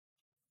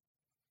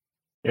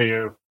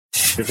 You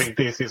think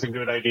this is a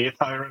good idea,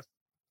 Tyrus?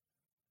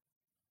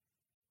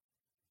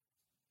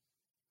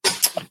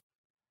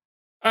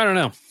 I don't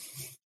know.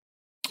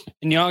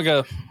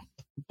 Nyaga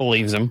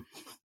believes him.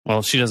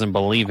 Well, she doesn't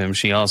believe him.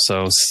 She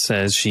also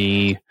says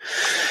Nyaga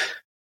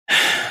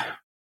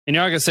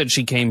said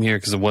she came here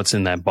because of what's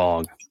in that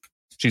bog.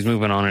 She's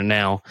moving on it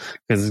now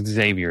because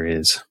Xavier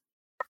is.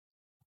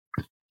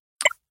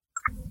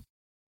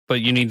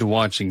 But you need to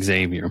watch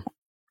Xavier.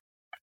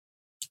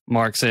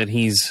 Mark said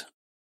he's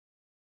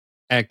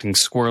acting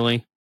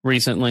squirrely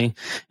recently,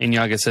 and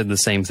Nyaga said the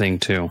same thing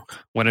too.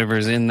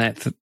 Whatever's in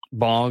that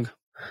bog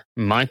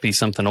might be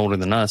something older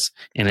than us,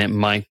 and it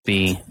might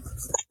be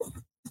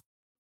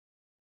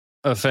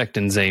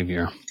affecting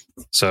Xavier.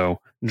 So,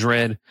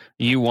 Dread,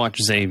 you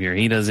watch Xavier.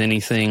 He does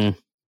anything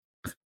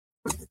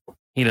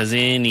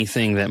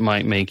that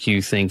might make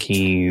you think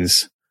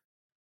he's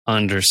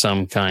under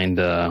some kind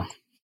of...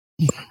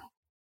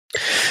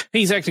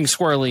 He's acting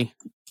squirrely.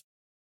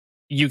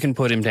 You can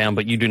put him down,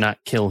 but you do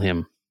not kill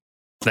him.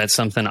 That's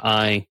something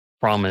I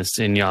promised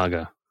in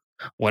Nyaga.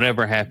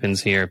 Whatever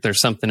happens here, if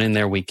there's something in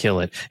there, we kill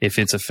it. If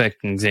it's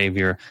affecting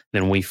Xavier,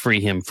 then we free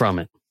him from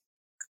it.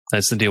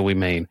 That's the deal we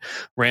made.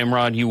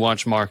 Ramrod, you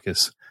watch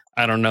Marcus.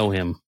 I don't know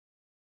him,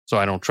 so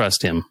I don't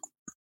trust him.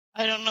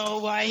 I don't know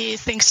why he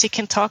thinks he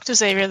can talk to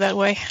Xavier that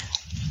way.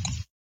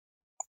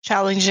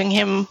 Challenging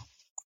him.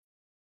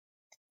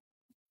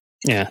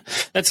 Yeah,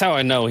 that's how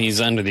I know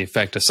he's under the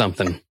effect of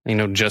something.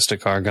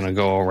 Justicar going to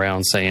go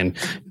around saying,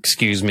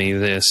 excuse me,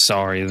 this,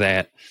 sorry,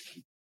 that.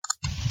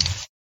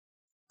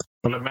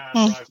 Well, a man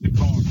drives the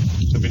car,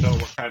 so we know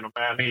what kind of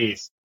man he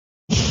is.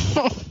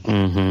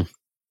 Mm-hmm.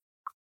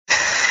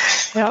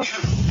 Yep.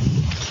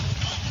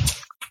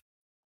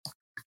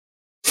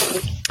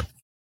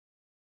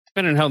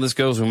 Depending on how this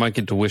goes, we might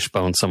get to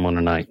wishbone someone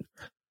tonight.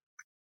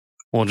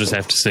 We'll just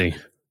have to see.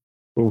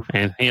 Oof.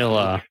 And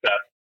he'll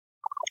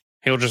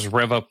just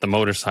rev up the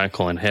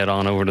motorcycle and head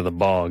on over to the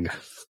bog.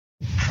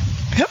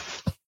 Yep.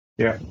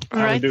 Yeah.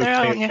 Right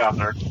there on you.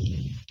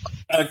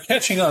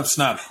 Catching up's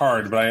not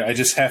hard, but I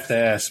just have to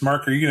ask,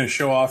 Mark, are you going to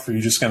show off, or are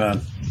you just going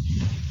to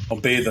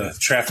obey the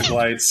traffic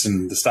lights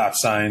and the stop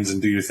signs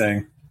and do your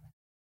thing?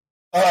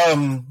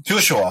 He'll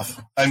show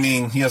off. I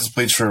mean, he has the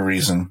plates for a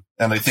reason.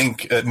 And I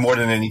think more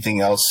than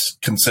anything else,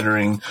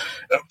 considering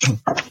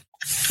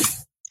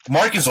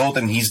Mark is old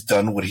and he's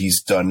done what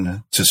he's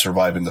done to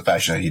survive in the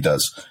fashion that he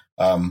does.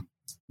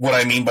 What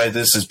I mean by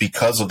this is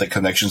because of the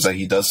connections that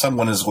he does,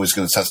 someone is always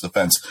going to test the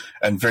fence,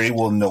 and very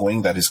well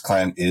knowing that his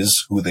clan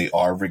is who they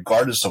are,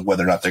 regardless of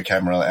whether or not they're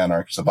camera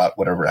anarchists about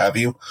whatever have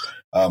you.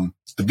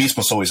 The beast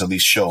must always at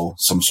least show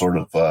some sort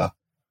of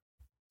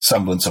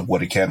semblance of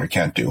what it can or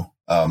can't do.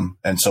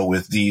 And so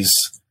with these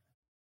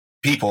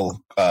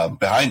people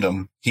behind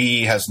him,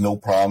 he has no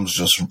problems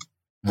just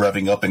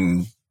revving up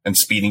and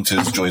speeding to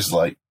his joy's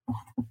light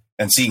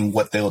and seeing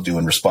what they'll do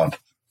and respond.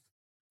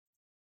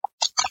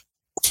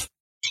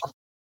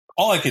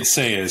 All I could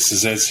say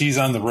is as he's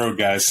on the road,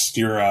 guys,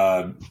 you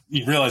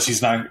realize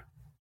he's a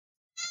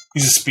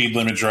speed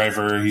limit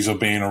driver. He's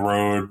obeying a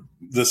road,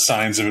 the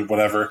signs of it,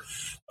 whatever,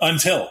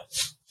 until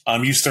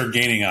you start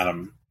gaining on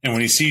him. And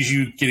when he sees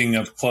you getting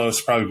up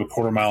close, probably a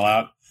quarter mile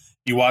out,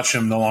 you watch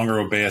him no longer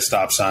obey a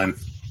stop sign,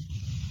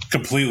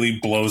 completely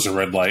blows a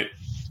red light.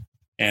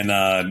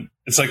 And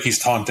it's like he's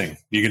taunting.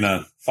 You're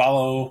going to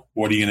follow?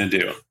 What are you going to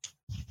do?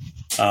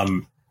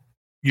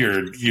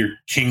 You're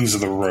kings of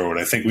the road.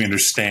 I think we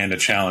understand a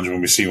challenge when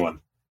we see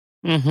one.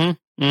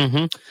 Mm-hmm.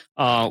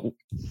 Mm-hmm.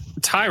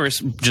 Tyrus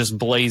just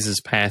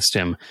blazes past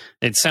him.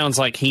 It sounds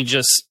like he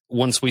just,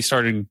 once we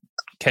started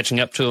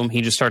catching up to him,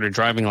 he just started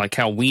driving like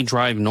how we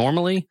drive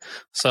normally.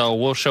 So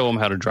we'll show him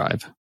how to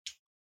drive.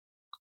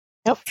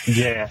 Yep.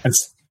 Yeah.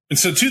 And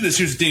so to this,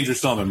 here's a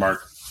dangerous element,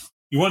 Mark.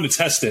 You wanted to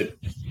test it,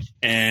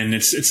 and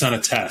it's not a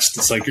test.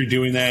 It's like you're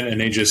doing that, and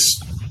they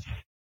just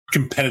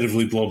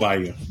competitively blow by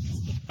you,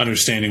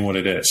 understanding what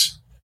it is.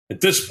 At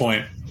this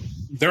point,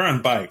 they're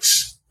on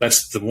bikes.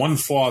 That's the one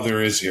flaw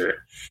there is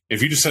here.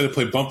 If you decide to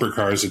play bumper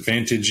cars,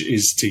 advantage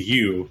is to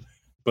you,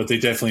 but they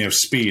definitely have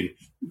speed.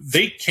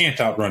 They can't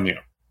outrun you.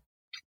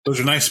 Those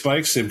are nice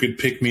bikes. They have good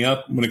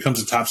pick-me-up when it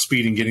comes to top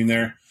speed and getting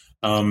there.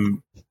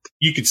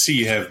 You could see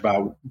you have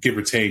about, give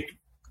or take,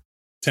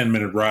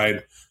 10-minute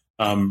ride.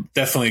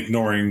 Definitely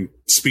ignoring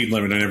speed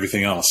limit and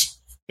everything else.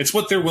 It's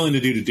what they're willing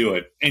to do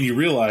it. And you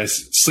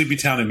realize, sleepy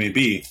town it may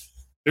be,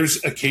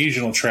 there's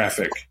occasional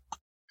traffic.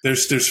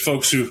 There's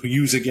folks who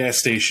use a gas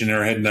station and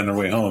are heading on their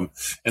way home,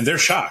 and they're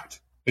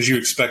shocked, as you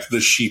expect the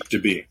sheep to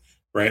be,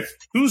 right?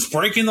 Who's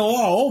breaking the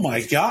law? Oh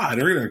my God,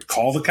 they're going to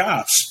call the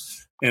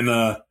cops. And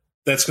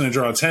that's going to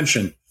draw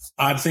attention.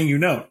 Odd thing you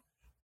know.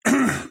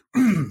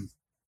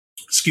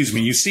 Excuse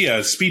me, you see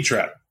a speed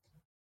trap.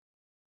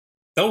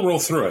 They'll roll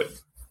through it.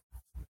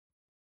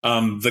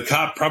 The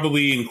cop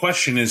probably in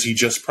question is he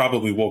just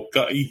probably woke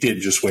up. He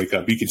did just wake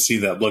up. You can see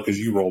that look as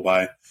you roll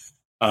by.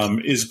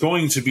 Is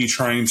going to be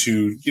trying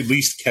to at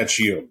least catch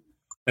you,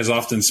 as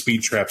often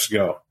speed traps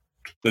go.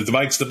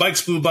 The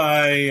bikes flew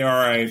by. All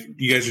right,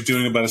 you guys are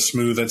doing about a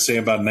smooth, I'd say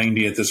about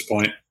 90 at this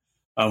point.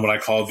 What I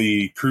call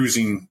the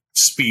cruising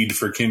speed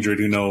for Kindred,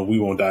 who know we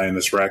won't die in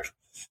this wreck.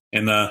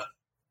 And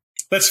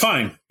that's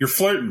fine. You're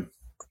flirting.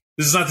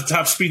 This is not the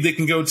top speed they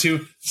can go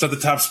to. It's not the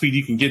top speed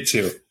you can get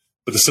to.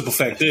 But the simple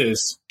fact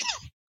is,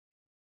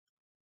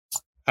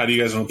 how do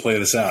you guys want to play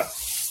this out?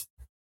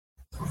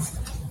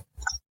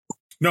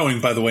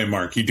 Knowing, by the way,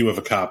 Mark, you do have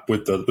a cop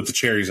with the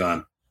cherries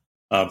on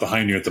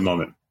behind you at the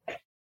moment.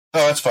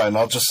 Oh, that's fine.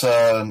 I'll just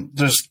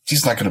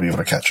he's not going to be able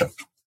to catch up.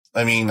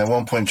 I mean, at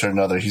one point or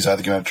another, he's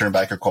either going to turn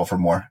back or call for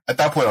more. At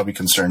that point, I'll be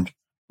concerned.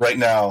 Right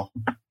now,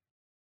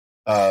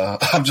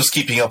 I'm just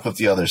keeping up with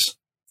the others.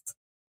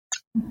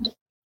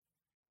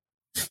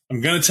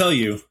 I'm going to tell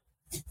you,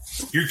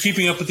 you're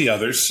keeping up with the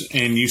others,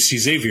 and you see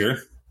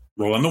Xavier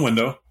roll on the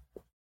window,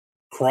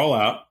 crawl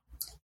out.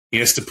 He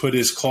has to put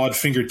his clawed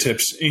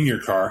fingertips in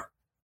your car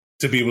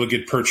to be able to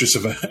get purchase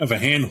of a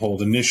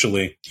handhold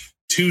initially,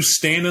 to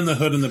stand on the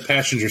hood on the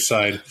passenger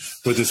side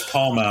with his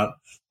palm out,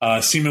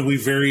 seemingly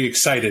very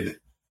excited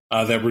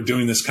that we're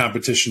doing this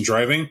competition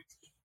driving.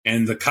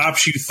 And the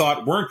cops you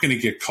thought weren't going to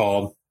get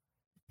called,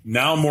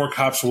 now more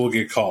cops will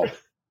get called.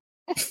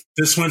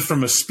 This went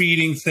from a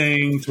speeding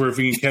thing to where if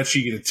we can catch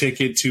you, get a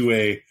ticket, to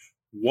a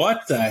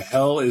what the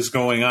hell is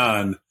going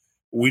on?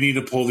 We need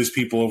to pull these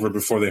people over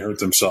before they hurt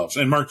themselves.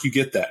 And Mark, you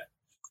get that.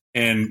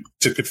 And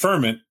to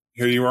confirm it,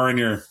 here you are in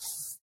your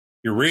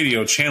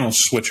radio channel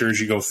switcher as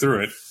you go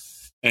through it.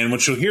 And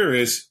what you'll hear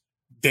is,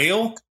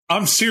 Dale,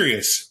 I'm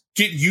serious.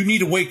 You need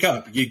to wake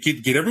up.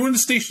 Get everyone in the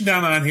station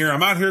down on here.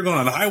 I'm out here going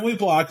on the highway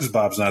block because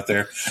Bob's not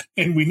there.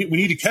 And we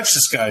need to catch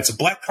this guy. It's a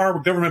black car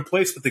with government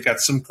plates, but they got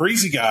some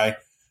crazy guy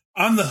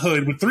on the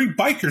hood with 3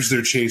 bikers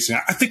they're chasing.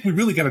 I think we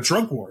really got a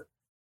drug war.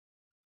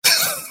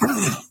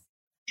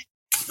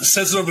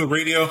 Says it over the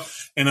radio.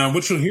 And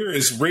what you'll hear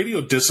is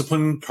radio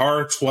discipline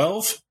car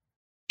 12.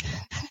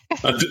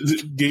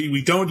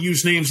 We don't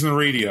use names in the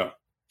radio.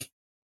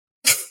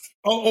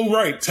 Oh,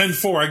 right.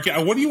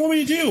 10-4. What do you want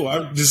me to do?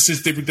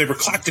 They were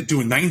clocked at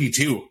doing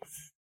 92.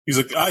 He's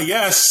like,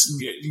 yes,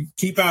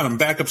 keep on them.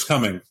 Backup's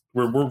coming.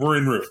 We're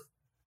en route.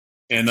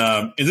 And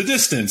in the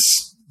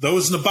distance,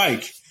 those in the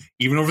bike,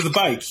 even over the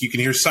bike, you can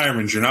hear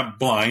sirens. You're not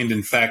blind.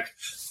 In fact,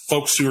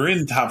 folks who are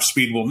in top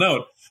speed will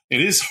note it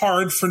is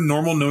hard for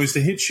normal noise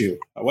to hit you.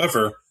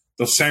 However,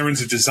 those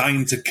sirens are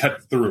designed to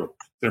cut through.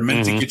 They're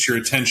meant to get your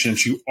attention.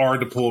 So you are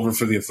to pull over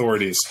for the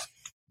authorities.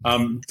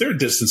 They're a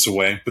distance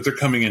away, but they're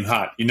coming in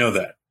hot. You know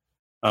that.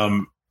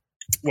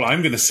 Well,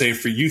 I'm going to say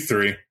for you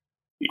 3,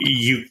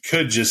 you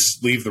could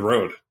just leave the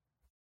road.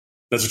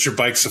 That's what your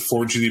bikes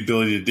afford you the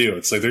ability to do.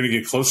 It's like they're going to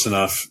get close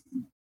enough.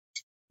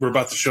 We're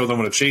about to show them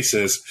what a chase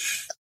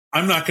is.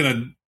 I'm not going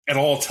to at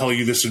all tell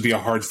you this would be a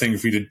hard thing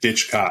for you to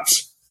ditch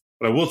cops.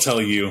 But I will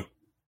tell you,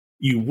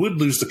 you would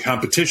lose the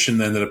competition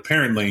then that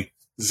apparently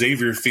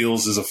Xavier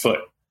feels is afoot.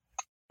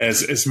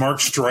 As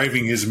Mark's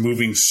driving his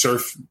moving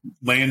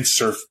land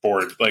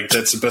surfboard. Like,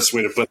 that's the best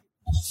way to put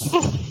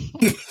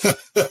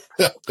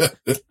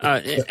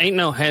it. Ain't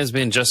no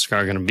has-been just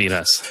car going to beat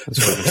us.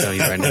 That's what I can tell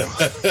you right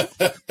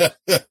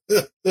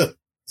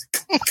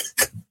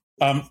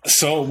now.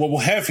 So what we'll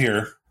have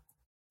here,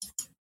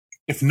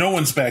 if no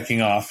one's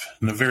backing off,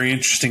 and a very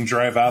interesting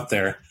drive out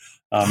there,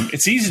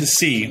 it's easy to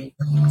see.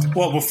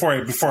 Well, before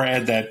I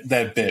add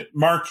that bit,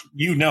 Mark,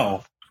 you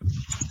know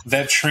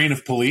that train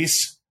of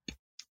police,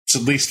 it's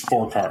at least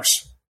 4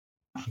 cars,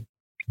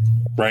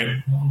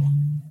 right?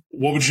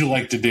 What would you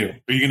like to do?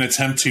 Are you going to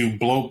attempt to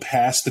blow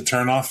past the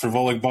turnoff for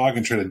Volegbog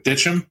and try to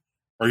ditch him?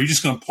 Or are you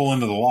just going to pull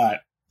into the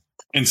lot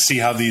and see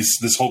how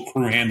this whole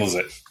crew handles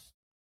it?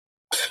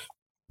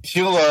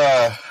 He'll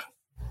like,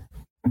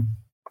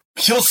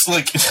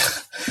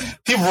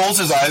 he rolls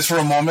his eyes for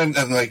a moment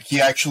and like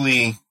he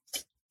actually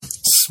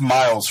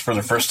smiles for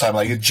the first time,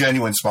 like a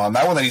genuine smile,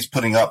 not one that he's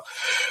putting up.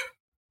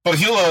 But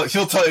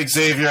he'll tell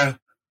Xavier,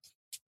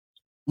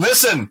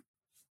 listen,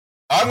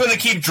 I'm going to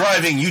keep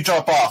driving. You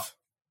drop off.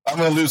 I'm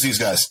going to lose these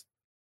guys.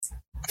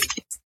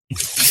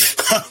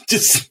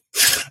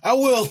 I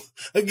will,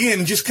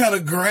 again, just kind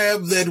of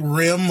grab that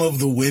rim of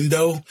the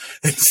window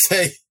and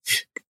say,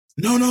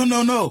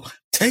 no.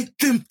 Take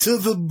them to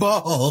the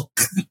ball.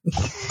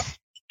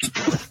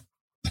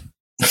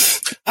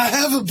 I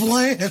have a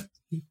plan.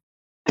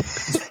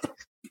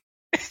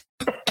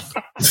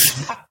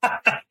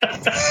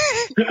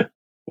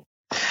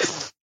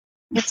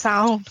 Good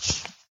sound.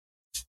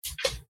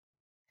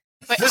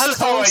 Wait, This how is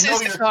how I close know is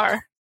the you're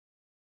car?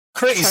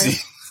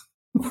 crazy.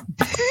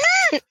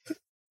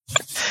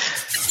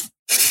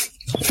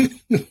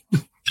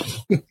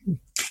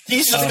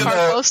 He's Is just the car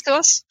gonna. close to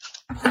us?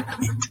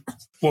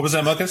 What was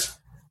that, Muckus?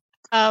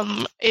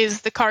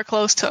 Is the car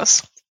close to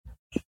us?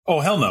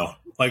 Oh, hell no.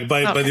 Like,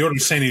 by the order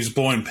of saying he's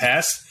blowing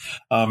past,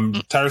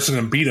 Tyrus is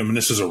going to beat him, and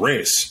this is a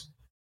race.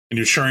 And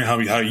you're showing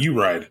how you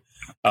ride.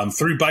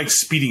 3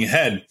 bikes speeding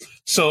ahead.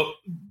 So,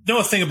 know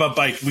a thing about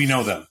bike, we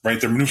know them, right?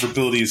 Their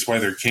maneuverability is why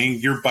they're king.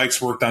 Your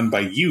bike's worked on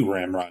by you,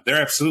 Ramrod.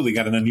 They're absolutely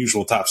got an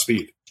unusual top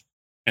speed.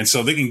 And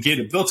so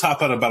they'll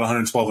top out about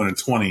 112,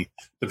 120,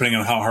 depending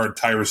on how hard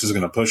Tyrus is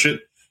going to push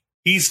it.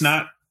 He's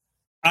not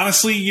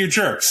honestly, you're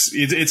jerks.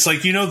 It's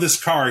like,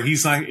 this car,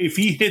 he's not, if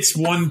he hits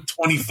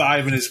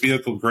 125 in his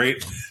vehicle,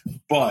 great,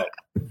 but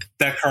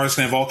that car's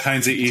going to have all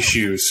kinds of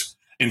issues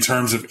in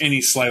terms of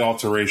any slight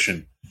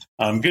alteration.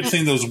 Good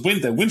thing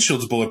that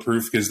windshield's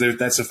bulletproof, because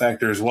that's a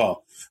factor as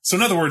well. So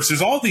in other words,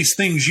 there's all these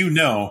things,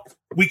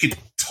 we could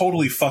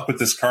totally fuck with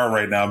this car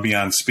right now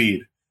beyond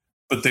speed.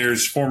 But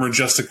there's former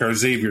Justicar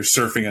Xavier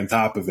surfing on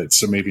top of it,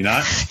 so maybe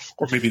not,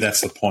 or maybe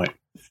that's the point.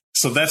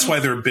 So that's why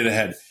they're a bit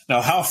ahead.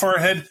 Now, how far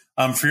ahead?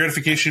 For your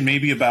edification,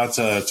 maybe about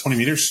 20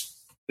 meters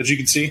that you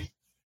can see.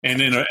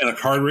 And in a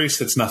card race,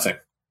 that's nothing.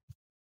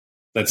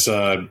 That's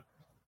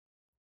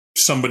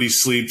somebody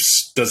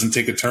sleeps, doesn't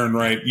take a turn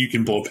right. You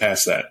can blow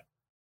past that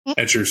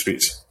at your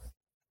speeds.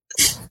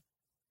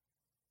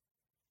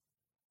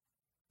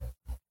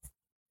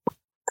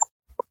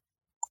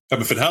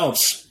 If it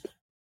helps,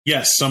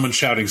 yes, someone's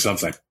shouting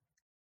something.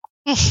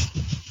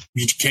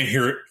 You can't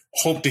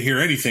hope to hear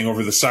anything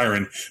over the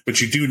siren,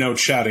 but you do know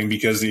shouting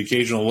because the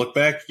occasional look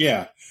back,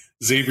 yeah.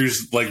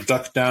 Xavier's like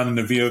ducked down in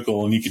the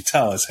vehicle, and you can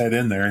tell his head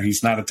in there.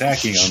 He's not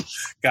attacking him.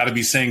 Got to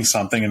be saying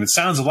something, and it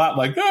sounds a lot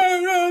like,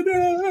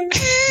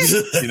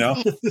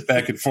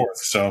 back and forth.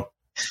 So,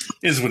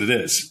 is what it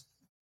is.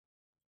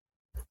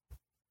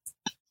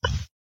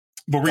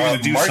 But we're going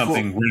to do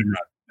something,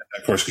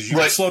 of course, because you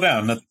can slow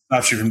down. Nothing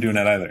stops you from doing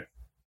that either.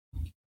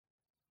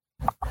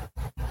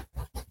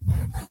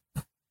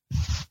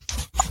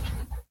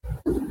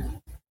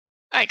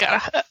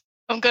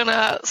 I'm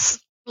gonna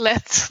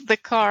let the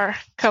car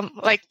come,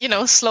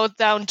 slow it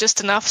down just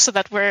enough so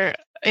that we're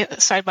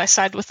side by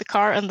side with the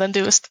car, and then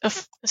do a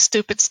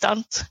stupid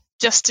stunt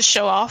just to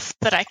show off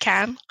that I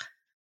can.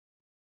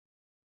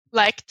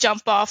 Like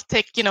jump off,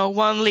 take,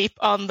 one leap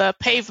on the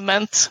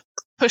pavement,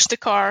 push the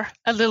car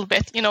a little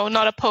bit,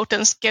 not a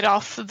potent get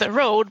off the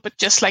road, but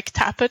just like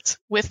tap it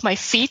with my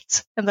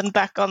feet and then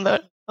back on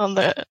the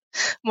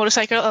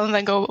motorcycle and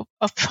then go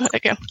up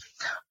again.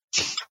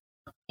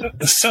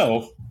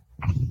 So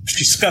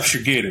she scuffs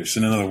your gators,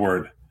 in another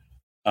word.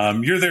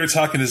 You're there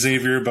talking to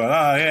Xavier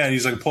about, and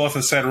he's like, pull off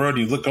the side of the road,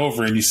 and you look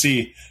over and you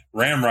see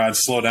Ramrod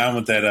slow down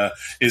with that,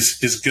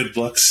 his good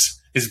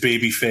looks, his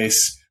baby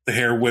face, the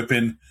hair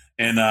whipping,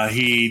 and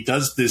he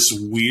does this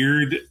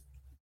weird.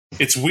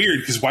 It's weird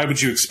because why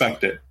would you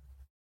expect it?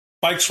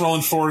 Bike's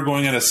rolling forward,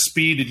 going at a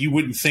speed that you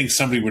wouldn't think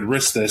somebody would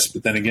risk this,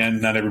 but then again,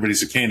 not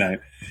everybody's a canine,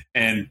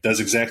 and does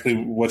exactly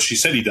what she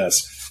said he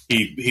does.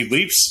 He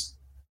leaps,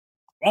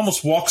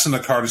 almost walks in the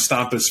car to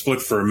stomp his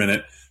foot for a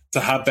minute to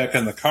hop back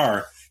on the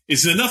car.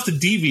 Is it enough to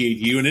deviate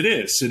you? And it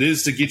is. It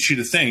is to get you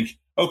to think,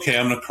 okay,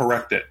 I'm going to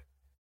correct it.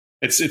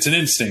 It's an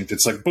instinct.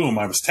 It's like, boom,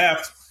 I was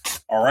tapped.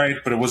 All right,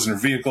 but it wasn't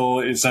her vehicle.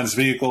 It's not his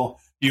vehicle.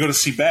 You go to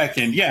see back,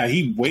 and yeah,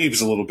 he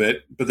waves a little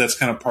bit, but that's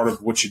kind of part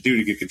of what you do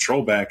to get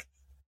control back.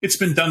 It's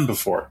been done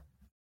before.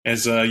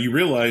 As you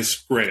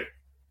realize, great,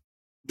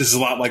 this is a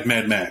lot like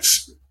Mad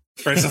Max.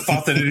 Right? It's a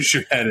thought that enters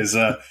your head is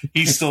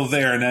he's still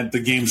there and that the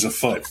game's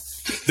afoot.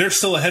 They're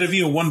still ahead of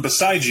you and one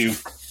beside you.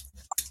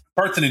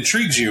 Part that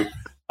intrigues you,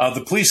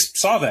 the police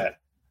saw that.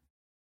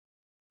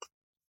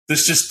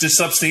 This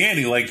ups the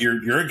ante. Like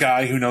you're a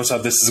guy who knows how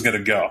this is going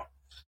to go.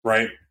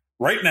 Right?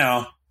 Right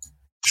now,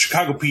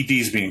 Chicago PD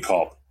is being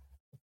called.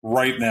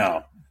 Right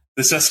now.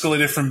 This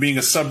escalated from being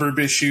a suburb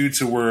issue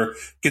to where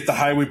get the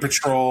highway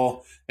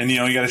patrol, and you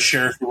got a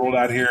sheriff who rolled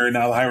out here, and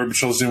now the highway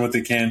patrol's doing what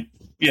they can.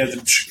 Yeah,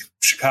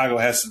 Chicago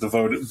has to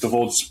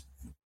divulge.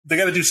 They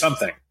got to do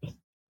something.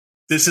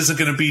 This isn't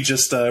going to be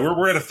just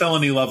we're at a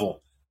felony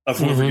level of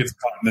whoever gets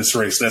caught in this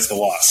race. That's the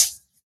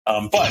loss.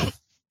 But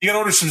you got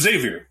orders from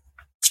Xavier.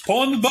 Just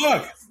pull in the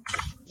bug.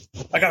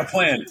 I got a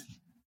plan.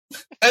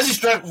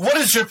 What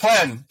is your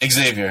plan,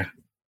 Xavier?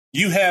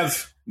 You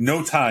have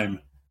no time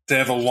to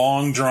have a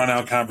long,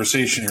 drawn-out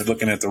conversation here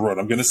looking at the road.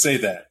 I'm going to say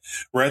that.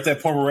 We're at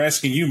that point where we're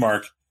asking you,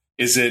 Mark,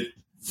 is it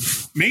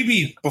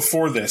maybe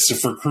before this,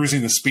 if we're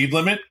cruising the speed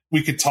limit,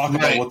 we could talk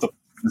about what the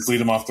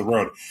lead them off the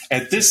road.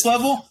 At this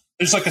level,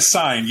 there's like a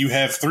sign. You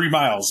have 3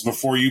 miles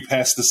before you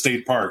pass the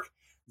state park.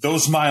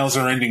 Those miles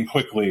are ending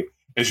quickly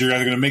as you're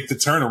either going to make the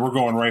turn or we're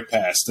going right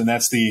past. And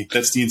that's the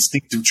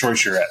instinctive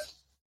choice you're at.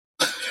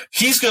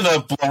 He's going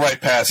to blow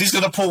right past. He's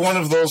going to pull one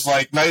of those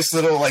like nice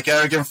little like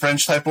arrogant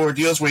French type of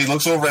ordeals where he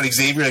looks over at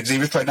Xavier.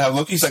 Xavier's trying to have a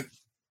look. He's like,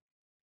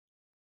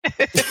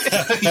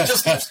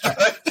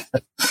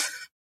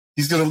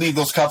 he's going to leave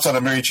those cops on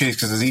a merry chase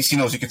because at least he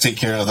knows he can take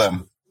care of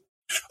them.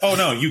 Oh,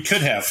 no, you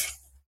could have.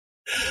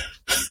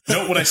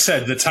 Note what I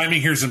said. The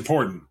timing here is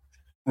important.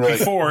 Right.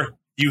 Before,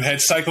 you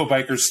had psycho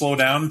bikers slow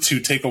down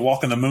to take a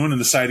walk on the moon in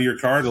the side of your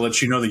car to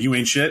let you know that you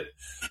ain't shit.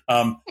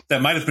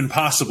 That might have been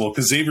possible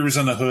because Xavier was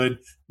on the hood.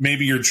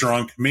 Maybe you're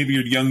drunk. Maybe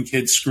you're young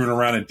kids screwing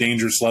around at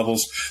dangerous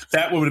levels.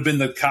 That would have been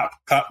the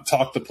cop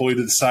talk deploy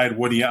to decide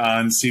what are you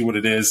on, see what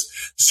it is,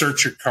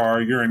 search your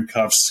car, you're in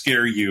cuffs,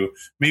 scare you,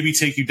 maybe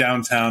take you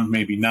downtown,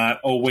 maybe not.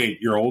 Oh, wait,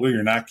 you're older,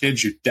 you're not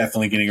kids, you're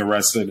definitely getting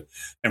arrested,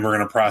 and we're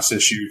going to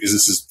process you because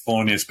this is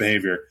felonious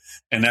behavior.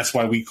 And that's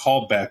why we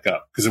called back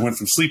up, because it went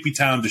from Sleepy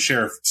Town to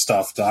sheriff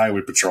stuff to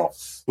highway patrol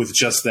with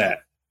just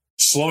that.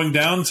 Slowing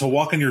down to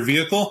walk in your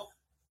vehicle,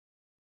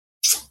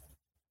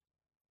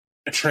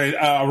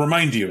 I'll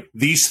remind you,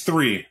 these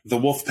three, the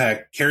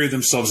Wolfpack, carry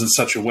themselves in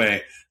such a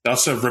way. They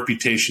also have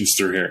reputations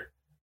through here.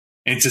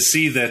 And to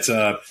see that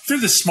if you're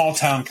this small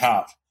town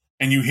cop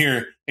and you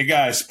hear, hey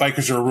guys,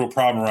 bikers are a real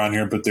problem around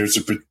here, but there's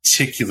a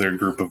particular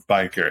group of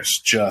bikers.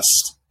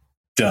 Just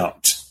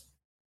don't.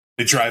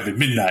 They drive at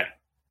midnight.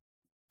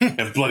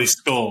 Have bloody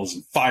skulls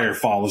and fire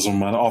follows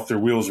them off their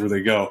wheels where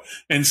they go.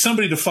 And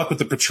somebody to fuck with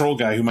the patrol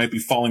guy who might be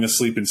falling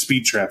asleep in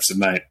speed traps at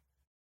night.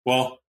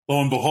 Well,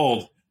 lo and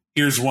behold,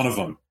 here's one of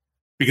them.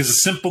 Because the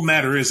simple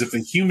matter is, if a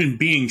human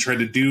being tried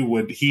to do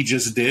what he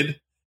just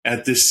did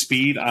at this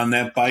speed on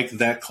that bike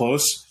that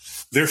close,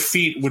 their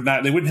feet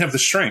they wouldn't have the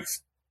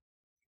strength.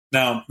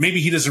 Now,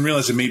 maybe he doesn't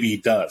realize it, maybe he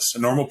does. A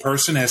normal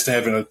person has to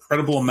have an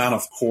incredible amount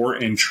of core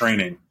and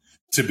training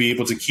to be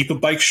able to keep a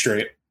bike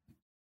straight,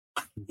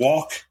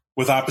 walk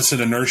with opposite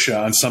inertia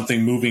on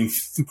something moving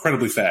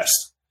incredibly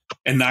fast,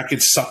 and not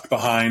get sucked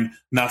behind,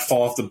 not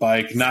fall off the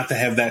bike, not to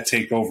have that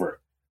take over.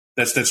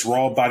 That's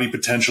raw body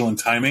potential and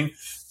timing.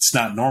 It's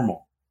not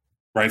normal,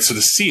 right? So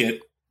to see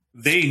it,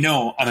 they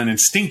know on an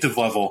instinctive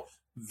level,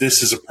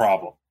 this is a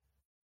problem.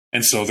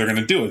 And so they're going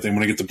to do it. They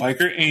want to get the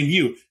biker and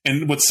you.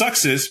 And what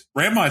sucks is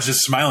Grandma's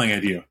just smiling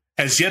at you,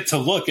 has yet to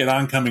look at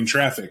oncoming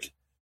traffic.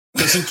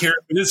 Doesn't care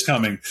if it is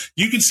coming.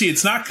 You can see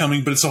it's not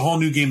coming, but it's a whole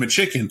new game of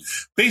chicken.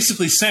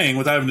 Basically saying,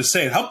 without having to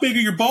say it, how big are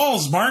your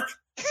balls, Mark?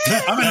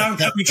 I'm in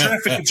oncoming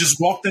traffic and just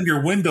walked in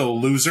your window,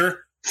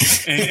 loser.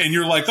 And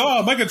you're like, oh,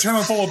 am I going to turn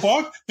on full of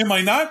bog? Am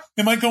I not?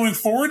 Am I going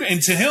forward?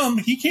 And to him,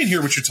 he can't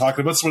hear what you're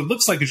talking about. So what it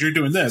looks like is you're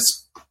doing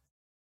this.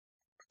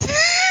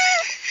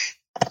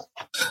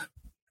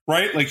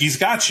 Right? Like he's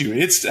got you.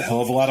 It's a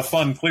hell of a lot of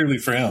fun, clearly,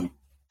 for him.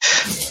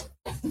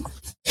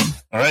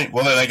 All right.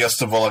 Well, then I guess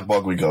to Volok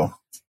Bog we go.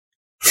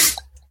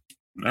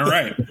 All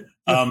right.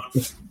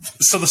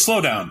 So the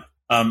slowdown.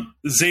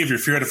 Xavier,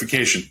 for your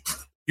edification,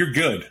 you're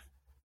good.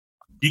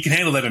 You can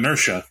handle that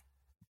inertia.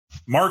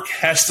 Mark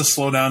has to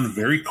slow down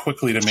very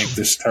quickly to make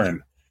this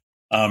turn.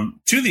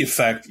 To the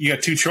effect, you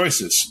got two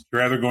choices.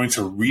 You're either going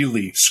to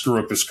really screw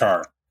up his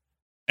car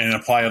and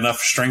apply enough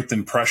strength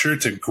and pressure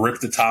to grip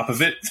the top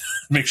of it,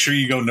 make sure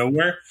you go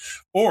nowhere,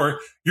 or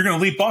you're going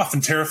to leap off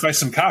and terrify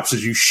some cops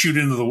as you shoot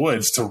into the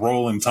woods to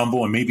roll and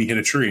tumble and maybe hit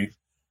a tree.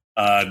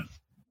 Hell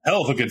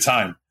of a good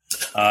time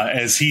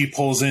as he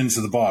pulls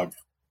into the bog.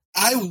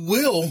 I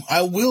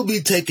will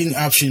be taking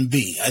option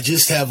B. I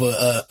just have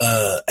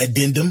a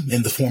addendum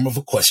in the form of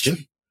a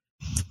question.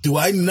 Do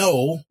I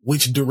know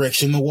which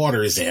direction the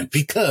water is in?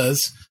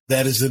 Because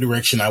that is the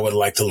direction I would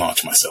like to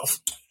launch myself.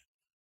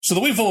 So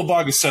the way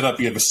Volobog is set up,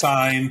 you have a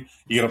sign,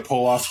 you got to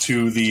pull off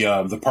to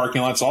the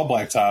parking lot. It's all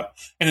blacktop,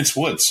 and it's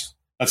woods.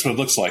 That's what it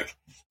looks like.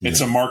 It's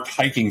a marked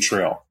hiking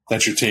trail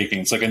that you're taking.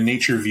 It's like a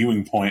nature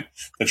viewing point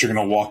that you're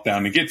going to walk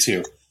down to get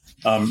to.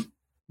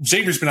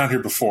 Xavier's been out here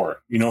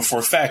before. You know for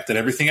a fact that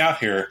everything out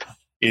here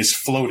is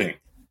floating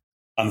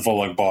on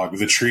Volog Bog.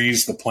 The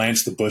trees, the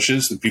plants, the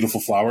bushes, the beautiful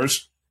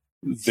flowers,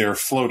 they're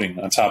floating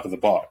on top of the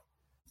bog.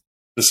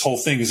 This whole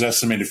thing is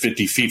estimated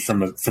 50 feet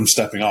from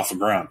stepping off the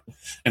ground.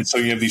 And so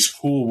you have these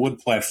cool wood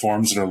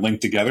platforms that are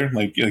linked together,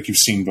 like you've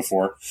seen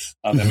before,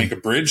 that make a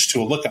bridge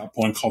to a lookout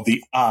point called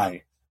the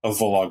Eye of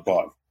Volog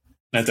Bog.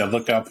 And at that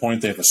lookout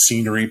point, they have a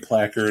scenery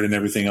placard and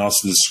everything else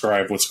to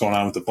describe what's going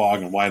on with the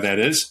bog and why that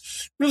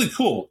is. Really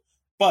cool.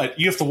 But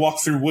you have to walk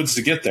through woods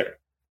to get there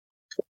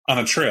on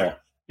a trail.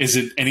 Is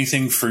it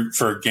anything for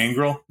a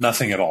gangrel?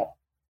 Nothing at all.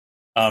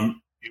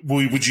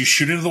 Would you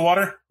shoot into the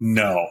water?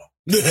 No.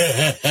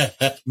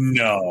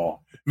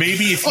 No.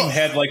 Maybe if you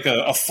had like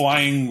a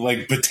flying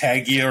like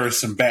Batagia or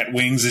some bat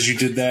wings as you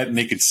did that and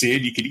they could see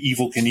it, you could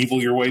Evel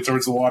Knievel your way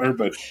towards the water.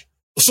 But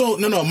so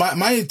no,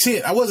 my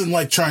intent, I wasn't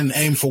like trying to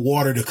aim for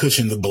water to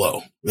cushion the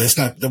blow.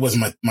 That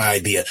wasn't my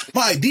idea.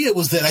 My idea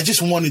was that I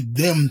just wanted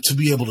them to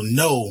be able to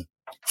know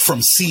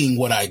from seeing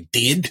what I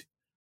did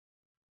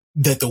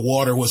that the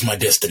water was my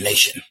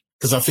destination.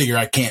 Because I figure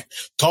I can't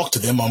talk to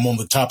them. I'm on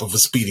the top of a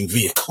speeding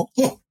vehicle.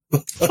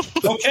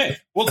 Okay,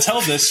 we'll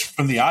tell this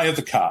from the eye of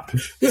the cop.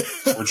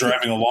 We're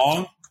driving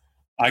along.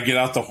 I get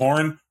out the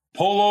horn.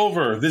 Pull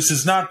over. This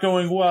is not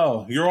going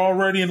well. You're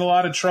already in a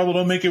lot of trouble.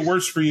 Don't make it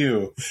worse for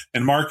you.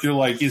 And Mark, you're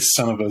like, you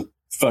son of a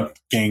fuck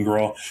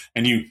gangrel.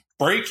 And you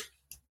brake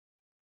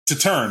to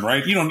turn,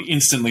 right? You don't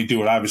instantly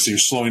do it. Obviously, you're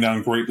slowing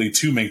down greatly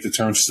to make the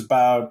turn. Just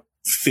about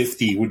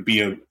 50 would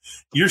be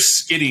you're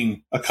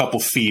skidding a couple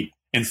feet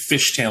and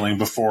fishtailing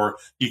before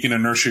you can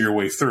inertia your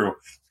way through.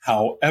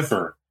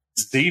 However,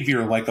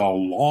 Xavier, like a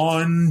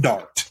lawn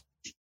dart,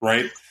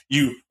 right?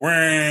 You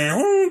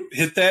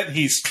hit that,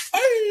 he's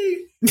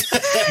you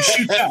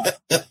shoot out.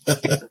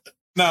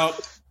 Now,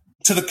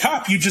 to the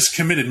cop, you just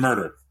committed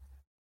murder,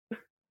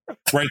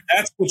 right?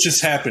 That's what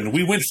just happened.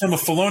 We went from a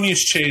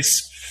felonious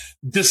chase,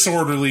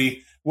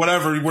 disorderly,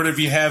 whatever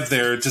you have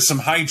there, to some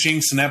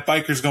hijinks, and that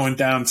biker's going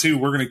down too.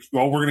 We're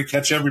gonna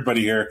catch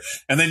everybody here,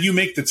 and then you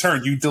make the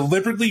turn. You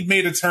deliberately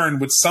made a turn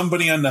with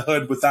somebody on the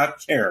hood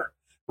without care,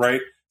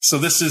 right? So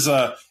this is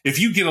if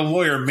you get a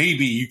lawyer,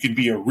 maybe you could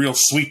be a real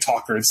sweet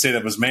talker and say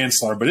that was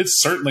manslaughter, but it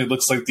certainly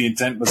looks like the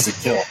intent was to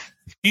kill.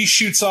 He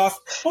shoots off.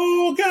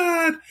 Oh,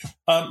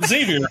 God.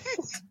 Xavier,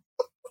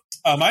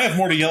 I have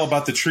more to yell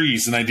about the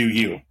trees than I do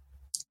you,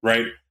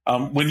 right?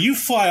 When you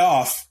fly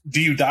off,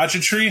 do you dodge a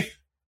tree?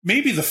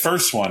 Maybe the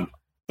first one,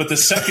 but the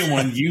second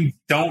one you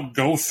don't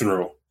go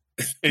through.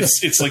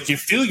 It's like you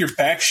feel your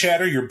back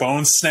shatter, your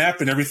bones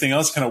snap, and everything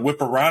else kind of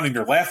whip around, and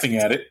you're laughing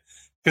at it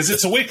because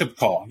it's a wake-up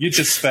call. You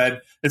just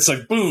fed. It's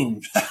like,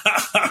 boom,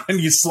 and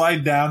you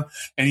slide down,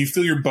 and you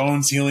feel your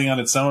bones healing on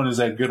its own as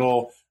that good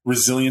old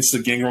resilience the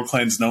Gangrel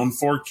Clan's known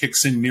for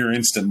kicks in near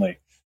instantly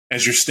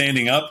as you're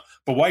standing up.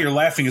 But while you're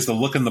laughing is the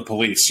look in the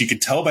police. You can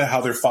tell by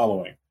how they're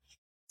following.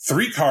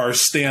 3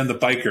 cars stay on the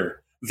biker.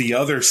 The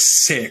other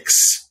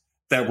 6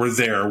 that were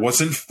there,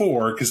 wasn't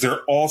 4 because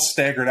they're all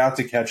staggered out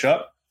to catch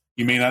up.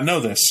 You may not know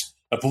this.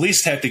 A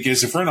police tactic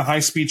is if we're in a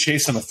high-speed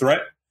chase on a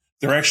threat,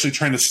 they're actually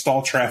trying to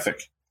stall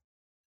traffic.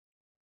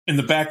 In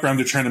the background,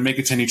 they're trying to make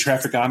it to any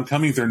traffic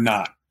oncoming. They're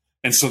not.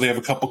 And so they have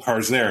a couple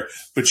cars there.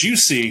 But you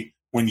see,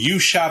 when you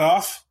shot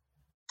off,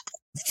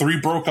 3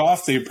 broke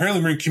off. They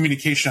apparently were in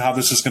communication how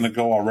this is going to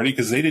go already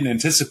because they didn't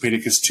anticipate it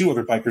because 2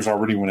 other bikers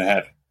already went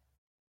ahead.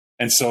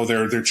 And so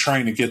they're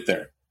trying to get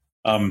there.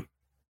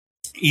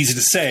 Easy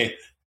to say.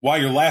 Why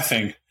you're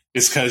laughing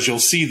is because you'll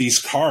see these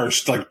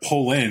cars like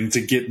pull in to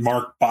get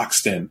Mark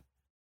boxed in.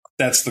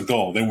 That's the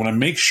goal. They want to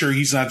make sure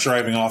he's not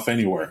driving off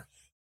anywhere.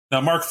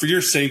 Now, Mark, for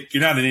your sake,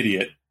 you're not an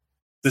idiot.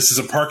 This is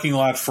a parking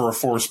lot for a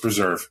forest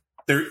preserve.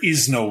 There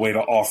is no way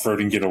to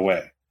off-road and get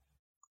away.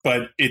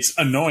 But it's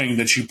annoying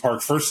that you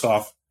park first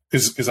off,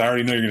 because I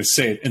already know you're going to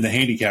say it, in the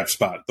handicap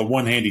spot, the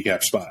one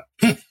handicap spot.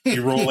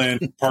 You roll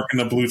in, park in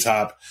the blue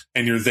top,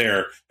 and you're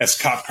there. As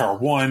cop car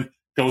 1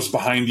 goes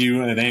behind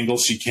you at an angle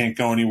so you can't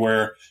go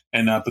anywhere.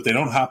 And but they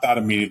don't hop out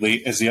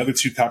immediately as the other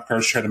 2 cop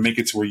cars try to make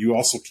it to where you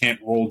also can't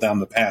roll down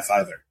the path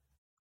either.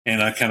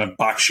 And kind of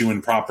box you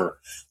in proper.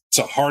 It's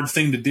a hard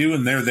thing to do,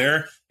 and they're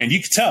there. And you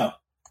can tell.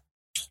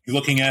 You're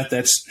looking at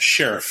that's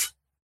sheriff.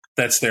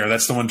 That's there.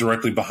 That's the one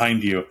directly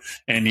behind you.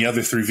 And the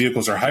other 3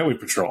 vehicles are highway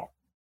patrol.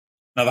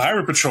 Now, the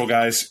highway patrol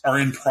guys are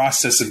in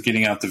process of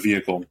getting out the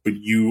vehicle, but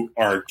you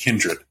are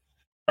kindred,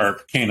 or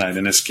canine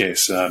in this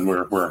case.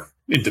 We're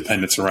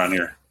independents around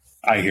here,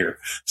 I hear.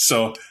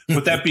 So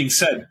with that being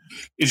said,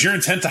 is your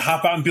intent to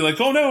hop out and be like,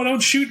 oh, no,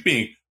 don't shoot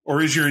me?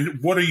 Or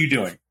what are you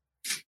doing?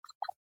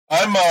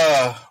 I'm,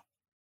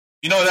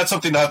 that's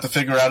something I have to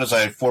figure out as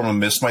I form a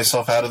mist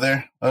myself out of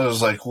there. I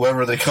was like,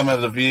 whoever they come out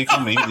of the vehicle,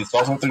 maybe they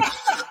saw something.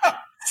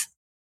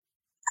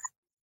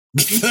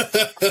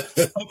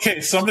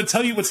 Okay, so I'm going to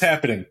tell you what's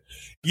happening.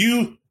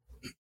 You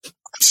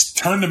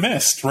turn to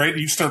mist, right?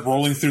 You start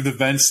rolling through the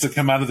vents to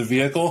come out of the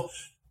vehicle.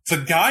 The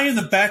guy in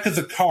the back of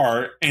the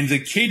car and the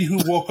kid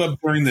who woke up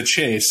during the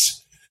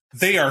chase,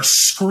 they are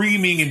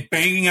screaming and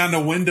banging on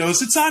the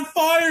windows. It's on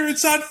fire!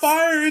 It's on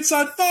fire! It's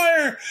on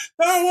fire!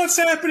 Oh, what's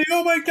happening?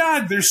 Oh my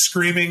God! They're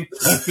screaming.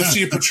 You'll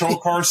see a patrol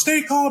car.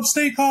 Stay calm,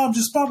 stay calm.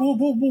 Just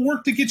we'll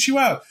work to get you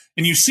out.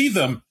 And you see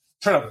them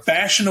try to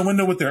bash in the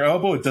window with their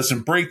elbow. It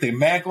doesn't break. They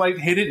mag light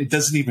hit it. It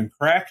doesn't even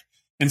crack.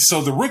 And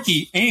so the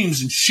rookie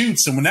aims and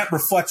shoots. And when that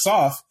reflects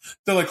off,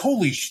 they're like,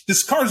 holy,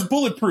 this car's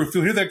bulletproof.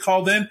 You'll hear that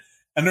called in.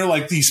 And they're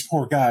like, these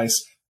poor guys.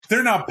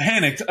 They're now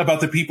panicked about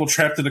the people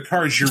trapped in the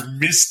cars. You're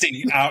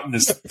misting out in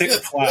this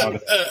thick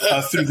cloud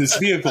through this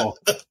vehicle.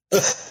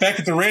 Back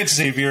at the ranch,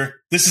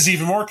 Xavier, this is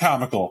even more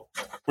comical.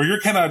 Where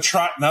you're kind of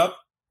trotting up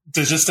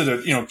to just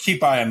to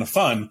keep eye on the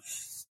fun.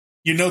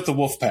 You note the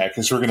wolf pack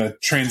as we're going to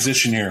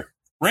transition here.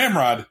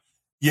 Ramrod,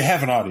 you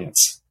have an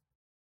audience,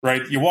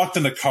 right? You walked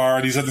in the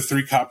car, these other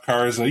 3 cop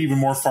cars, even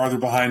more farther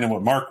behind than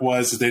what Mark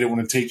was, as they didn't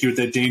want to take you at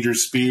that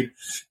dangerous speed.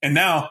 And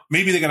now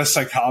maybe they got a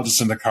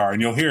psychologist in the car,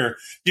 and you'll hear,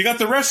 you got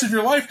the rest of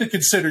your life to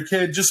consider,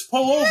 kid. Just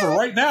pull over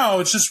right now.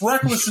 It's just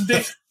reckless and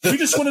dangerous. We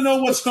just want to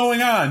know what's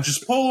going on.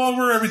 Just pull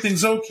over.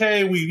 Everything's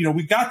okay.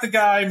 We got the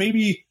guy.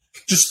 Maybe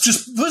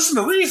just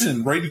listen to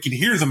reason, right? You can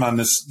hear them on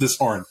this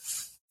horn.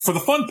 For the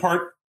fun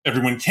part,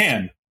 everyone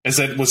can, as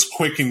that was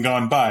quick and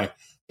gone by.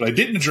 But I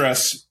didn't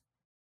address.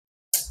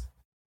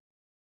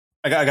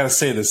 I got to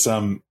say this.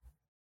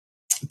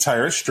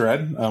 Tyrus,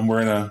 Dread,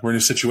 we're in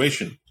a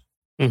situation.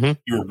 Mm-hmm.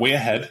 You're way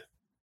ahead.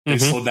 They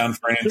slowed down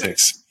for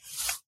antics.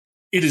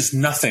 It is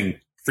nothing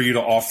for you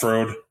to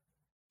off-road,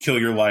 kill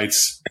your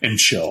lights, and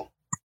chill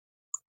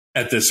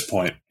at this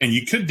point. And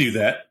you could do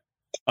that.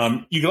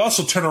 You could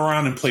also turn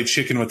around and play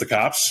chicken with the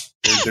cops.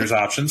 There's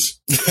options.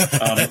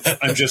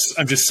 I'm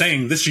just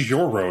saying this is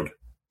your road.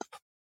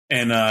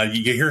 And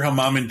you hear how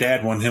mom and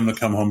dad want him to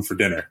come home for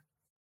dinner.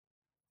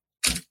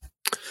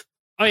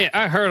 Oh yeah,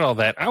 I heard all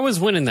that. I was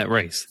winning that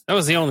race. That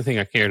was the only thing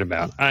I cared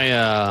about.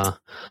 I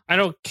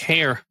don't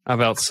care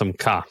about some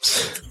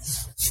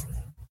cops.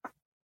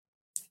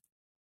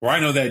 Well,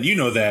 I know that. You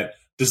know that.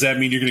 Does that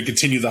mean you're going to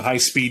continue the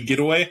high-speed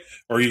getaway?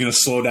 Or are you going to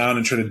slow down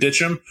and try to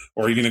ditch him?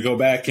 Or are you going to go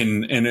back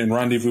and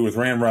rendezvous with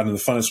Ramrod in the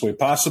funnest way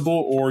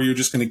possible? Or you're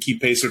just going to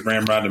keep pace with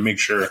Ramrod and make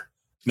sure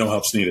no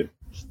help's needed?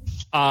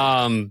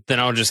 Then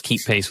I'll just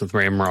keep pace with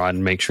Ramrod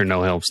and make sure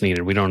no help's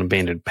needed. We don't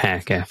abandon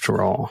pack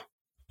after all.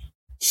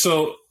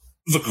 So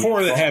the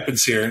core that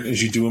happens here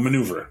is you do a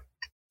maneuver.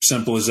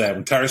 Simple as that.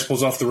 When Tyrus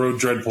pulls off the road,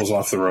 Dread pulls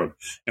off the road.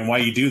 And why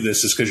you do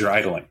this is because you're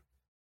idling.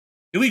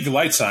 You leave your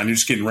lights on, you're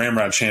just getting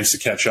Ramrod a chance to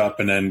catch up,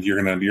 and then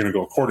you're gonna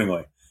go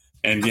accordingly.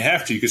 And you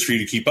have to, because for you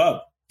to keep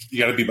up, you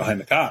got to be behind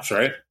the cops,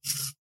 right?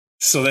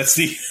 So that's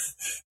the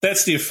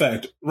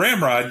effect.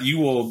 Ramrod, you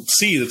will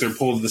see that they're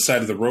pulled to the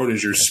side of the road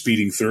as you're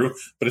speeding through,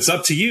 but it's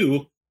up to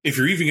you if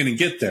you're even going to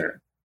get there.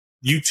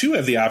 You too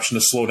have the option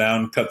to slow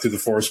down, cut through the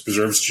forest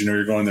preserves, so you know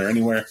you're going there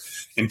anywhere,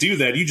 and do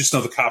that. You just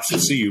know the cops will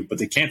see you, but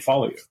they can't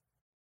follow you.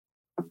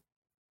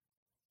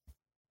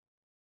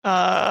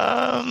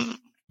 Nah,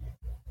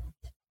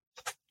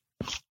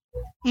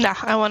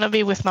 I want to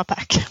be with my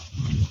pack.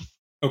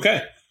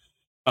 Okay.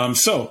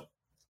 So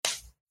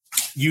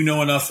you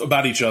know enough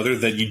about each other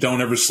that you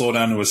don't ever slow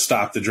down to a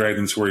stop to drag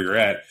them to where you're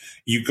at.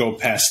 You go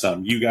past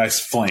them. You guys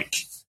flank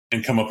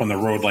and come up on the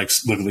road like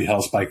literally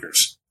Hell's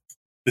Bikers.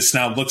 This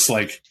now looks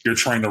like you're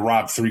trying to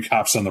rob 3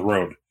 cops on the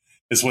road,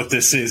 is what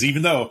this is,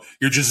 even though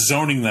you're just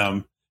zoning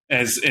them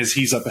as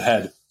he's up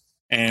ahead.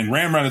 And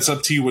Ramrod, it's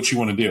up to you what you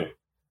want to do.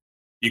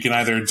 You can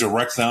either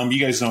direct them, you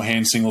guys know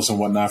hand signals and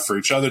whatnot for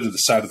each other, to the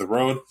side of the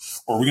road,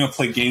 or we're going to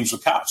play games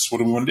with cops. What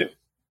do we want to do?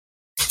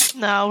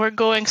 No, we're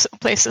going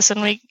places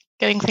and we're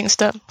getting things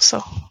done.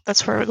 So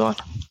that's where we're going.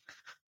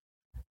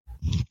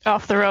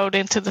 Off the road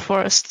into the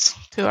forests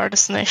to our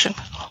destination.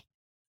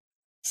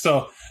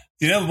 So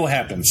the inevitable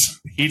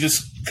happens. He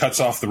just cuts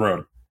off the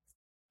road.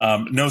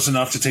 Knows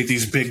enough to take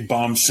these big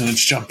bumps, and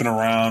it's jumping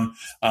around.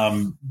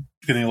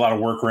 Getting a lot of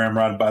work,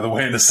 Ramrod, by the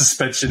way, and the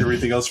suspension and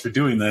everything else for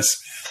doing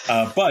this.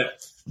 But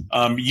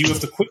you have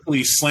to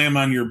quickly slam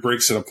on your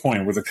brakes at a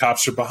point where the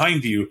cops are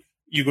behind you.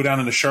 You go down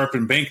in a sharp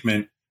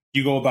embankment.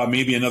 You go about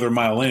maybe another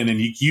mile in, and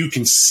you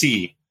can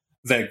see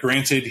that,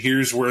 granted,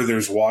 here's where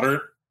there's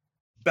water.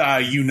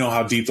 You know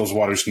how deep those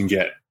waters can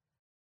get.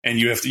 And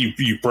you have to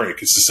you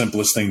brake. It's the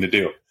simplest thing to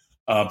do.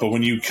 But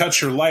when you cut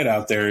your light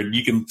out there,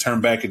 you can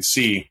turn back and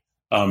see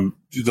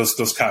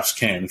those cops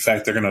can. In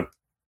fact,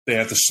 they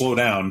have to slow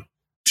down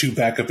to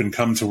back up and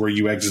come to where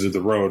you exited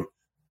the road.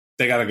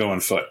 They got to go on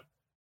foot.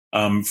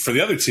 For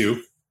the other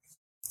 2,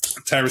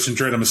 Tyrus and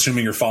Dread, I'm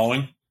assuming you're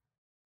following.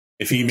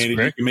 If he made it,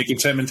 you can make it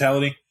type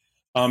mentality.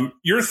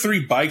 Your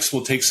 3 bikes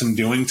will take some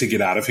doing to get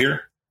out of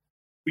here.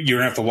 You're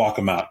going to have to walk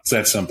them out. It's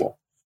that simple.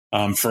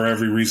 For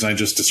every reason I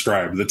just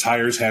described. The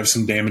tires have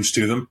some damage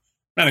to them.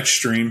 Not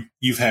extreme.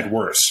 You've had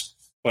worse.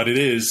 But it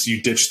is,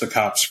 you ditch the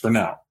cops for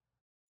now.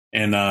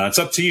 And it's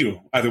up to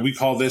you. Either we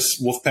call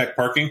this Wolfpack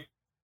parking,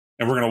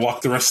 and we're going to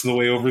walk the rest of the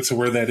way over to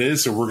where that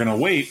is, or we're going to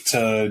wait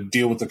to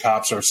deal with the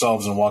cops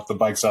ourselves and walk the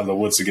bikes out of the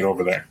woods to get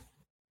over there.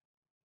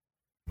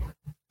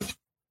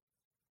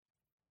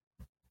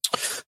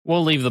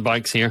 We'll leave the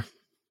bikes here.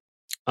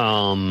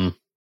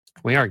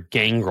 We are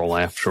gangrel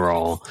after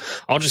all.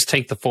 I'll just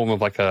take the form of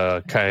like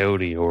a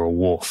coyote or a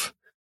wolf,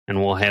 and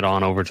we'll head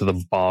on over to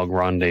the bog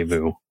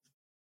rendezvous.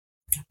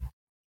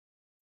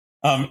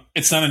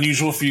 It's not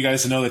unusual for you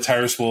guys to know that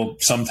Tyrus will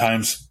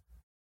sometimes,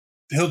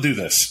 he'll do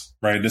this,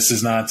 right? This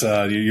is not,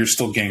 you're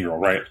still gangrel,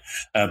 right?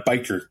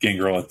 Biker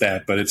gangrel at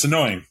that, but it's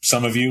annoying.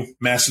 Some of you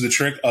master the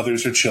trick,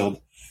 others are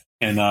chilled,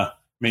 and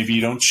maybe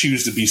you don't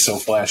choose to be so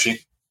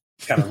flashy.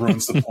 Kind of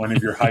ruins the point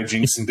of your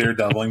hijinks and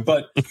daredeviling,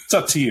 but it's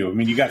up to you. I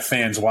mean, you got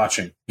fans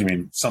watching. I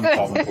mean, some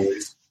call them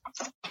police.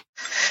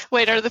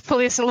 Wait, are the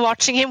police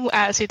watching him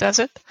as he does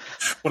it?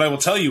 What I will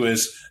tell you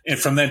is, and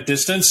from that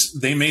distance,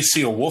 they may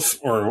see a wolf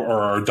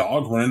or a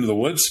dog run into the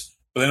woods,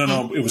 but they don't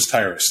know it was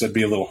Tyrus. That'd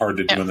be a little hard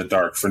to do in the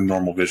dark for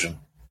normal vision.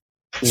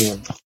 Yeah.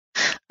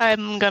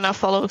 I'm gonna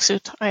follow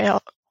suit. I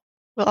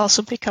will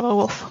also become a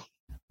wolf.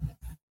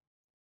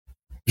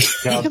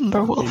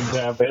 Timber wolf.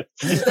 Damn it.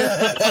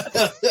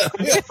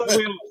 So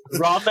we'll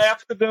run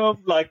after them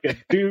like a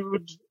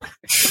dude.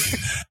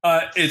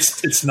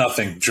 It's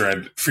nothing,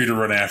 Dread, for you to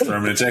run after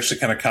them. It's actually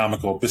kind of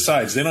comical.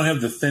 Besides, they don't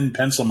have the thin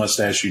pencil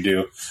mustache you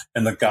do,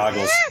 and the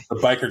goggles, the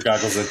biker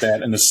goggles at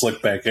that, and the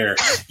slick back hair.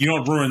 You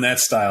don't ruin that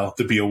style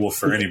to be a wolf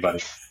for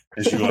anybody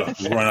as you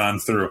run on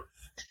through.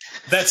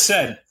 That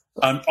said,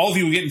 all of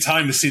you will get in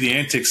time to see the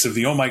antics of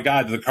the, oh my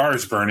God, the car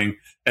is burning,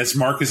 as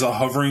Mark is a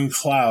hovering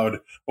cloud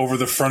over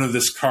the front of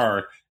this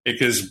car,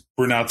 because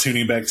we're now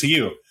tuning back to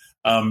you.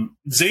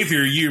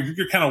 Xavier,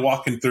 you're kind of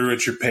walking through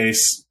at your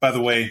pace. By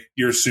the way,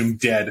 you're assumed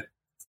dead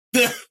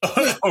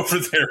over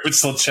there,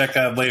 which they'll check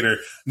on later.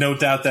 No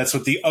doubt that's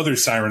what the other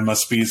siren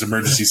must be, is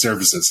emergency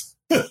services.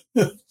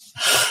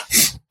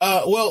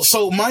 Well,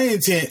 so my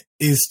intent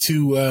is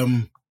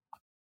to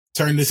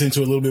turn this into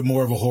a little bit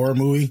more of a horror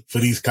movie for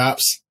these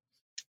cops,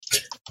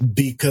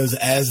 because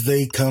as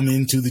they come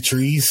into the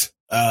trees,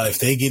 if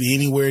they get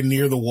anywhere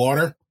near the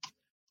water,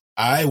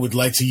 I would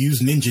like to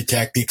use ninja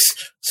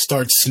tactics,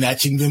 start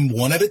snatching them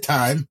one at a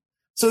time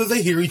so that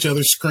they hear each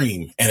other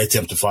scream and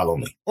attempt to follow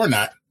me, or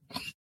not.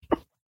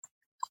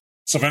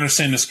 So if I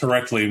understand this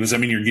correctly, does that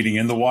mean you're getting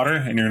in the water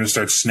and you're going to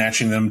start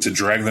snatching them to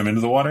drag them into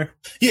the water?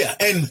 Yeah,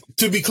 and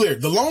to be clear,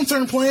 the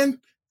long-term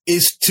plan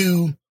is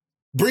to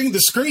bring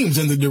the screams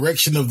in the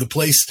direction of the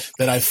place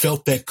that I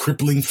felt that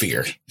crippling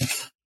fear.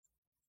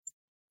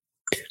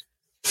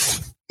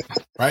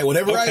 Right?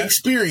 Whatever I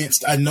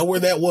experienced, I know where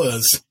that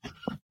was.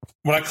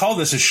 What I call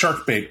this is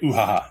shark bait. Ooh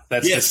ha ha.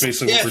 That's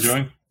basically what we're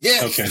doing?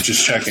 Yeah. Okay,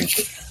 just checking.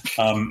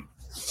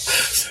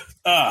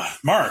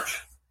 Mark,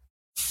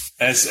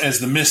 as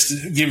the mist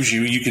gives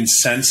you, you can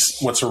sense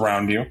what's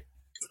around you.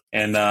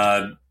 And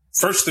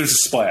first there's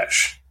a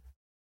splash.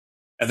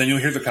 And then you'll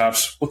hear the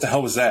cops, what the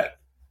hell was that?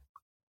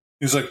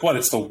 He's like, what?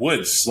 It's the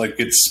woods. Like,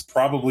 it's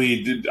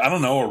probably, I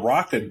don't know, a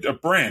rock, a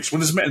branch.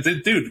 What is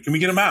it? Dude, can we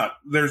get them out?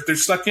 They're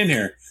stuck in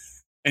here.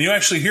 And you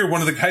actually hear one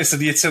of the guys that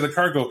he had said the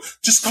car go,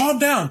 just calm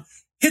down.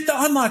 Hit the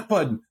unlock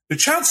button. The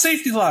child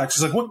safety locks.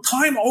 He's like, what?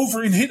 Climb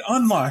over and hit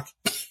unlock.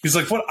 He's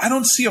like, what? I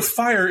don't see a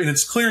fire and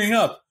it's clearing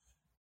up.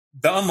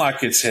 The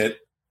unlock gets hit.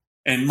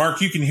 And Mark,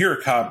 you can hear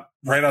a cop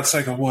right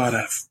outside go, what?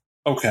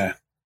 Okay.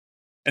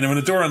 And then when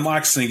the door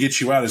unlocks and he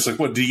gets you out, it's like,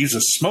 what? Do you use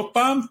a smoke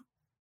bomb?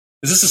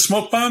 Is this a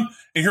smoke bomb?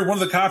 And here, one of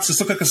the cops, does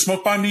this look like a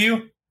smoke bomb to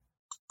you?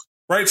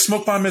 Right?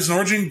 Smoke bomb has an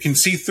origin. You can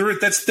see through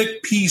it. That's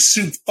thick pea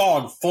soup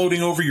fog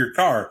floating over your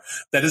car.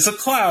 That is a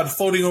cloud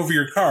floating over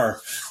your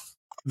car.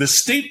 The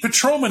state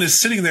patrolman is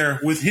sitting there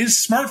with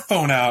his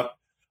smartphone out,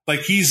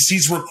 like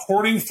he's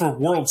recording for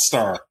World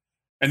Star.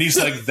 And he's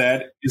like,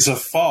 that is a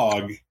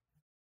fog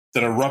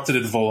that erupted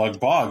at Volag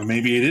Bog.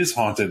 Maybe it is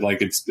haunted. Like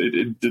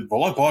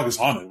Volag Bog is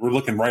haunted. We're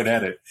looking right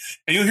at it.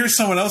 And you'll hear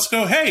someone else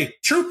go, hey,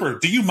 trooper,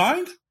 do you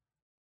mind?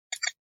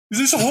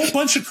 There's a whole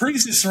bunch of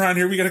craziness around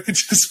here. We got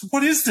to,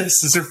 what is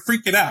this? As they're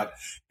freaking out.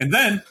 And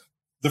then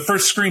the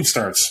first screen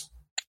starts.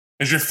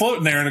 As you're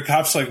floating there, and the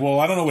cop's like, well,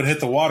 I don't know what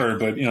hit the water,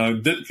 but,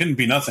 it couldn't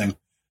be nothing.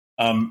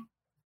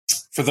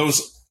 For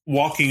those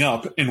walking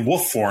up in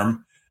wolf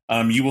form,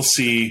 you will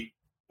see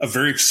a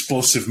very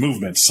explosive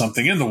movement.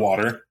 Something in the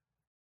water,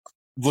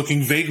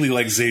 looking vaguely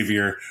like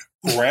Xavier,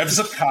 grabs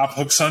a cop,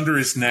 hooks under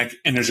his neck,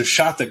 and there's a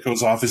shot that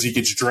goes off as he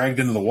gets dragged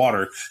into the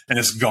water, and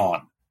it's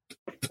gone.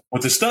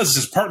 What this does is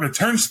his partner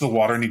turns to the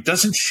water and he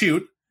doesn't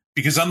shoot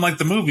because, unlike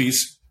the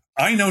movies,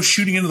 I know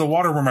shooting into the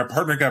water where my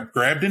partner got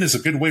grabbed in is a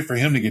good way for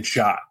him to get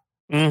shot.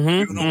 Mm-hmm,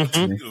 We don't know what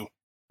to do. And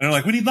they're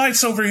like, we need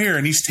lights over here.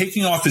 And he's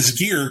taking off his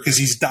gear because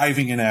he's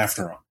diving in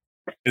after him,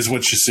 is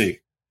what you see.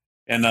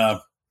 And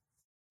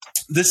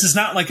this is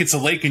not like it's a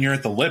lake and you're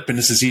at the lip and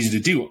this is easy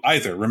to do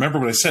either. Remember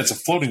what I said. It's a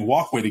floating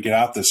walkway to get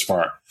out this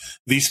far.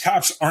 These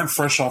cops aren't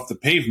fresh off the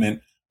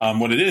pavement.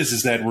 What it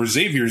is that where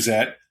Xavier's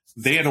at,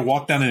 they had to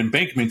walk down an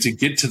embankment to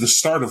get to the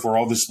start of where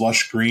all this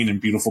lush green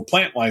and beautiful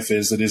plant life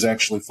is that is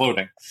actually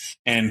floating.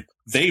 And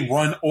they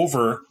run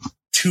over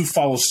to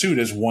follow suit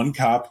as one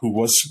cop who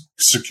was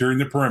securing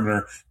the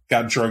perimeter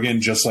got drug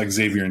in just like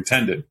Xavier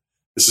intended.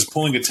 This is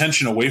pulling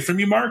attention away from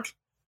you, Mark.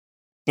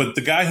 But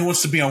the guy who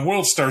wants to be on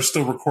World Star is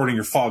still recording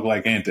your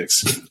fog-like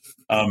antics.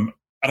 I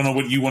don't know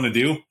what you want to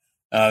do.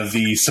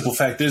 The simple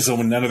fact is, though,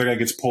 when that other guy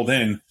gets pulled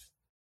in,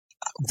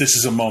 this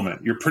is a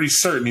moment. You're pretty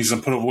certain he's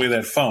going to put away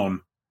that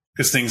phone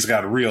because things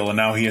got real, and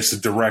now he has to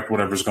direct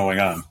whatever's going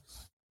on.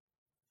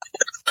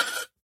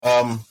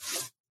 The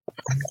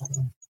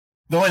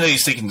only way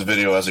he's taking the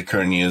video as a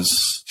currently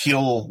is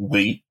he'll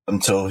wait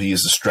until he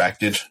is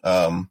distracted.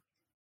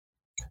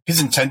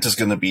 His intent is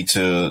going to be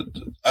to...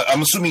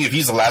 I'm assuming if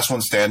he's the last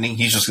one standing,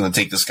 he's just going to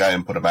take this guy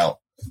and put him out.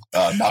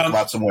 Knock him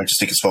out somewhere and just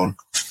take his phone.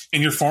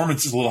 In your form,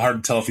 it's a little hard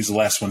to tell if he's the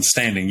last one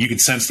standing. You can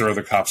sense there are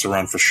other cops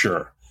around for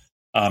sure.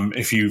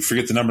 If you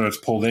forget the number that's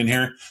pulled in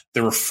here,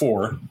 there were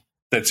 4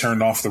 that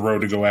turned off the road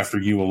to go after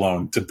you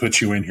alone to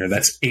put you in here.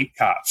 That's 8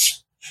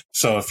 cops.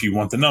 So if you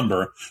want the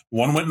number,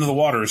 1 went into the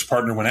water, his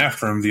partner went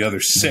after him, the other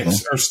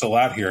 6 are still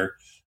out here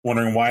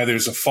wondering why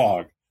there's a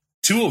fog.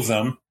 2 of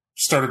them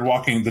started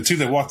walking. The 2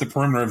 that walked the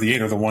perimeter of the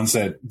 8 are the ones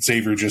that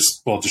Xavier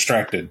just,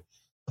 distracted.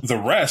 The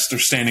rest are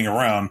standing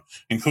around,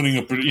 including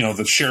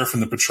the sheriff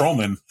and the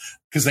patrolman,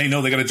 because they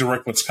know they got to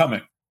direct what's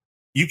coming.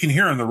 You can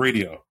hear on the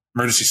radio,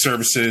 emergency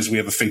services, we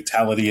have a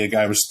fatality, a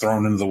guy was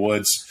thrown into the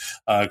woods,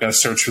 got to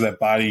search for that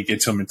body,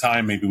 get to him in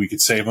time, maybe we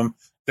could save him.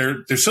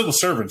 They're civil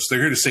servants. They're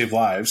here to save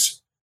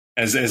lives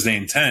as they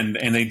intend,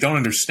 and they don't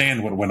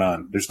understand what went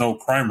on. There's no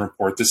crime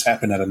report. This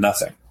happened out of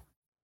nothing.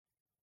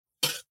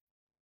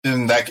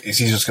 In that case,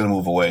 he's just going to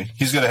move away.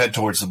 He's going to head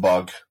towards the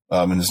bog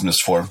in his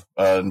misform,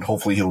 and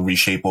hopefully he'll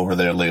reshape over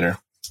there later.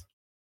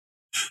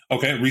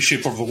 Okay,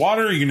 reshape over the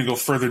water. You're going to go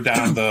further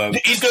down the.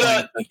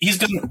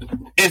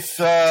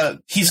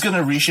 He's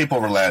gonna reshape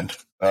over land,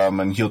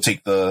 and he'll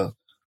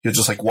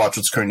just like watch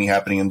what's currently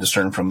happening and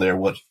discern from there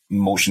what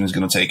motion he's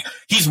going to take.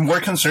 He's more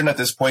concerned at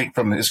this point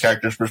from his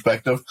character's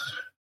perspective.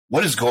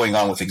 What is going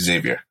on with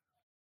Xavier?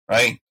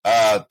 Right?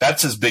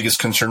 That's his biggest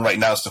concern right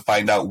now, is to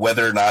find out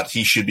whether or not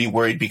he should be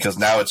worried, because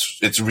now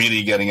it's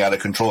really getting out of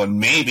control, and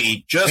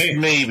maybe,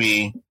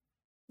 maybe.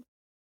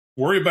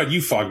 Worry about you,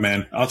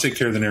 Fogman. I'll take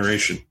care of the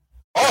narration.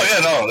 Oh yeah,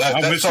 no,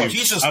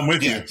 I'm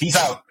with you. He's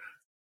out.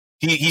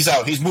 He's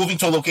out. He's moving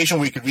to a location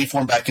where he could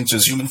reform back into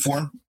his human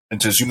form,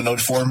 into his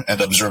humanoid form, and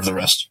observe the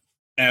rest.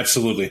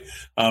 Absolutely.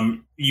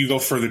 You go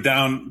further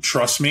down.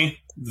 Trust me,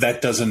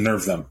 that doesn't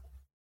nerve them.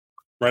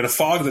 Right? A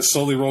fog that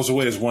slowly rolls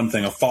away is one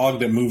thing. A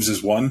fog that moves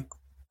is one.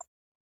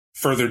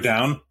 Further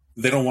down,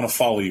 they don't want to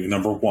follow you,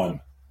 number one.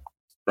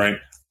 Right?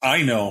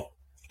 I know.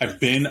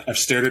 I've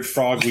stared at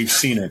fog. We've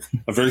seen it.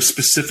 A very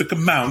specific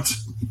amount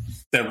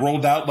that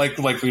rolled out like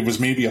it was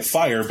maybe a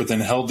fire, but then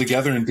held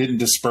together and didn't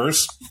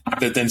disperse,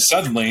 that then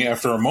suddenly,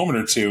 after a moment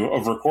or two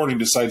of recording,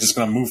 decides it's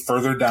going to move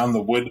further down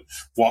the wood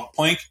walk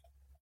plank,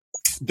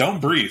 don't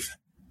breathe.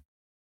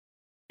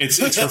 It's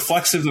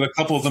reflexive that a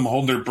couple of them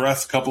hold their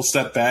breath, a couple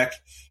step back,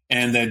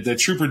 and that the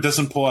trooper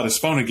doesn't pull out his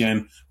phone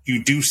again.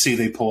 You do see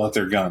they pull out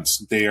their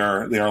guns. They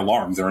are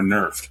alarmed. They're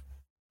unnerved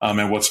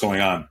at what's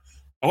going on.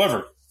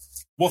 However,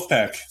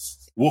 Wolfpack,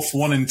 Wolf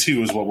 1 and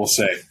 2 is what we'll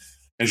say.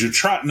 As you're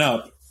trotting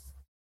up,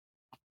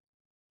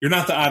 you're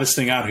not the oddest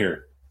thing out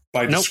here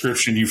by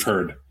description you've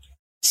heard.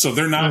 So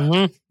they're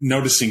not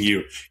noticing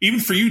you. Even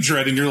for you,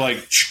 Dread, and you're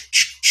like,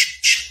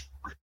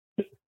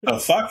 the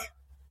fuck?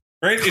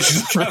 Right? It's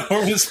just kind of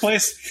over this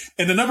place.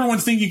 And the number one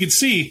thing you can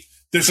see,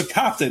 there's a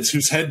cop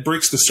whose head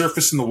breaks the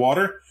surface in the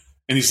water,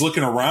 and he's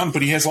looking around,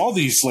 but he has all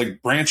these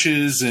like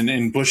branches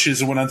and bushes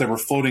and whatnot that were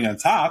floating on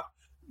top.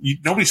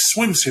 Nobody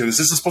swims here. This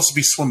isn't supposed to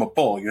be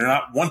swimmable. You're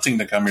not wanting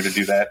to come here to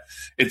do that.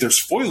 If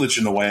there's foliage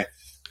in the way,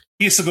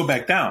 he has to go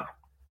back down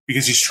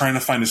because he's trying to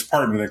find his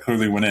partner that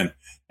clearly went in.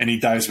 And he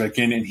dives back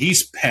in, and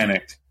he's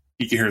panicked.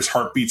 He can hear his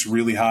heartbeats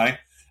really high.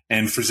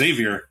 And for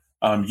Xavier,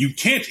 you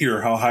can't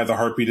hear how high the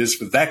heartbeat is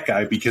for that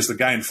guy because the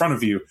guy in front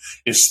of you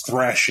is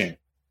thrashing.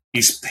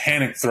 He's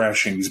panic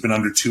thrashing. He's been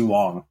under too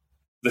long.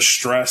 The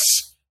stress,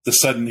 the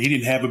sudden, he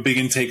didn't have a big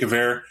intake of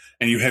air,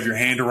 and you have your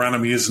hand around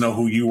him. He doesn't know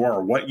who you are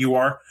or what you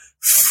are.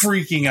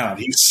 Freaking out.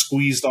 He's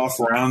squeezed off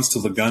rounds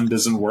till the gun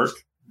doesn't work.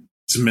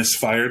 It's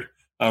misfired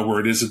where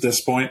it is at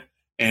this point.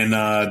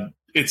 And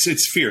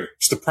it's fear.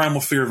 It's the primal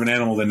fear of an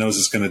animal that knows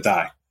it's going to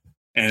die.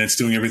 And it's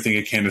doing everything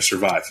it can to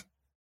survive.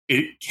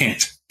 It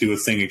can't do a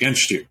thing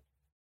against you.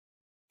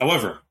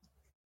 However,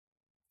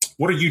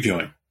 what are you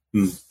doing?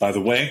 By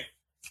the way,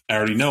 I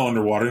already know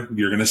underwater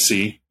you're going to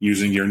see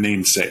using your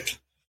namesake.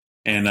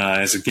 And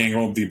as a gang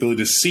roll, the ability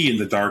to see in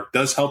the dark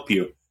does help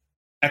you.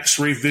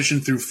 X-ray vision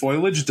through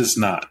foliage does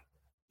not.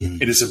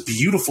 It is a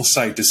beautiful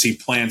sight to see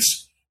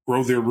plants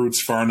grow their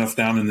roots far enough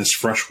down in this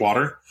fresh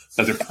water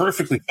that they're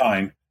perfectly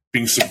fine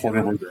being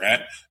supported where they're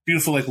at.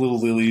 Beautiful like little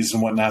lilies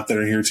and whatnot that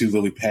are here too,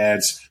 lily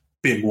pads,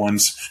 big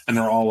ones, and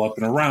they're all up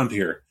and around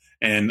here.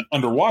 And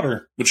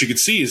underwater, what you can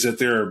see is that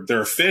there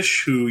are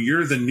fish who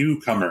you're the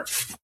newcomer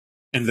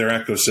in their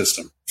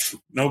ecosystem.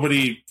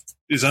 Nobody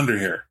is under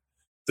here.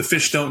 The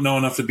fish don't know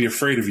enough to be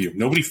afraid of you.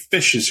 Nobody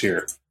fishes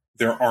here.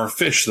 There are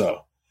fish,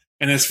 though.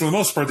 And as for the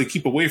most part, they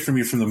keep away from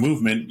you from the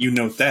movement. You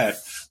note that.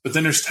 But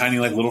then there's tiny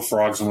like little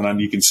frogs and whatnot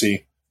you can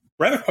see.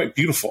 Rather quite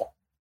beautiful.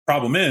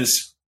 Problem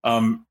is,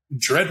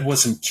 Dredd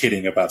wasn't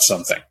kidding about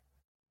something.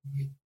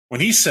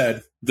 When he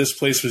said this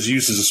place was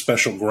used as a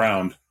special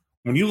ground,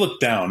 when you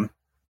look down,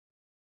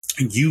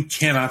 you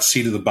cannot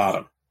see to the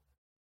bottom.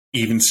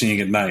 Even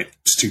seeing at night,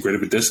 it's too great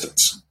of a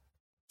distance.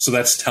 So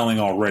that's telling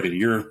already.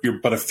 You're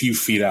but a few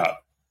feet out.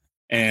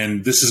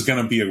 And this is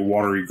going to be a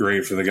watery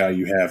grave for the guy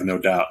you have, no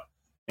doubt.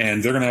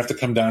 And they're going to have to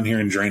come down here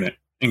and drain it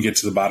and get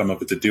to the bottom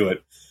of it to do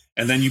it.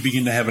 And then you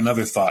begin to have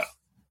another thought.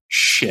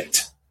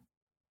 Shit.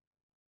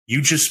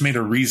 You just made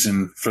a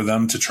reason for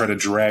them to try to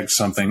drag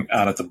something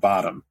out at the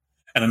bottom.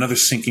 And another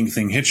sinking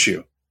thing hits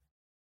you.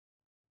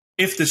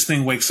 If this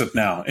thing wakes up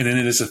now, and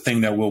it is a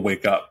thing that will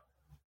wake up,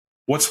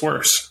 what's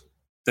worse?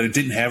 That it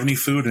didn't have any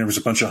food and there was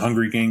a bunch of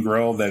hungry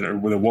gangrel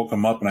that woke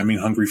them up, and I mean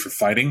hungry for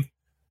fighting,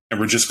 and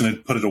we're just going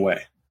to put it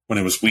away when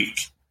it was weak.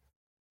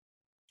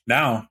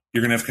 Now,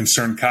 you're going to have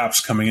concerned cops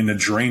coming in to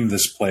drain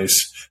this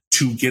place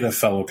to get a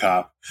fellow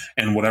cop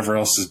and whatever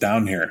else is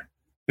down here,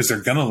 because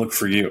they're going to look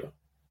for you.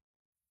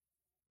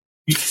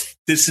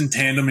 This in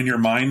tandem in your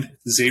mind,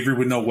 Xavier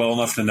would know well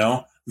enough to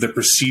know the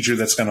procedure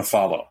that's going to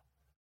follow.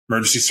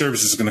 Emergency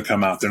services is going to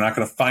come out. They're not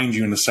going to find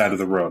you on the side of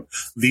the road.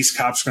 These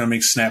cops are going to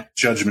make snap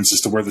judgments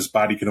as to where this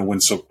body could have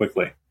went so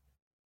quickly.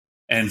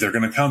 And they're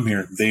going to come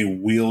here. They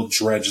will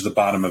dredge the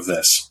bottom of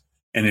this.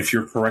 And if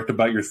you're correct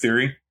about your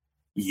theory,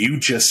 you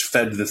just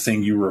fed the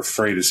thing you were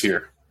afraid is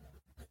here.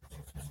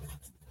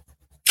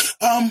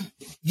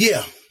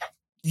 Yeah,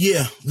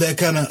 that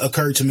kind of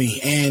occurred to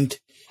me. And,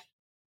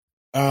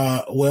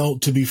 well,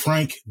 to be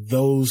frank,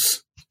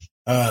 those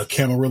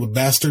Camarilla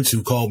bastards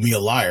who called me a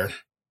liar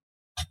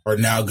are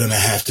now going to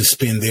have to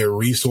spend their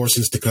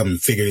resources to come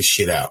and figure this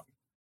shit out.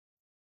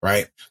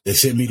 Right? They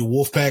sent me the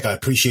Wolfpack. I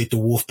appreciate the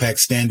Wolfpack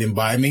standing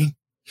by me.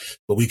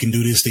 But we can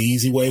do this the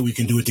easy way, we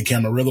can do it the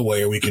Camarilla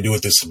way, or we can do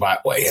it the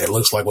Sabat way. And it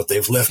looks like what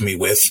they've left me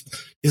with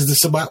is the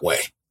Sabat way.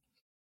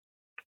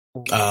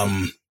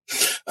 And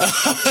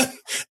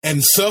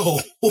so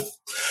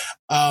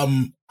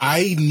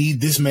I need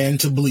this man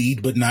to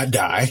bleed but not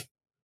die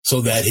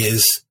so that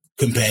his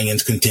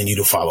companions continue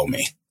to follow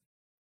me.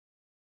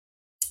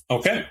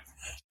 Okay.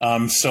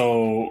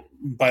 So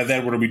by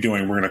that, what are we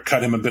doing? We're going to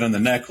cut him a bit on the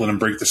neck, let him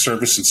break the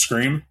surface and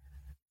scream.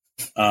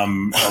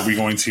 Are we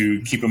going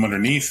to keep him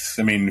underneath?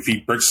 I mean, if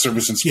he breaks the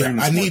surface and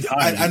screams, I need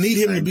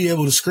him to be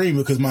able to scream,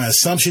 because my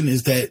assumption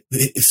is that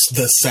it's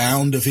the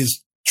sound of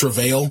his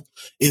travail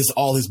is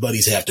all his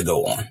buddies have to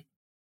go on.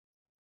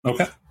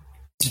 Okay.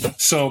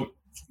 So,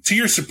 to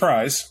your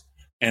surprise,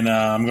 and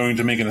I'm going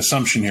to make an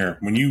assumption here.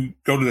 When you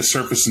go to the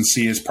surface and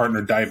see his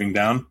partner diving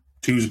down,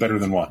 2 is better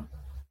than 1.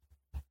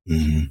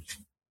 Mm-hmm.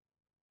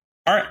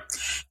 All right.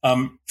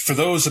 For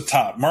those up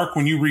top, Mark,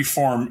 when you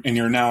reform and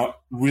you're now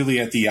really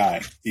at the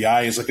eye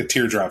is like a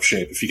teardrop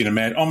shape. If you can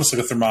imagine, almost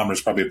like a thermometer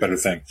is probably a better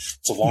thing.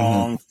 It's a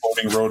long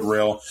floating road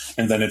rail,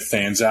 and then it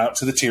fans out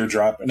to the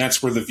teardrop, and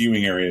that's where the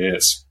viewing area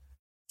is.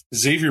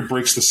 Xavier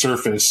breaks the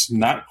surface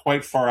not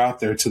quite far out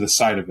there to the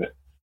side of it.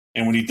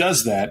 And when he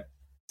does that,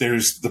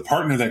 there's the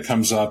partner that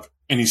comes up,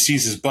 and he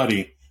sees his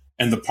buddy,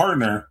 and the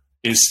partner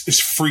is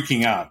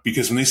freaking out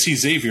because when they see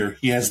Xavier,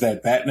 he has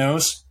that bat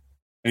nose.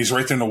 And he's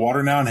right there in the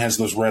water now and has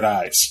those red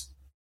eyes.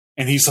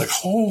 And he's like,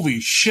 holy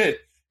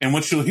shit. And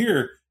what you'll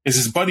hear is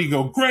his buddy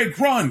go, Greg,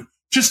 run.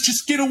 Just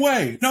get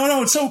away.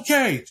 No, it's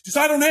okay.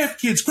 I don't have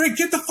kids. Greg,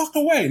 get the fuck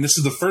away. And this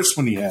is the first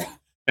one he had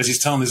as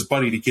he's telling his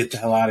buddy to get the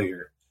hell out of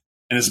here.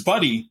 And his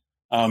buddy,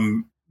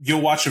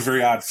 you'll watch a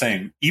very odd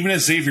thing. Even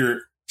as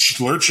Xavier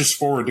lurches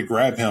forward to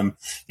grab him,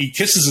 he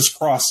kisses his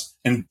cross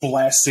and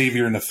blasts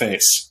Xavier in the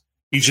face.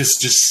 He's just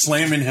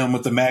slamming him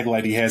with the mag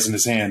light he has in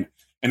his hand.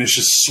 And it's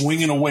just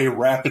swinging away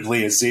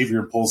rapidly as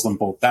Xavier pulls them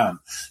both down.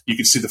 You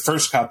can see the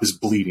first cop is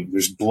bleeding.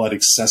 There's blood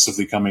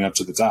excessively coming up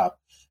to the top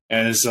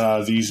as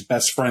these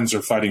best friends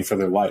are fighting for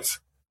their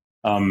life.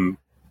 I don't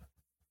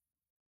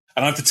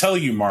have to tell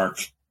you, Mark,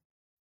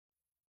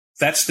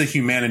 that's the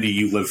humanity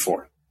you live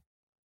for.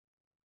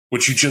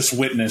 What you just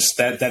witnessed,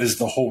 that is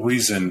the whole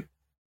reason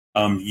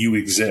you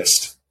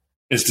exist,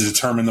 is to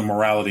determine the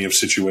morality of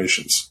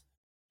situations.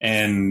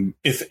 And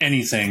if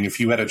anything, if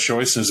you had a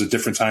choice and it was a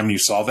different time and you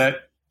saw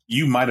that,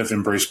 you might have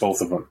embraced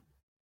both of them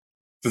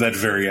for that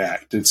very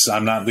act.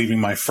 I'm not leaving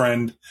my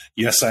friend.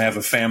 Yes, I have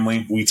a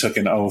family. We took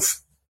an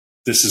oath.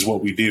 This is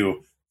what we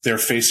do. They're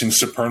facing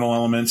supernal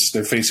elements.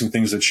 They're facing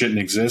things that shouldn't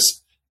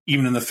exist.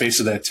 Even in the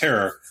face of that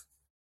terror,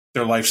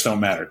 their lives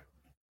don't matter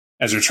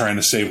as they're trying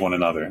to save one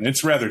another. And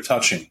it's rather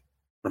touching.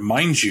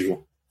 Reminds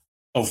you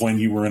of when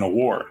you were in a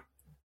war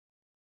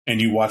and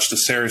you watched a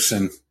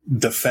Saracen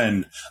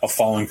defend a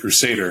fallen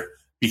crusader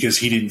because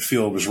he didn't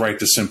feel it was right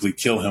to simply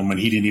kill him when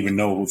he didn't even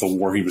know the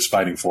war he was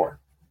fighting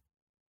for.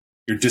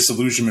 Your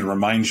disillusionment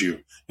reminds you,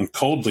 and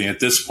coldly at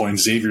this point,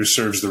 Xavier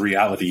serves the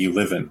reality you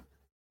live in,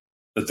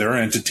 that there are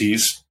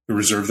entities who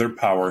reserve their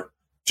power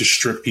to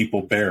strip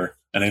people bare,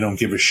 and they don't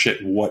give a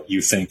shit what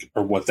you think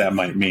or what that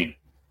might mean.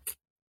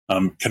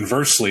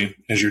 Conversely,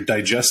 as you're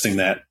digesting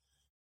that,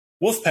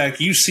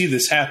 Wolfpack, you see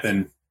this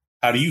happen.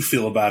 How do you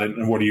feel about it,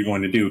 and what are you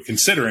going to do?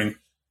 Considering,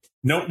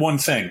 note one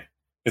thing.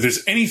 If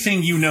there's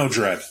anything you know,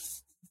 Dread,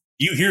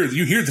 you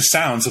hear the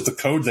sounds of the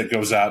code that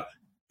goes out,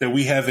 that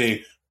we have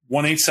a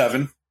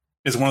 187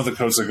 is one of the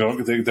codes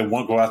that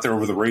won't go out there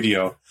over the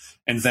radio.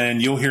 And then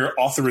you'll hear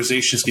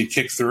authorizations get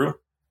kicked through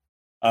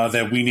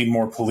that we need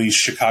more police.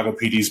 Chicago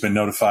PD's been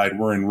notified.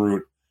 We're en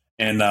route.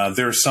 And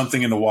there's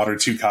something in the water.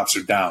 2 cops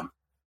are down.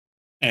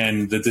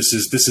 And that this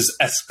is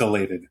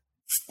escalated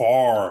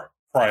far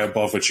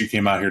above what you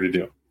came out here to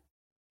do.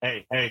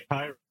 Hey,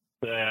 Tyrus,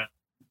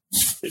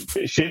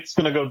 shit's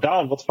going to go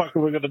down. What the fuck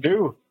are we going to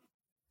do?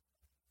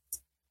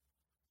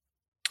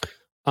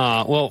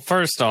 Well,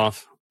 first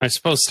off, I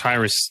suppose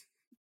Tyrus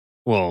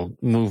will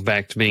move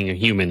back to being a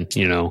human,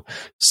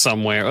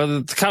 somewhere.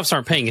 The cops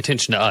aren't paying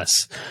attention to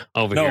us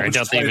over here. I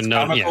doubt they even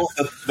know. Yeah.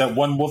 That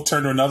one wolf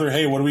turned to another.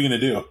 Hey, what are we going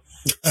to do?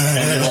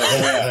 And, like,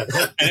 yeah.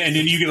 and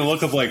then you get a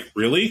look of like,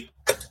 really?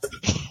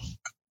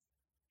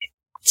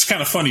 It's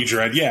kind of funny,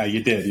 Dread. Yeah,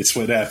 you did. It's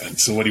what happened.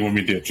 So what do you want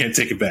me to do? Can't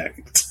take it back.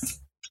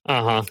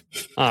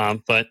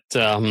 But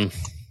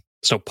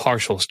so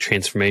partial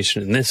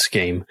transformation in this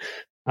game.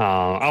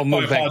 I'll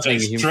move back to being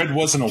human. Dread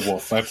wasn't a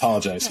wolf. I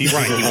apologize. He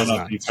was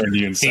not. He turned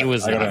you inside. He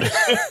was not.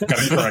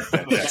 Gotta correct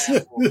that.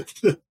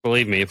 Yes.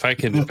 Believe me, if I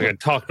could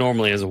talk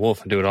normally as a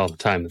wolf, I do it all the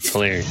time. It's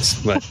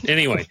hilarious. But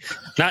anyway,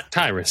 not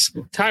Tyrus.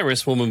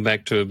 Tyrus will move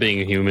back to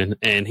being a human,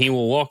 and he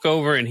will walk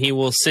over and he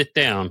will sit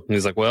down. And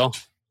he's like, well,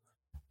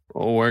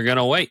 we're going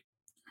to wait.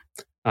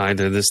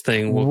 Either this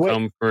thing will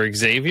come for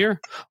Xavier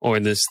or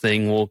this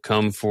thing will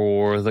come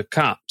for the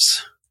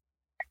cops.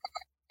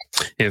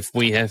 If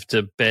we have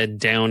to bed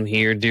down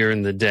here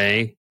during the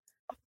day,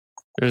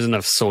 there's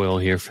enough soil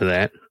here for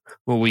that.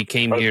 What we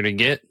came here to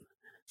get,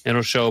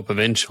 it'll show up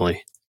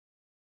eventually.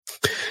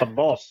 But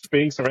boss,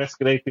 things are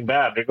escalating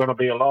bad. They're going to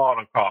be a lot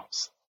of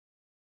cops.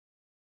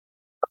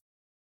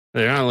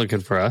 They're not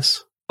looking for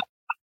us.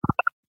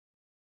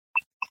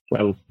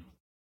 Well,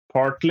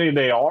 partly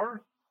they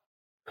are.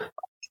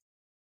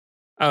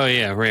 Oh,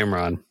 yeah,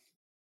 Ramrod.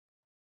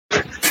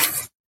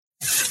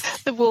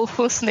 The wolf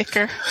will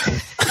snicker.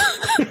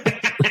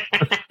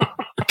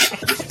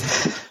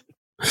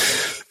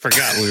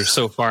 Forgot we were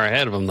so far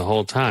ahead of him the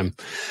whole time.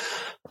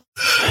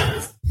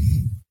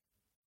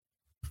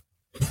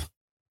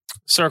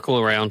 Circle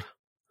around.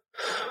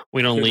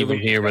 We don't leave him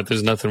here, but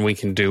there's nothing we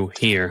can do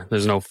here.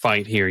 There's no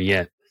fight here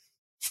yet.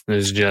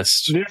 There's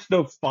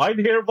no fight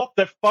here? What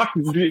the fuck?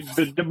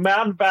 The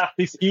man bat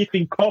is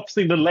eating cops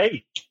in the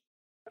lake.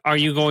 Are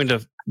you going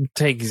to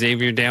take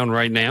Xavier down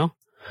right now?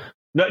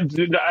 No,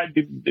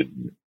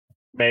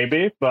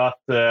 maybe, but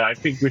I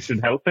think we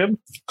should help him.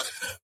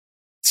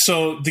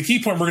 So the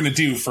key point we're going to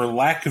do for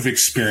lack of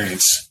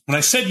experience, when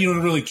I said you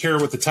don't really care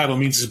what the title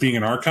means as being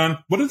an Archon,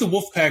 what did the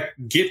Wolfpack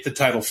get the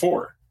title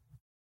for?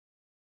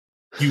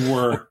 You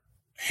were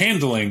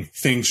handling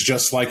things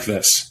just like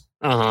this.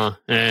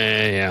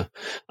 Yeah.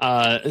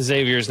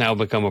 Xavier's now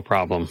become a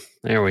problem.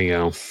 There we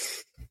go.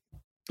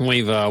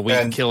 We've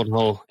killed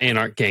whole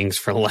Anarch gangs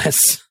for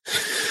less.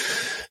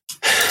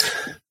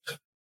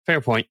 Fair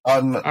point.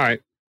 All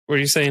right. What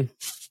are you saying?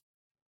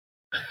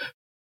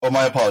 Oh,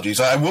 my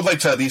apologies. I would like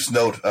to at least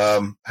note,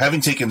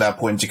 having taken that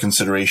point into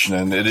consideration,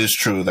 and it is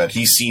true that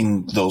he's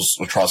seen those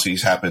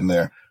atrocities happen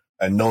there,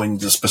 and knowing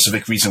the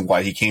specific reason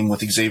why he came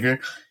with Xavier,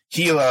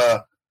 he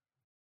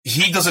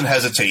doesn't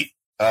hesitate.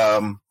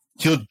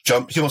 He'll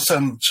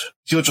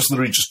just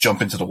literally just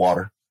jump into the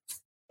water.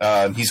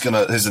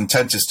 His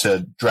intent is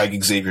to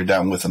drag Xavier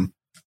down with him.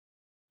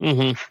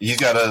 Mm-hmm. He's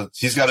got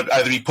to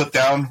either be put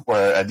down or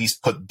at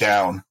least put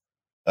down,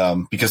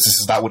 because this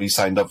is not what he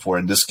signed up for,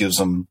 and this gives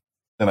him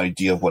an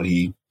idea of what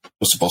he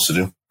was supposed to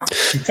do.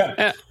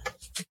 Okay.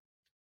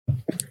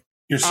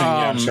 You're saying,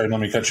 I'm sorry, let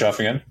me cut you off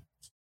again.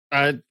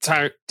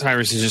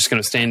 Tyrus is just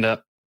going to stand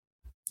up.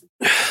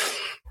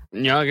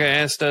 Yaga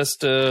asked us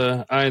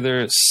to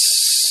either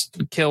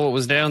kill what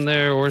was down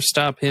there or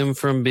stop him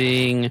from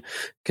being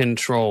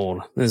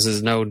controlled. This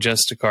is no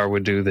Justicar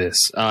would do this.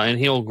 And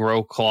he'll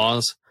grow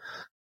claws.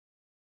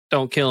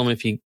 Don't kill him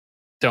if you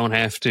don't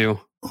have to.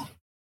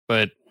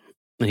 But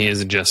he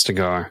is a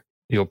Justicar.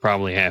 You'll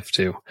probably have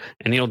to.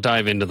 And he'll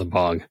dive into the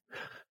bog.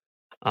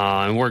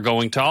 And we're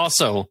going to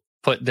also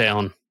put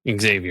down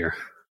Xavier.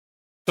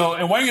 So,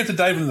 and why you have to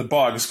dive into the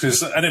bog is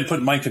because I didn't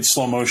put Mike in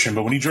slow motion,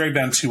 but when he dragged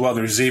down two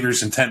others,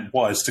 Xavier's intent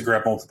was to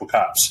grab multiple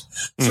cops.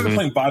 Sort of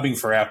playing bobbing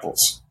for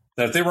apples.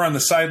 That if they were on the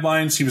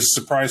sidelines, he was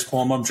surprised, pull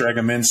them up, drag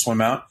them in,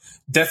 swim out.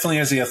 Definitely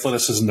has the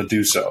athleticism to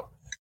do so.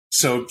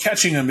 So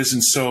catching him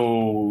isn't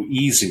so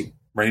easy,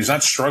 right? He's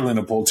not struggling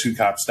to pull two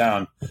cops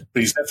down, but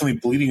he's definitely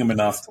bleeding them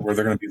enough to where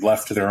they're going to be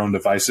left to their own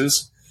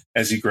devices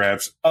as he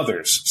grabs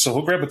others. So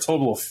he'll grab a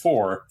total of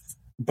 4,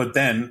 but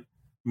then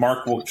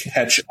Mark will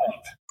catch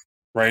up.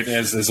 Right,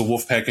 as the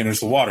Wolfpack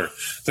enters the water.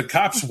 The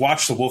cops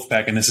watch the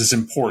Wolfpack, and this is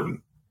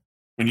important.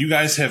 When you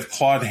guys have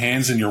clawed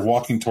hands and you're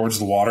walking towards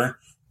the water,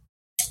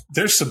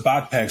 there's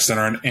Sabat packs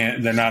that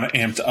they're not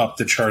amped up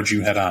to charge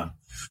you head on.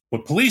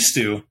 What police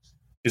do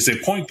is they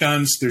point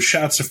guns, there's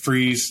shots of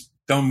freeze,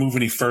 don't move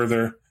any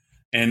further,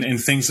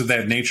 and things of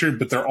that nature,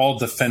 but they're all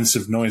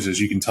defensive noises,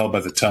 you can tell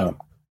by the tone.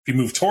 If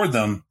you move toward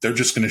them, they're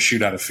just going to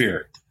shoot out of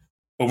fear.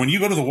 But when you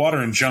go to the water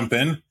and jump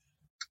in,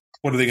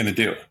 what are they going to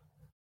do?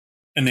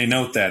 And they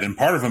note that. And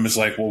part of them is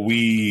like, well,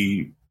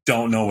 we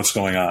don't know what's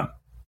going on.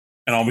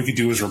 And all we can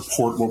do is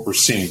report what we're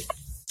seeing.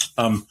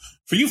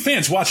 For you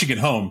fans watching at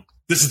home,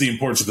 this is the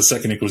importance of the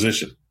Second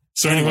Inquisition.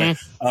 So anyway,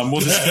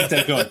 we'll just keep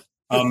that going.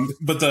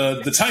 But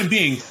the time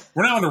being,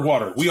 we're now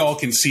underwater. We all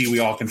can see, we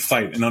all can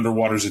fight. And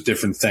underwater is a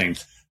different thing.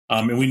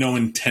 And we know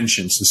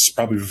intentions. This is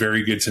probably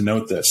very good to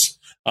note this.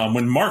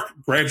 When Mark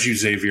grabs you,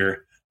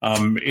 Xavier,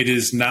 it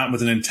is not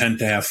with an intent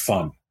to have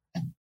fun.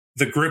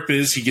 The grip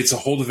is he gets a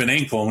hold of an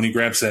ankle, and when he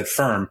grabs that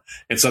firm,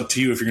 it's up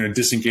to you if you're going to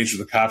disengage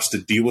with the cops to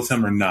deal with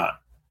him or not.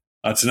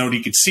 To note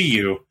he could see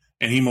you,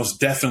 and he most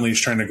definitely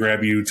is trying to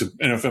grab you to,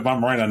 and if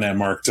I'm right on that,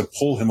 Mark, to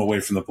pull him away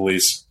from the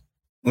police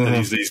that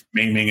he's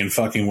maiming and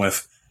fucking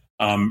with.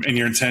 And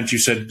your intent, you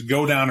said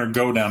go down or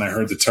go down. I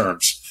heard the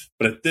terms,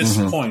 but at this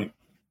point,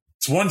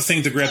 it's one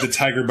thing to grab the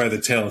tiger by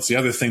the tail. It's the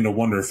other thing to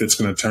wonder if it's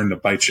going to turn to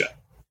bite you.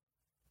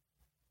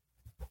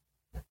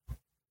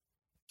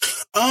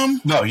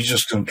 No, he's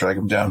just going to drag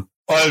him down.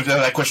 Oh,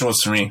 that question was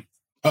to me.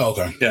 Oh,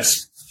 okay.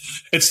 Yes.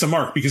 It's to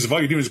Mark, because if all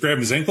you're doing is grab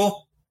his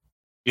ankle,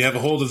 you have a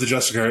hold of the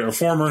Justicar, or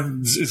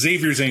former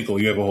Xavier's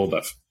ankle you have a hold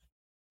of.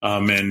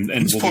 And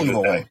he's pulling him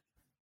away.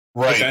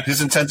 Right. Okay.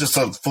 His intent is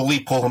to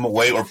fully pull him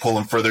away or pull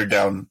him further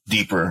down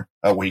deeper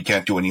where he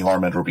can't do any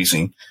harm and or be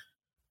seen.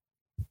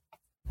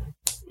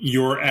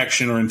 Your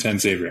action or intent,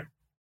 Xavier?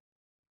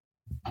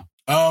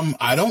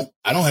 I don't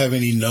have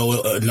any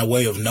no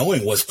way of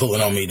knowing what's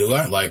pulling on me, do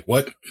I? Like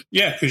what?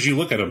 Yeah, because you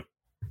look at him.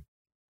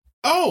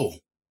 Oh,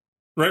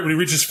 right. When he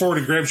reaches forward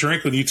and grabs your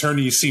ankle, and you turn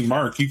and you see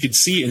Mark, you could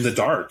see in the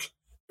dark.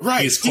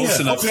 Right, he's close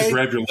enough to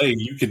grab your leg.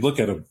 You could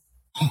look at him.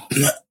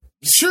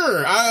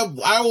 Sure,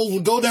 I will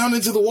go down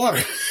into the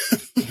water.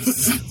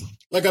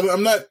 Like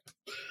I'm not.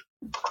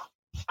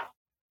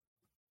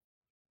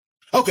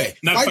 Okay.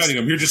 Not fighting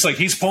him. You're just like,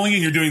 he's pulling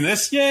and you're doing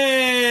this.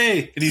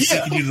 Yay! And he's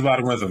taking you to the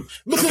bottom with him.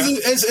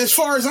 Because as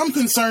far as I'm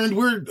concerned,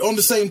 we're on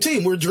the same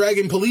team. We're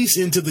dragging police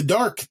into the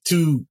dark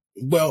to,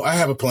 well, I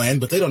have a plan,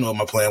 but they don't know what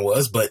my plan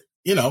was. But,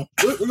 you know,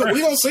 we're going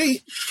to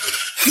see.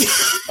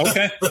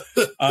 Okay.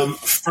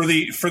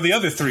 For the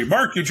other 3,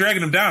 Mark, you're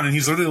dragging him down and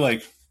he's literally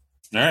like,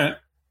 all right.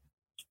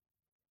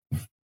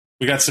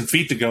 We got some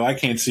feet to go. I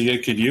can't see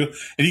it. Can you?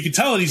 And you can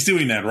tell that he's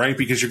doing that, right?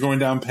 Because you're going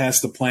down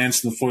past the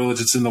plants and the foliage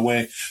that's in the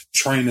way,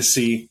 trying to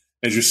see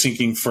as you're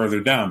sinking further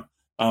down.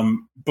 But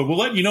we'll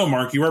let you know,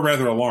 Mark, you are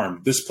rather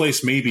alarmed. This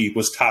place maybe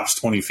was tops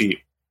 20 feet.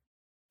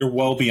 You're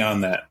well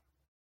beyond that.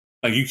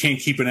 Like, you can't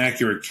keep an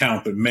accurate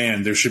count, but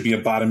man, there should be a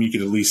bottom you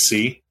could at least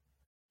see.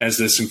 as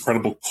this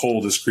incredible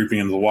cold is creeping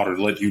into the water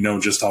to let you know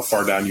just how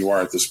far down you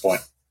are at this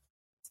point.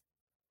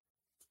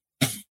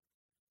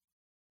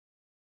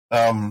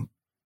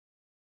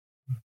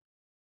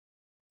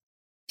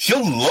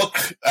 He'll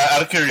look,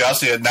 out of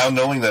curiosity, now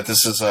knowing that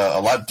this is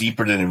a lot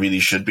deeper than it really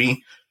should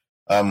be,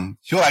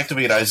 he'll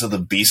activate Eyes of the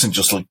Beast and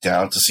just look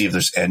down to see if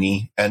there's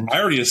any end. I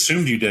already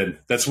assumed you did.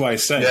 That's why I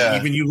said,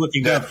 even you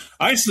looking down.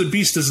 Eyes of the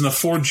Beast doesn't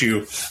afford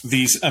you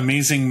these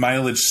amazing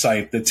mileage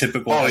sight that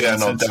typical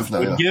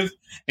would give.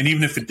 And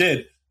even if it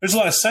did, there's a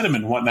lot of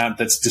sediment and whatnot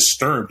that's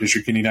disturbed as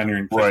you're getting down here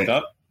and picked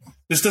up.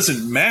 This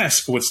doesn't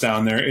mask what's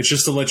down there. It's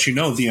just to let you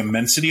know the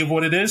immensity of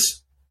what it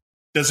is.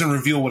 Doesn't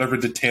reveal whatever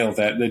detail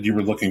that you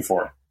were looking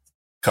for.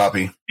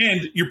 Copy.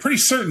 And you're pretty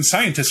certain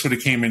scientists would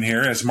have came in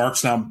here, as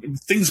Mark's now.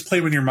 Things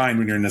play with your mind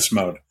when you're in this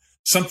mode.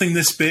 Something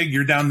this big,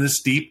 you're down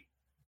this deep.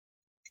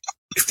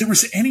 If there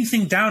was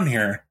anything down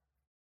here,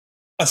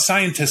 a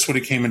scientist would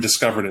have came and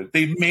discovered it.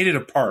 They made it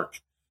a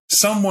park.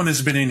 Someone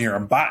has been in here, a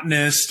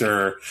botanist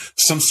or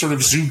some sort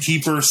of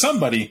zookeeper.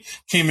 Somebody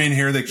came in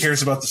here that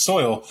cares about the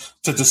soil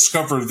to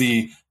discover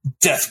the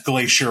death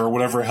glacier or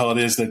whatever the hell it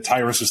is that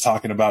Tyrus was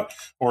talking about,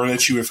 or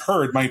that you have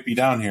heard might be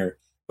down here.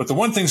 But the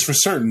one thing's for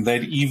certain,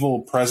 that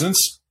evil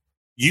presence,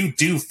 you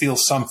do feel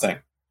something.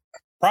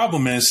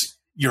 Problem is,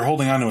 you're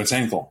holding onto its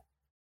ankle.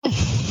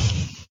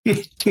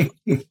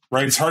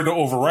 Right? It's hard to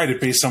override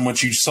it based on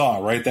what you saw,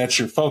 right? That's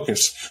your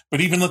focus.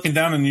 But even looking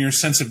down in your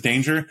sense of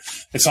danger,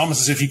 it's almost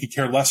as if you could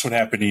care less what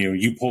happened to you.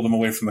 You pulled them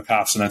away from the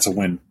cops, and that's a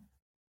win.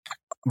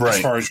 Right.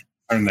 As far as you're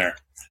concerned there.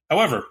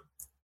 However,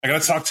 I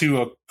got to talk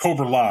to a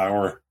Cobra La,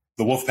 or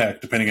the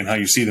Wolfpack, depending on how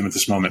you see them at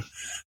this moment.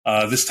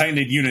 This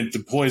Titanate unit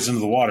deploys into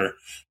the water,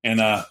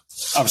 and I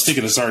was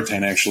thinking of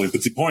Zartan, actually,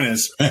 but the point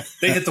is,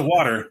 they hit the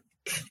water.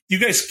 You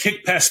guys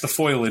kick past the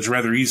foliage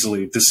rather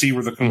easily to see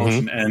where the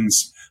commotion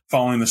ends,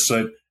 following the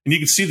soot. And you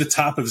can see the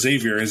top of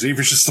Xavier.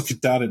 Xavier's just looking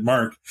down at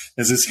Mark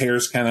as his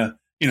hair's kind of,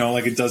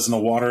 like it does in the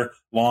water,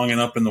 long and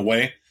up in the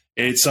way.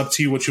 It's up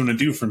to you what you want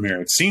to do from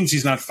here. It seems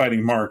he's not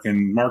fighting Mark,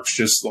 and Mark's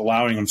just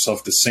allowing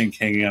himself to sink,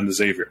 hanging on to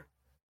Xavier.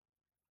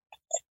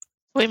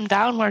 Swim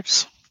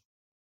downwards.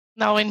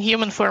 Now in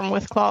human form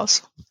with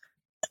claws.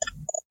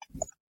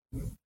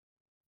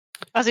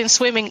 As in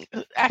swimming,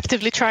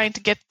 actively trying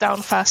to get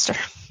down faster.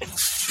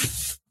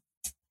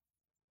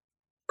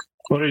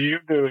 What are you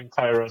doing,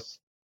 Tyrus?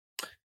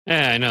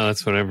 Yeah, I know,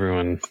 that's what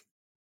everyone...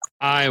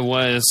 I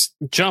was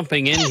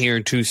jumping in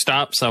here to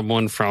stop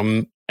someone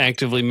from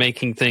actively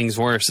making things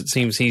worse. It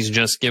seems he's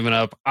just given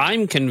up.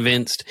 I'm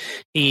convinced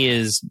he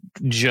is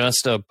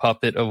just a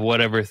puppet of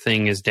whatever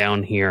thing is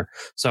down here.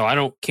 So I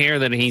don't care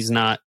that he's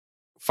not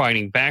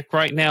fighting back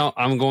right now.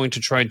 I'm going to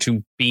try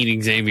to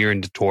beat Xavier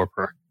into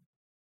torpor.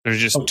 There's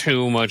just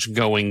too much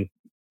going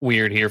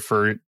weird here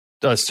for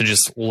us to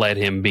just let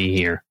him be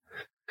here.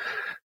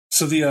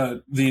 So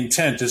the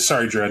intent is,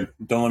 sorry, Dread,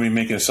 don't let me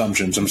make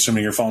assumptions. I'm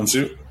assuming you're following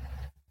suit.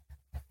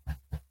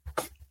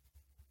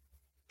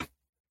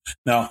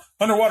 Now,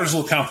 underwater is a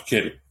little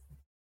complicated.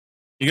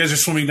 You guys are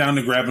swimming down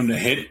to grab him to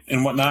hit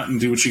and whatnot and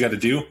do what you got to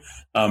do.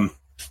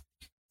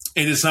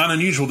 It is not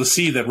unusual to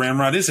see that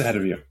Ramrod is ahead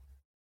of you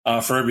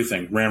for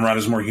everything. Ramrod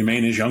is more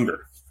humane, is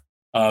younger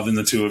than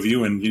the two of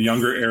you, and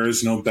younger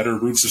heirs know better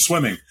routes of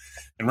swimming.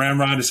 And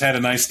Ramrod has had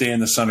a nice day in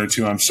the sun or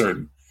two, I'm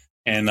certain.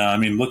 And,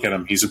 look at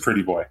him. He's a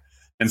pretty boy.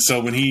 And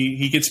so when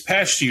he gets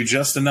past you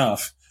just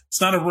enough, it's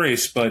not a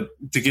race, but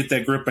to get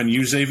that grip on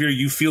you, Xavier,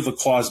 you feel the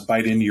claws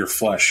bite into your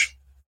flesh.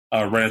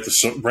 Right at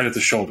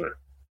the shoulder,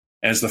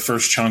 as the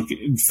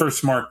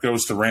first mark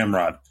goes to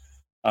Ramrod.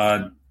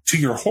 To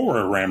your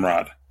horror,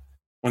 Ramrod,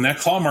 when that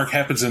claw mark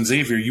happens on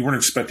Xavier, you weren't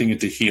expecting it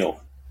to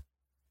heal.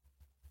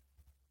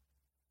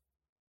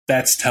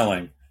 That's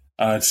telling.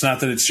 It's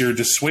not that you're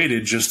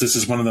dissuaded, just this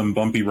is one of them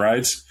bumpy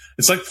rides.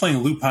 It's like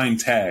playing lupine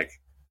tag.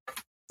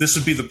 This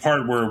would be the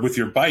part where with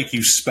your bike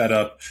you sped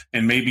up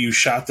and maybe you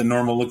shot the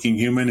normal-looking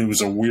human who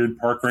was a weird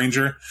park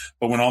ranger,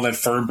 but when all that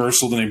fur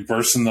bristled and he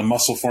burst in the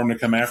muscle form to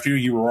come after you,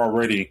 you were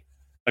already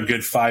a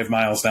good 5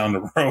 miles down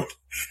the road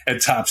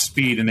at top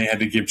speed, and they had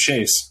to give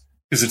chase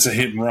because it's a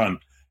hit and run,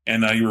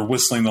 and you were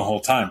whistling the whole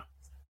time.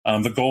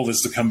 The goal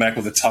is to come back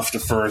with a tuft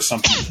of fur or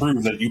something to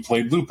prove that you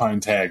played lupine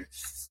tag.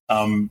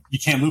 You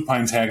can't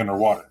lupine tag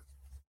underwater.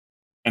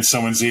 And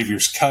so when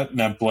Xavier's cut and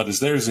that blood is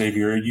there,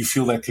 Xavier, you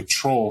feel that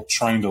control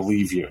trying to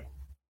leave you.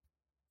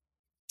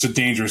 It's a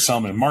dangerous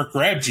element. Mark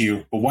grabbed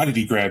you, but why did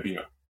he grab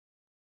you?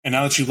 And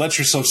now that you let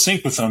yourself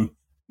sink with him,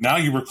 now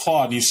you were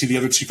clawed and you see the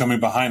other two coming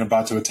behind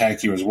about to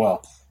attack you as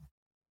well.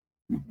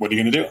 What are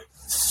you going to do?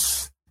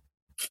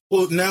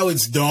 Well, now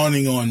it's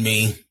dawning on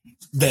me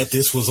that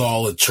this was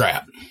all a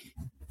trap,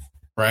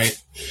 right?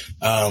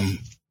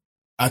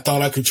 I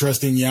thought I could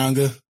trust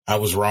Inyanga. I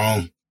was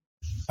wrong.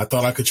 I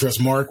thought I could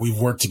trust Mark. We've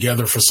worked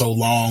together for so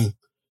long.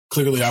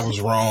 Clearly, I was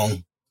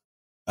wrong.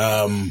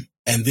 And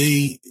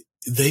they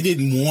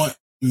didn't want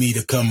me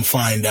to come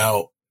find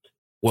out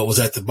what was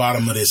at the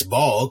bottom of this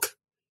bog.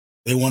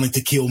 They wanted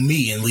to kill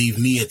me and leave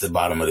me at the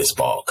bottom of this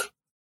bog,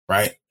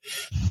 right?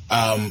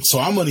 So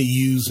I'm going to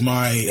use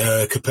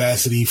my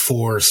capacity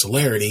for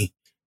celerity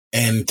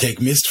and take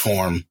mist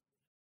form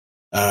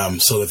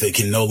so that they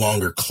can no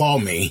longer claw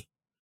me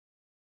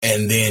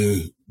and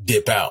then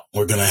dip out.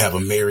 We're going to have a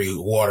merry,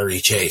 watery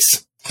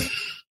chase.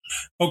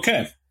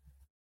 Okay.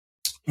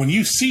 When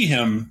you see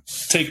him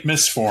take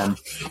mist form,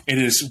 it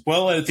is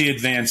well at the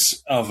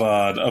advance of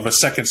a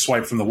second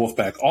swipe from the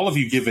Wolfpack. All of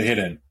you give a hit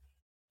in.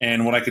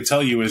 And what I could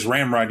tell you is,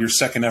 Ramrod, your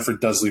second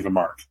effort does leave a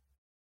mark.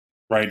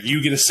 Right?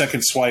 You get a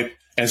second swipe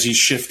as he's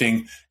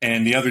shifting,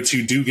 and the other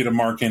two do get a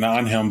mark in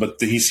on him, but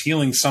he's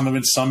healing some of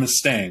it, some is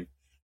staying.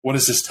 What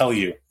does this tell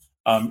you?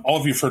 All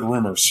of you have heard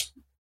rumors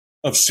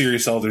of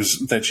serious elders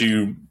that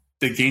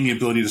gain the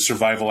ability to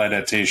survival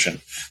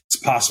adaptation. It's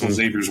possible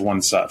Xavier's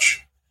one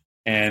such.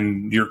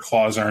 And your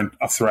claws aren't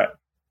a threat.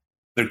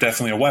 They're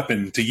definitely a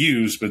weapon to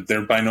use, but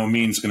they're by no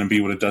means going to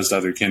be what it does to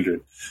other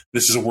kindred.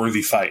 This is a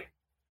worthy fight.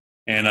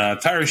 And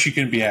Tyrus, you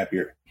couldn't be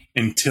happier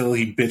until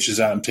he bitches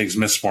out and takes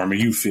mist form, or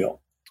you feel.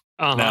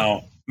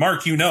 Now,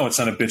 Mark, you know it's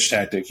not a bitch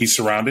tactic. He's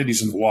surrounded.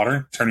 He's in the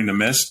water, turning to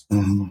mist.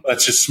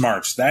 That's just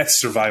smarts.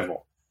 That's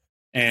survival.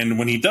 And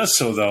when he does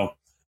so, though,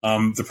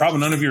 the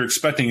problem none of you are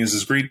expecting is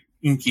this great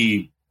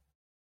inky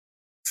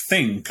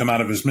thing come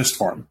out of his mist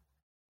form.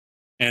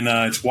 And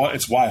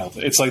it's wild.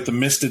 It's like the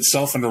mist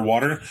itself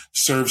underwater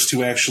serves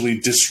to actually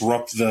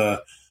disrupt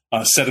the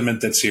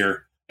sediment that's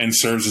here and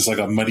serves as like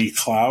a muddy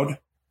cloud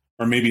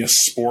or maybe a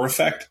spore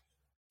effect.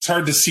 It's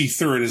hard to see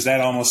through it. Is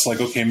that almost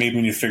like, okay, maybe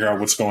when you figure out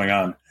what's going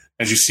on,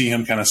 as you see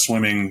him kind of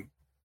swimming,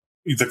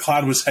 the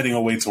cloud was heading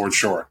away toward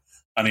shore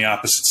on the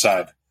opposite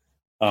side.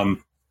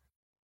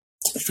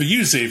 For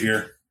you,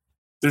 Xavier,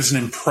 there's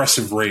an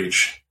impressive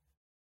rage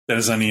that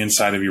is on the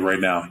inside of you right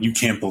now. You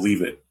can't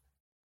believe it.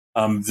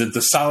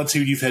 The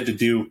solitude you've had to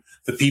do,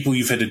 the people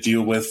you've had to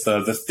deal with,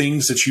 the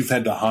things that you've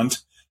had to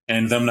hunt,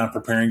 and them not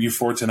preparing you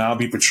for it to now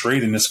be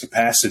portrayed in this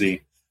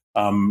capacity.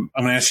 I'm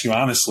going to ask you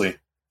honestly,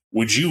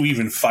 would you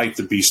even fight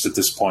the beast at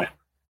this point?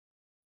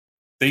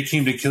 They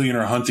came to kill you and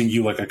are hunting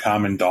you like a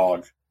common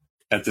dog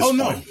at this point.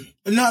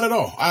 No, not at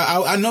all.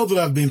 I know that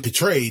I've been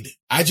betrayed.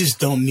 I just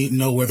don't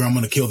know whether I'm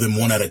going to kill them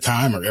one at a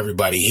time or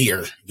everybody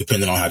here,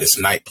 depending on how this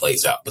night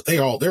plays out. But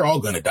they're all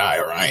going to die,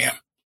 or I am.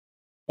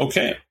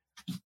 Okay.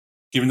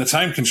 Given the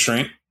time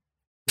constraint,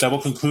 that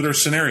will conclude our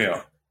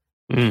scenario.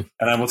 And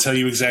I will tell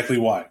you exactly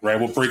why, right?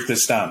 We'll break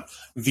this down.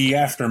 The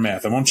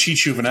aftermath. I won't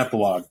cheat you of an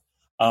epilogue.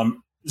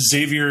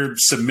 Xavier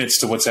submits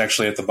to what's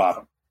actually at the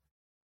bottom.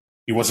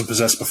 He wasn't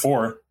possessed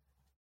before,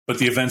 but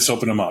the events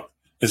open him up.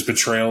 His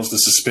betrayals, the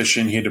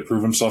suspicion, he had to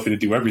prove himself, he had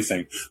to do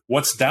everything.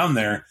 What's down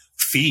there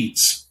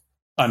feeds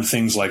on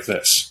things like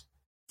this.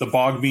 The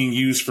bog being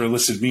used for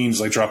illicit means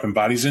like dropping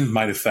bodies in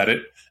might have fed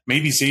it.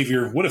 Maybe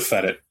Xavier would have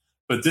fed it,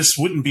 but this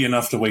wouldn't be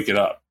enough to wake it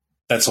up.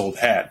 That's old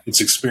hat. It's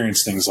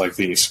experienced things like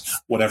these,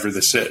 whatever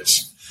this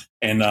is.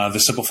 And the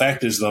simple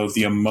fact is, though,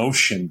 the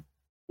emotion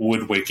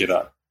would wake it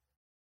up.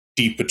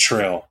 Deep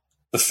betrayal,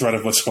 the threat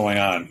of what's going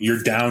on.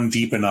 You're down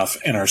deep enough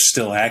and are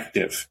still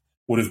active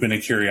would have been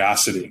a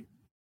curiosity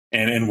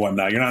and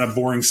whatnot. You're not a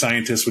boring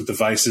scientist with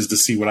devices to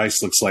see what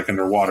ice looks like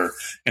underwater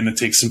and to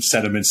take some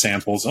sediment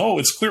samples. Oh,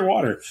 it's clear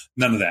water.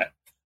 None of that.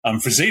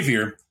 For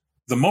Xavier,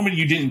 the moment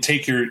you didn't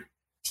take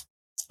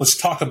let's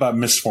talk about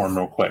mistform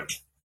real quick.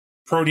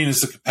 Protein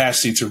is the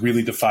capacity to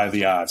really defy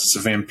the odds. It's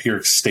a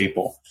vampiric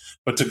staple.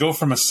 But to go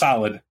from a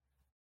solid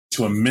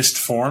to a mist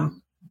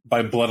form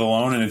by blood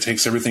alone, and it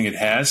takes everything it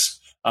has,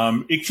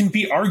 it can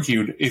be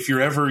argued if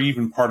you're ever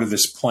even part of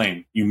this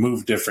plane. You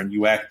move different.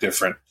 You act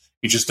different.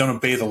 You just don't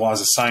obey the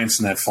laws of science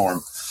in that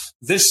form.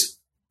 There's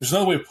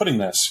another way of putting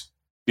this.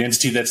 The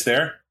entity that's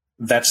there,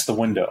 that's the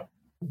window.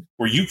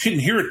 Where you couldn't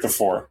hear it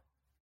before,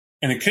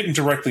 and it couldn't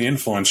directly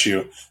influence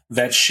you,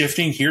 that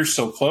shifting here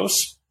so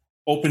close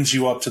opens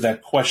you up to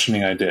that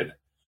questioning I did.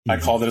 I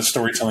called it a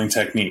storytelling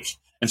technique.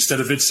 Instead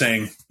of it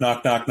saying,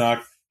 knock, knock,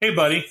 knock, hey,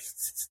 buddy,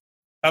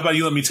 how about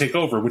you let me take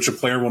over, which a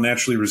player will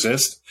naturally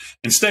resist.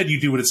 Instead, you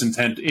do what its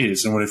intent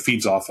is and what it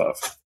feeds off of.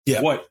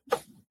 Yeah. What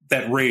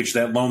that rage,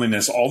 that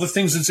loneliness, all the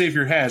things that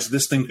Xavier has,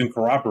 this thing can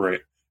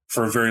corroborate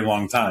for a very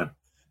long time.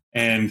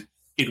 And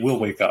it will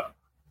wake up.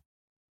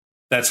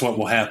 That's what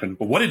will happen.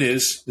 But what it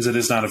is it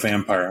is not a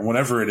vampire. And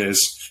whatever it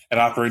is, it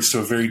operates to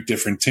a very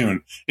different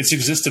tune. It's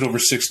existed over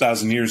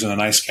 6,000 years in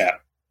an ice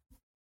cap,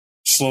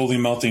 slowly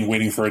melting,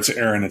 waiting for its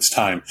air and its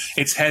time.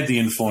 It's had the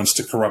influence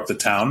to corrupt the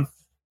town.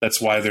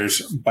 That's why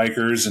there's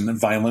bikers and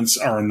violence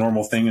are a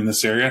normal thing in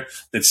this area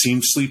that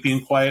seems sleepy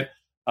and quiet.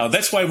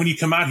 That's why when you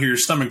come out here, your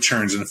stomach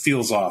churns and it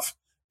feels off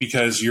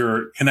because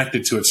you're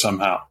connected to it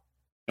somehow.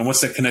 And what's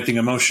that connecting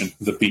emotion?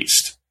 The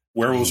beast.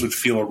 Werewolves would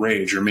feel a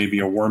rage or maybe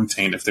a worm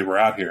taint if they were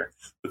out here,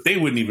 but they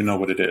wouldn't even know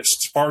what it is.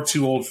 It's far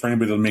too old for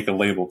anybody to make a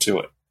label to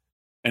it.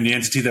 And the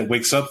entity that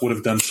wakes up would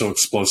have done so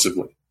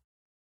explosively.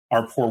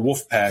 Our poor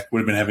wolf pack would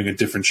have been having a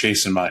different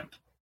chase in mind.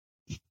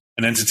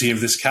 An entity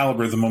of this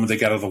caliber, the moment they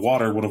got out of the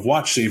water, would have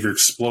watched Xavier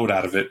explode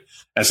out of it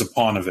as a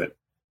pawn of it,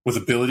 with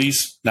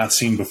abilities not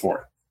seen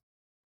before.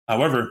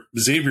 However,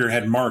 Xavier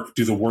had Mark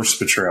do the worst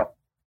betrayal.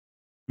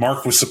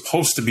 Mark was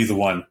supposed to be the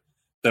one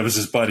that was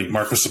his buddy.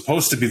 Mark was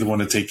supposed to be the one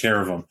to take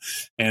care of him.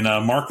 And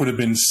Mark would have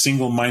been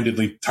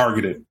single-mindedly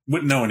targeted,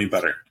 wouldn't know any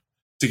better,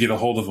 to get a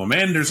hold of him.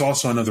 And there's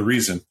also another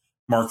reason.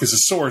 Mark is a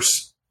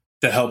source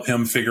to help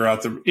him figure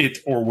out it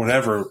or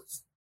whatever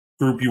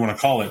group you want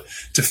to call it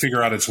to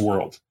figure out its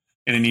world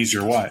in an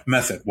easier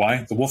method.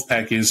 Why? The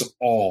Wolfpack is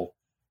all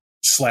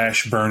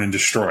slash, burn, and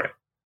destroy.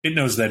 It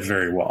knows that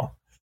very well.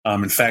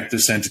 In fact,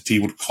 this entity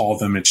would call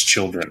them its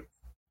children.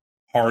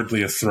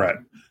 Hardly a threat.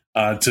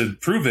 To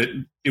prove it,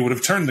 it would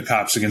have turned the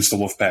cops against the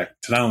Wolfpack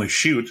to not only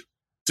shoot,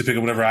 to pick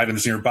up whatever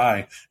items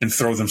nearby and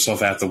throw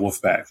themselves at the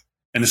Wolfpack.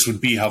 And this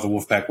would be how the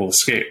Wolfpack will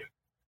escape.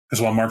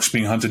 Because while Mark's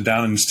being hunted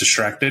down and is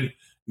distracted,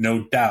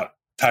 no doubt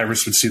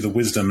Tyrus would see the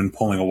wisdom in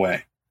pulling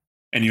away.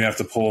 And you have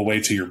to pull away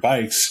to your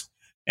bikes,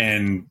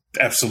 and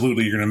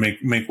absolutely you're going to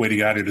make way to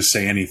God to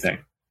say anything.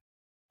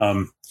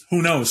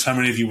 Who knows how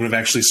many of you would have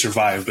actually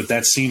survived, but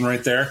that scene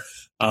right there,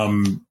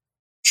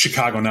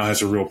 Chicago now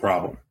has a real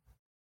problem.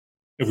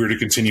 If we were to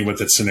continue with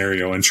that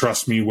scenario, and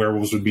trust me,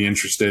 werewolves would be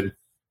interested.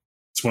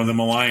 It's one of them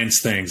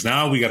alliance things.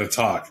 Now we got to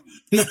talk.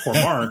 Poor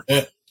Mark,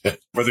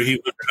 whether he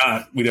lived or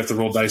not, we'd have to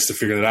roll dice to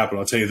figure that out. But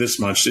I'll tell you this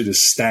much: it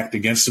is stacked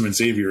against him, and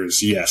Xavier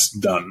is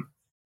done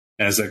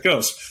as that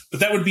goes. But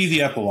that would be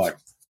the epilogue.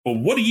 But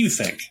what do you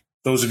think?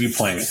 Those of you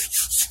playing it.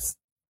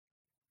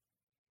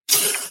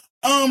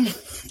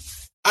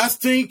 I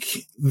think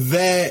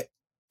that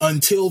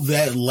until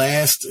that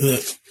last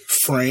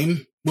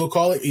frame, we'll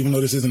call it, even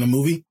though this isn't a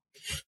movie,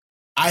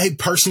 I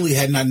personally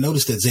had not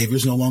noticed that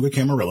Xavier's no longer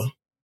Camarilla,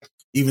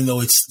 even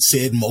though it's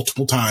said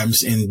multiple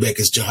times in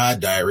Beckett's Jyhad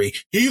diary,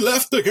 he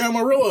left the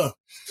Camarilla.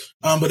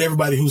 But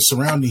everybody who's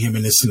surrounding him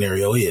in this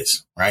scenario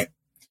is, right?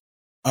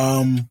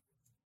 And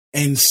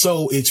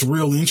so it's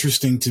real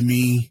interesting to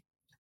me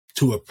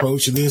to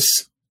approach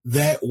this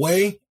that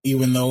way,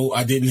 even though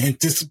I didn't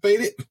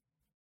anticipate it.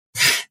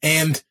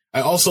 And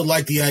I also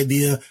like the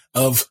idea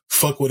of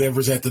fuck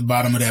whatever's at the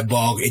bottom of that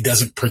bog. It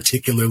doesn't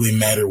particularly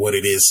matter what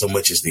it is so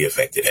much as the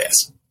effect it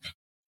has.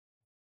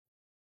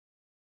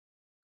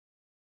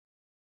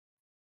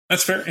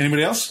 That's fair.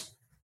 Anybody else?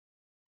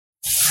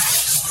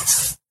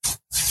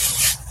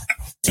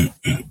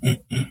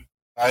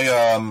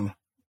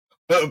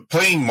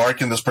 Playing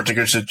Mark in this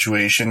particular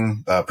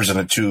situation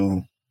presented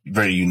two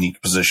very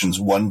unique positions,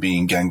 one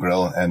being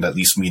Gangrel and at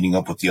least meeting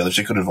up with the others.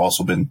 They could have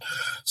also been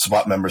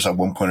SWAT members at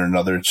one point or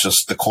another. It's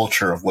just the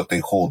culture of what they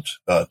hold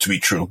to be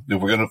true.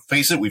 If we're going to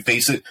face it, we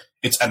face it.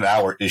 It's an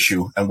our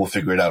issue, and we'll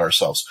figure it out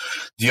ourselves.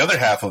 The other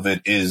half of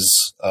it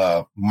is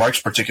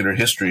Mark's particular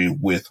history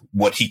with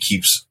what he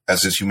keeps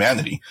as his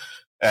humanity.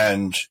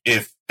 And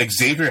if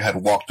Xavier had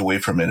walked away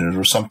from it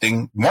or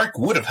something, Mark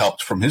would have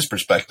helped from his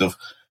perspective,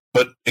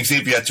 but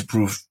Xavier had to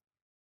prove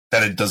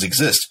that it does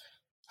exist.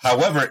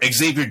 However,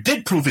 Xavier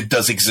did prove it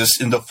does exist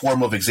in the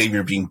form of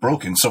Xavier being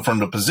broken. So from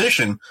the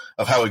position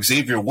of how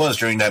Xavier was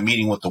during that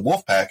meeting with the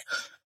Wolfpack,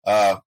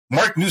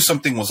 Mark knew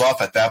something was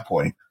off at that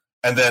point.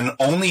 And then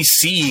only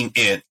seeing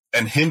it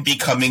and him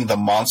becoming the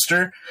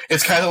monster,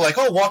 it's kind of like,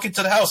 oh, walk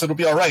into the house, it'll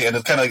be all right. And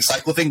it's kind of like a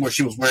cycle thing where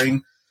she was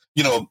wearing,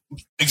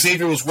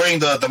 Xavier was wearing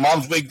the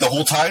mom's wig the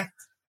whole time.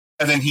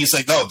 And then he's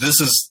like, no,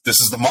 this is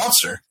the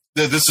monster.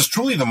 This is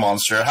truly the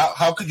monster.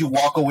 How could you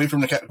walk away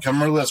from the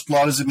Camarilla, as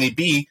flawed as it may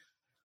be?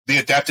 They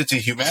adapted to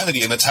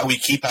humanity, and that's how we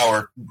keep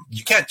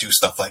you can't do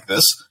stuff like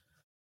this.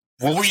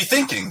 What were you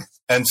thinking?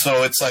 And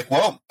so it's like,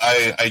 well,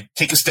 I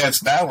take a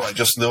stance now where I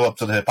just live up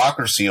to the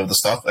hypocrisy of the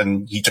stuff,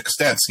 and he took a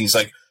stance. He's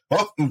like,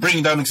 well, I'm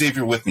bringing down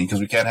Xavier with me because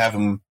we can't have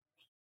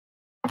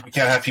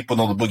people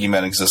know the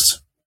boogeyman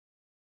exists.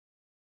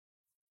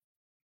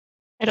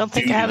 I don't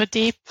think I have a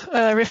deep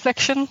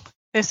reflection.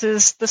 This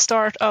is the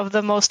start of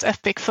the most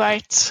epic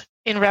fight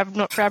in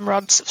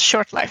Ramrod's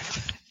short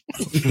life.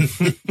 This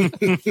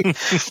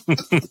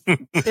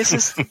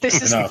is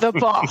the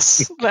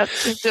boss that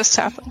just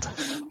happened.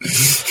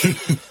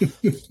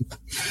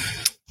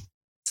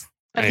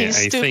 And he's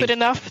stupid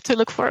enough to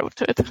look forward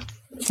to it.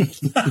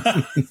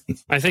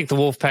 I think the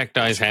Wolfpack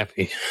dies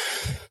happy.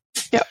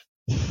 Yep.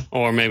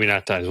 Or maybe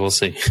not dies. We'll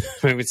see.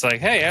 Maybe it's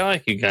like, hey, I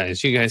like you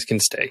guys. You guys can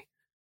stay.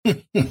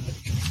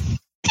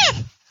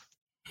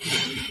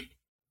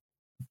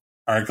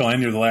 All right,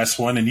 Glenn, you're the last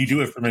one, and you do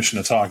have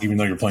permission to talk, even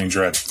though you're playing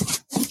Dread.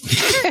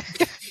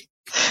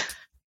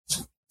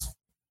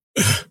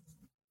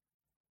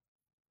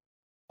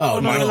 Oh,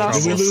 no.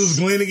 Did we lose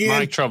Glenn again?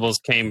 My troubles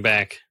came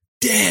back.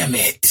 Damn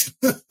it.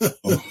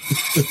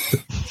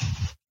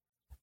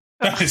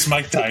 His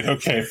mic died.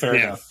 Okay, fair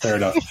enough.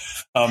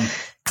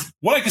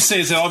 What I can say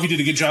is that all of you did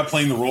a good job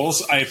playing the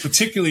roles. I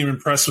particularly am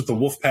impressed with the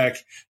Wolfpack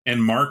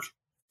and Mark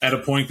at a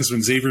point, because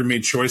when Xavier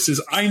made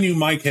choices, I knew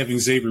Mike having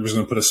Xavier was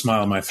going to put a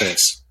smile on my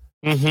face.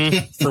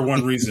 Mm-hmm. For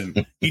one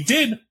reason. He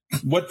did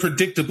what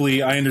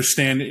predictably, I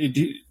understand.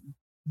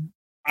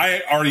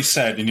 I already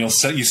said, and you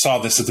saw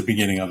this at the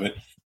beginning of it,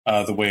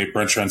 the way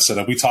Brent Trent set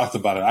up. We talked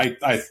about it.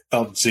 I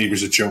felt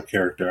Xavier's a joke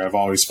character. I've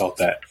always felt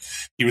that.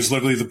 He was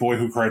literally the boy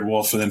who cried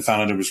wolf and then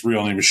found out it was real,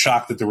 and he was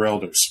shocked that there were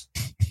elders.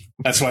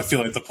 That's why I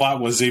feel like the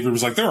plot was Xavier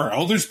was like, there are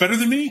elders better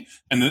than me?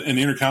 And the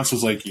inner council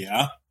was like,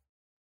 yeah.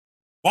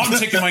 Well, I'm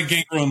taking my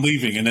gangrel and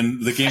leaving. And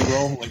then the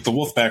gangrel, like the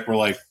Wolfpack, were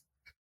like,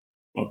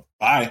 well,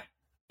 bye.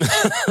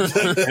 Have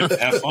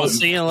fun. We'll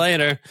see you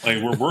later.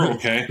 Like we're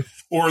okay.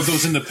 Or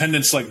those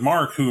independents like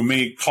Mark, who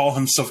may call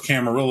himself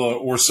Camarilla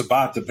or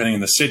Sabat, depending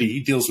on the city. He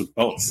deals with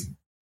both.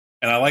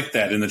 And I like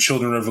that in the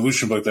Children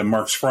Revolution book that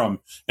Mark's from.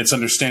 It's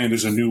understanding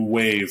there's a new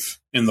wave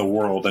in the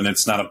world, and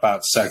it's not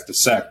about sect to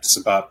sect. It's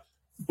about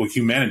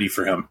humanity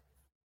for him.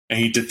 And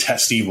he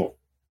detests evil.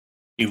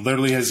 He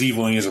literally has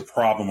evil, and he has a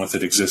problem with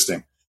it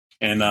existing.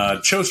 And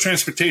chose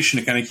transportation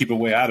to kind of keep a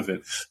way out of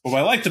it. But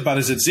what I liked about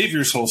it is that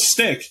Xavier's whole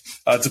stick,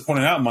 to point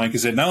it out, Mike,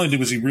 is that not only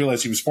was he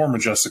realize he was former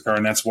Justicar,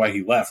 and that's why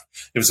he left,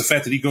 it was the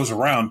fact that he goes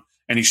around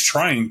and he's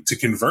trying to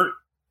convert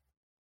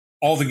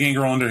all the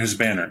Gangrel under his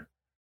banner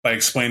by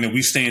explaining that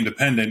we stay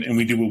independent and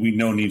we do what we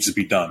know needs to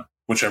be done,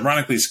 which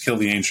ironically is kill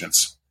the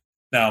Ancients.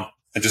 Now,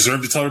 I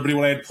deserve to tell everybody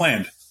what I had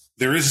planned.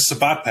 There is a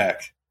Sabat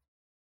pack.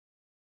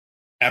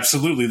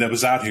 Absolutely, that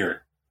was out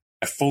here.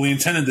 I fully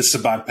intended the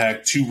Sabat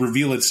pack to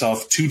reveal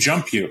itself to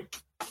jump you.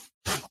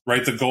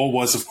 Right? The goal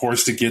was, of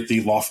course, to get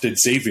the lofted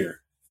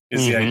Xavier.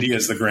 The idea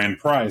is the grand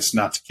prize,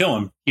 not to kill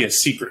him. He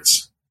has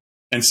secrets.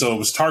 And so it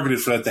was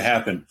targeted for that to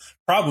happen.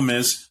 Problem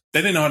is,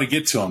 they didn't know how to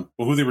get to him.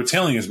 Well, who they were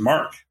telling is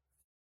Mark.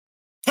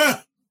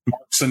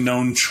 Mark's a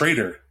known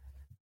traitor.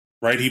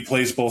 Right? He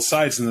plays both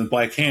sides, and the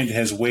Black Hand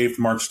has waived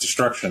Mark's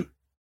destruction.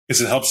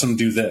 Because it helps him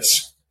do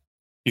this.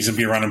 He's going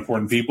to be around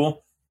important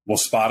people. We'll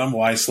spot him,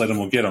 we'll isolate him,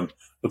 we'll get him.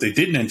 What they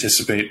didn't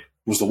anticipate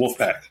was the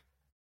Wolfpack.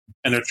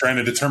 And they're trying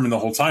to determine the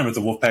whole time if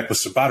the Wolfpack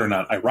was Sabat or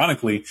not.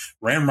 Ironically,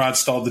 Ramrod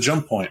stalled the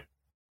jump point.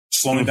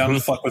 Slowing down the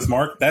fuck with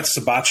Mark, that's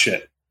Sabat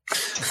shit.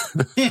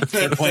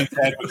 They're playing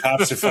tag with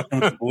cops, they're fucking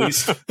with the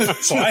police.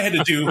 So I had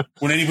to do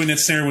when anyone in that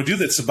scenario would do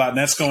that Sabat, and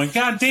that's going,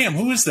 God damn,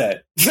 who is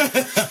that?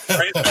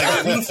 Right? Like,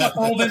 who the fuck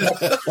rolled in?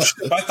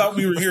 I thought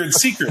we were here in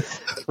secret.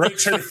 Right?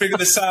 Trying to figure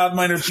this out,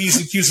 minor P's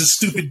and Q's of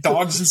stupid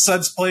dogs in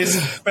Sud's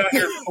place, back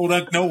here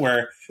out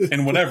nowhere,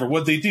 and whatever.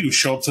 What'd they do?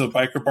 Show up to the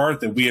biker bar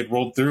that we had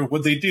rolled through?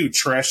 What'd they do?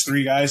 Trash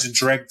 3 guys and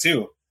drag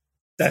 2.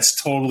 That's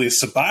totally a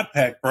Sabat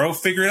pack, bro.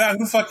 Figure it out.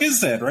 Who the fuck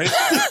is that, right?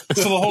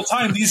 So the whole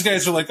time, these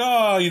guys are like,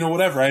 oh,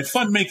 whatever. I had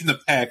fun making the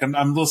pack. I'm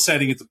a little sad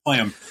to get to play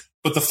them.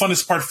 But the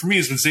funnest part for me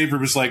is when Xavier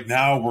was like,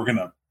 now we're going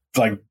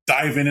to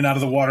dive in and out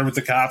of the water with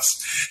the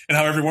cops. And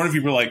how every one of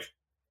you were like,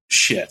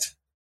 shit.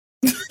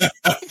 All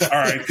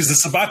right. Because the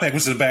Sabat pack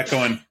was in the back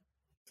going,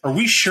 are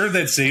we sure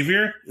that's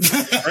Xavier?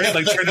 Right?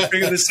 Like trying to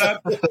figure this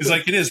out. He's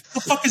like, it is.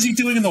 What the fuck is he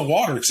doing in the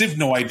water? Because they have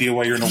no idea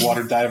why you're in the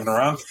water diving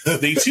around.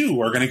 They too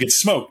are going to get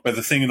smoked by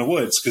the thing in the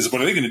woods. Because what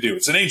are they going to do?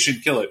 It's an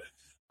ancient, kill it.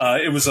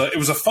 It was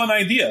a fun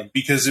idea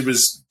because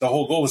the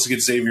whole goal was to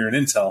get Xavier and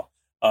intel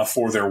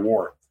for their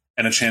war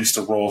and a chance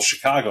to roll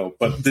Chicago.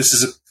 But this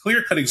is a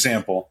clear-cut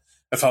example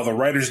of how the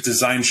writers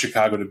designed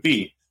Chicago to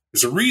be.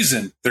 There's a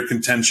reason they're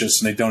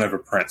contentious and they don't have a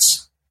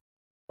prince.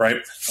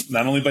 Right?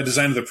 Not only by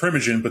design of the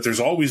Primogen, but there's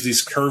always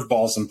these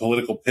curveballs and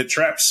political pit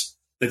traps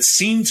that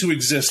seem to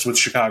exist with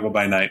Chicago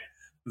by Night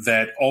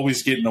that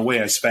always get in the way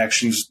as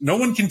factions. No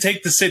one can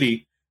take the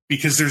city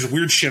because there's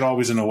weird shit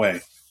always in the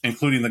way,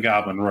 including the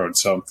Goblin Road.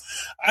 So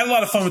I had a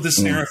lot of fun with this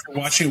scenario. If you're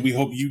watching, we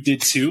hope you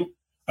did too.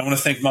 I want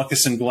to thank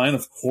Muckus and Glenn,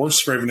 of course,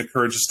 for having the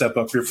courage to step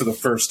up here for the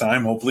first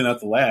time, hopefully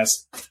not the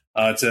last,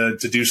 to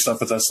do stuff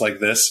with us like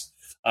this.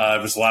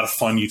 It was a lot of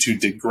fun. You two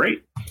did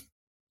great.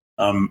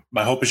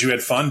 My hope is you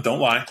had fun. Don't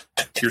lie.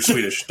 You're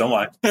Swedish. Don't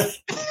lie.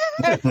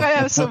 I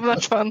had so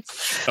much fun.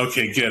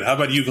 Okay, good. How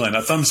about you, Glenn?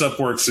 A thumbs up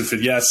works if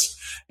it yes,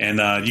 and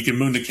you can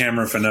moon the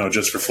camera if a no,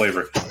 just for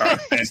flavor. All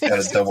right,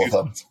 fantastic. Double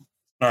thumbs.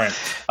 All right.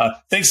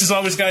 Thanks as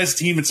always, guys.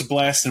 Team, it's a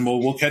blast, and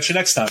we'll catch you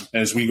next time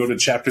as we go to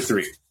Chapter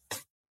 3.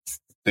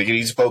 Take it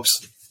easy,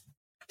 folks.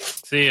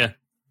 See ya.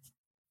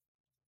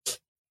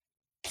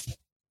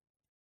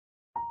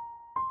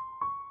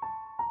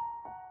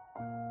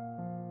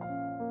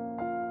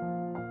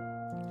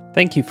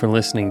 Thank you for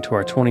listening to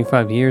our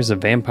 25 Years of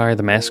Vampire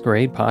the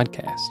Masquerade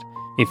podcast.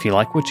 If you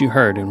like what you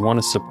heard and want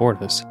to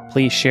support us,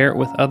 please share it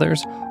with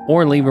others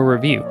or leave a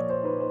review.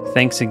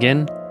 Thanks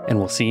again, and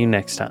we'll see you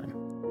next time.